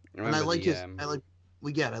 And I like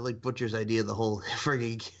I like Butcher's idea of the whole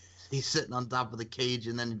frigging. He's sitting on top of the cage,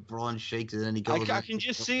 and then Braun shakes it, and then he goes. I can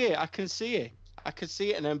just see it. I can see it,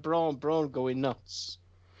 and then Braun going nuts.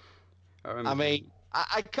 I mean,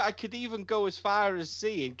 I could even go as far as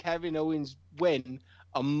seeing Kevin Owens win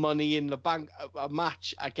a Money in the Bank a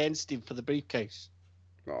match against him for the briefcase.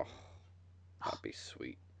 Oh, that'd be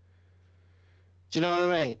sweet. Do you know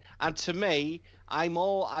what I mean? And to me, I'm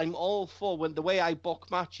all for when the way I book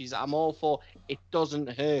matches. I'm all for it doesn't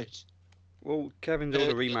hurt. Well, Kevin's owed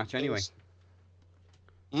a rematch anyway.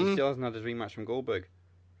 He still hasn't had his rematch from Goldberg.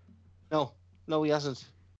 No, he hasn't.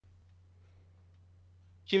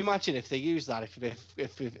 Can you imagine if they use that?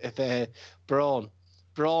 If Braun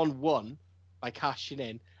won by cashing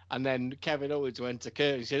in, and then Kevin Owens went to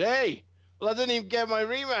Kurt and said, "Hey, well, I didn't even get my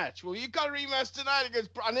rematch. Well, you got a rematch tonight against,"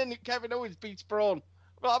 and then Kevin Owens beats Braun.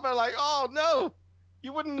 Well, I'd be like, "Oh no."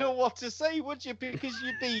 You wouldn't know what to say, would you? Because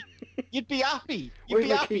you'd be happy. You'd be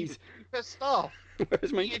happy. Pissed off.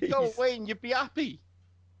 Where's my keys? You'd go away and you'd be happy.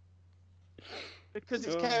 Because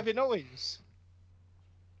it's Kevin Owens.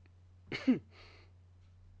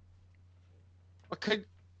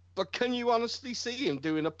 But can you honestly see him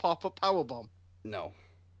doing a pop-up powerbomb? No.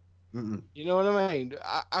 Mm-mm. You know what I mean?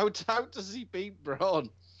 How does he beat Braun?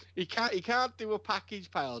 He can't do a package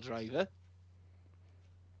pile driver.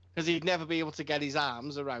 Because he'd never be able to get his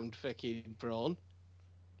arms around fucking Braun.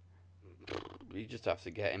 You just have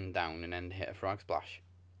to get him down and then hit a frog splash.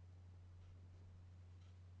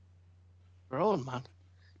 Braun, man.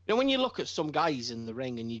 You know, when you look at some guys in the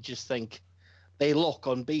ring and you just think they look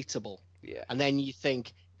unbeatable. Yeah. And then you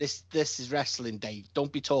think, this is wrestling, Dave.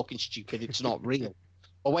 Don't be talking stupid. It's not real.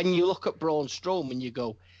 But when you look at Braun Strowman, you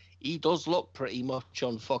go, he does look pretty much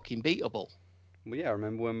unfucking beatable. Well, yeah,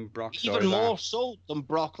 remember when Brock saw Even his more ass? so than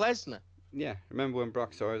Brock Lesnar. Yeah, remember when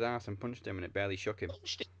Brock saw his ass and punched him and it barely shook him?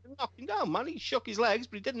 Punched him, didn't knock him down, man. He shook his legs,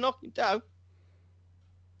 but he didn't knock him down.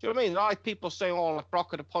 Do you know what I mean? There are people saying, "Oh, if Brock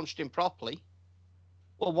had punched him properly."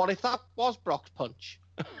 Well, what if that was Brock's punch?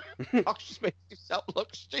 Brock just makes himself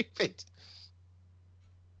look stupid.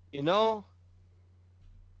 You know,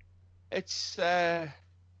 it's going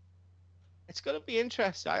to be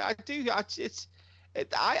interesting.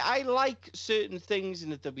 I like certain things in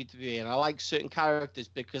the WWE, and I like certain characters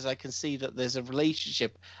because I can see that there's a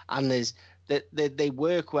relationship and that they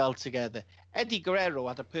work well together. Eddie Guerrero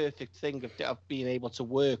had a perfect thing of being able to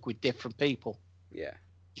work with different people. Yeah.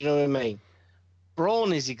 Do you know what I mean?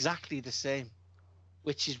 Braun is exactly the same,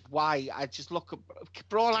 which is why I just look at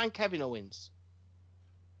Braun and Kevin Owens.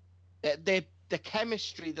 The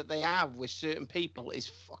chemistry that they have with certain people is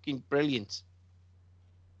fucking brilliant.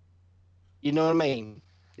 You know what I mean?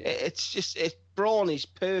 Yeah. It's Braun is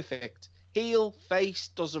perfect. Heel, face,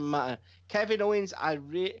 doesn't matter. Kevin Owens,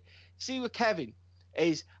 see with Kevin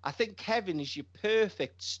is, I think Kevin is your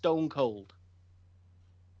perfect Stone Cold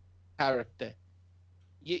character.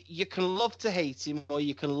 You can love to hate him or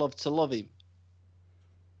you can love to love him.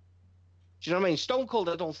 Do you know what I mean? Stone Cold,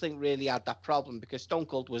 I don't think really had that problem because Stone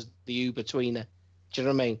Cold was the U-betweener. Do you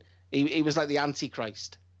know what I mean? He was like the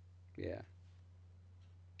Antichrist. Yeah.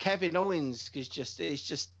 Kevin Owens is just, do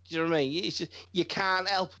you know what I mean? It's just, you can't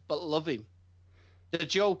help but love him. The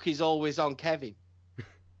joke is always on Kevin.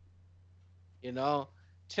 You know,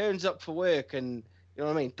 turns up for work and, you know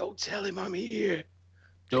what I mean? Don't tell him I'm here.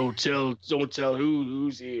 Don't tell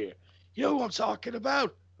who's here. You know who I'm talking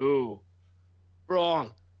about? Who?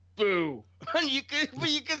 Braun. Boo. And you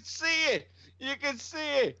can see it. You can see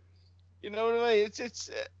it. You know what I mean? It's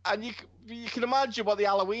and you can imagine what the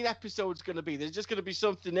Halloween episode's going to be. There's just going to be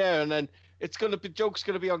something there, and then joke's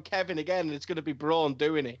going to be on Kevin again, and it's going to be Braun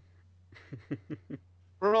doing it.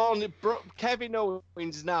 Kevin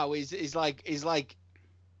Owens now is like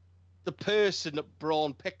the person that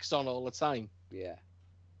Braun picks on all the time. Yeah.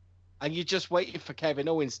 And you're just waiting for Kevin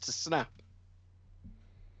Owens to snap.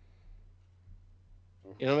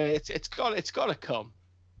 You know what I mean? It's got to come.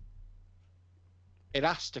 It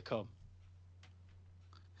has to come.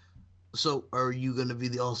 So, are you going to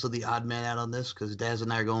be also the odd man out on this? Because Daz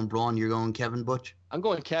and I are going Braun, you're going Kevin Butch. I'm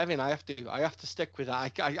going Kevin. I have to stick with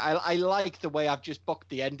that. I like the way I've just booked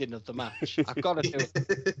the ending of the match. I've got to do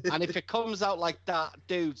it. And if it comes out like that,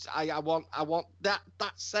 dudes, I want that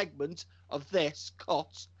segment of this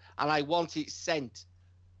cut, and I want it sent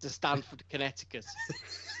to Stamford, Connecticut.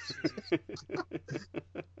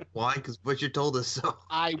 Why? Because Butcher told us so.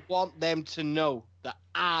 I want them to know that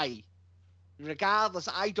I regardless,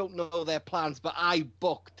 I don't know their plans, but I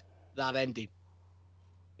booked that ending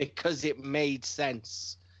because it made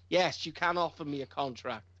sense. Yes, you can offer me a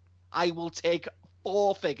contract. I will take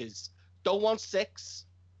 4 figures. Don't want 6.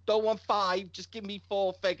 Don't want 5. Just give me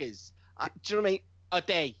 4 figures. Do you know what I mean? A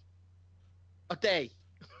day. A day.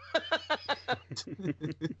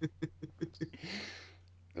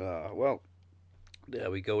 Well,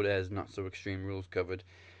 there we go. There's Not So Extreme Rules covered.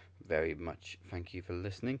 Very much thank you for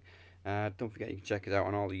listening. Don't forget you can check us out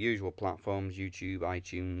on all the usual platforms: YouTube,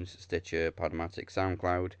 iTunes, Stitcher, Podomatic,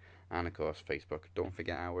 SoundCloud, and of course Facebook. Don't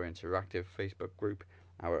forget our interactive Facebook group,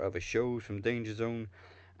 our other shows from Danger Zone,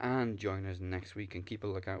 and join us next week and keep a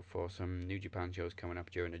lookout for some New Japan shows coming up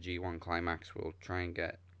during the G1 Climax. We'll try and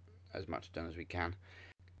get as much done as we can.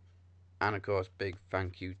 And of course, big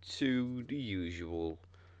thank you to the usual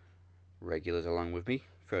regulars along with me.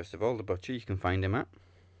 First of all, the Butcher. You can find him at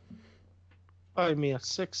Buy me a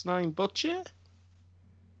 6'9" Butcher.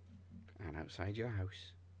 and outside your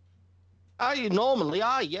house. You normally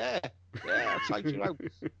are, yeah. Yeah, outside your house.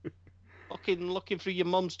 Looking through your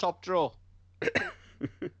mum's top drawer.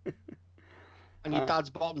 And your dad's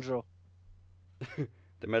bottom drawer.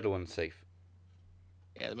 The middle one's safe.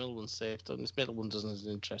 Yeah, the middle one's safe. This middle one doesn't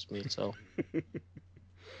interest me at all.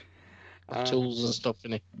 Tools and stuff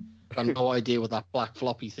in it. I have no idea what that black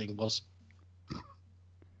floppy thing was.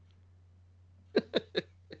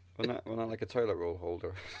 Well, not like a toilet roll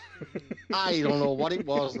holder. I don't know what it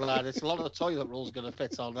was, lad. It's a lot of toilet rolls going to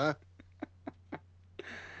fit on there.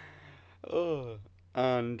 Oh,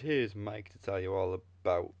 and here's Mike to tell you all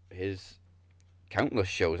about his countless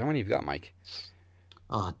shows. How many have you got, Mike?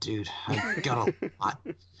 Oh, dude, I got a lot.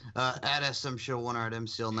 At SM Show 1 at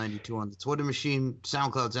MCL92 on the Twitter machine.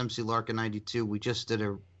 SoundCloud's MC Larkin92. We just did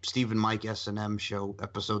a Stephen Mike S&M show,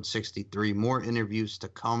 episode 63. More interviews to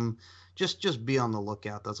come. Just be on the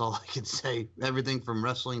lookout. That's all I can say. Everything from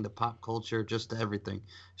wrestling to pop culture, just to everything.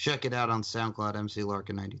 Check it out on SoundCloud, MC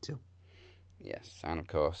Larkin92. Yes, and of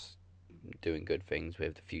course, doing good things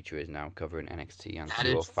with The Future Is Now, covering NXT and That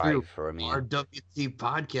is 205 true. for me. Our WT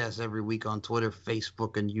podcast every week on Twitter,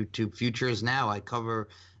 Facebook, and YouTube. Future Is Now. I cover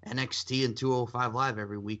NXT and 205 Live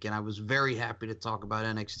every week, and I was very happy to talk about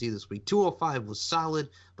NXT this week. 205 was solid,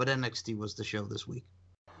 but NXT was the show this week.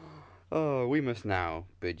 Oh, we must now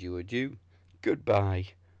bid you adieu. Goodbye.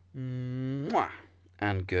 Mwah.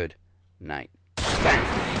 And good night.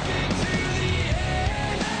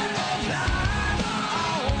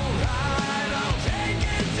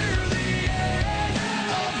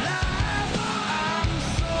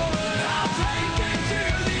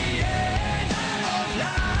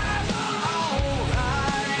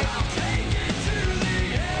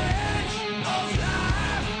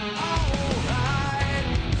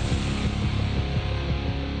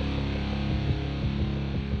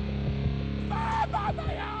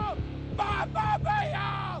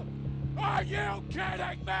 Are you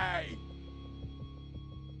kidding me?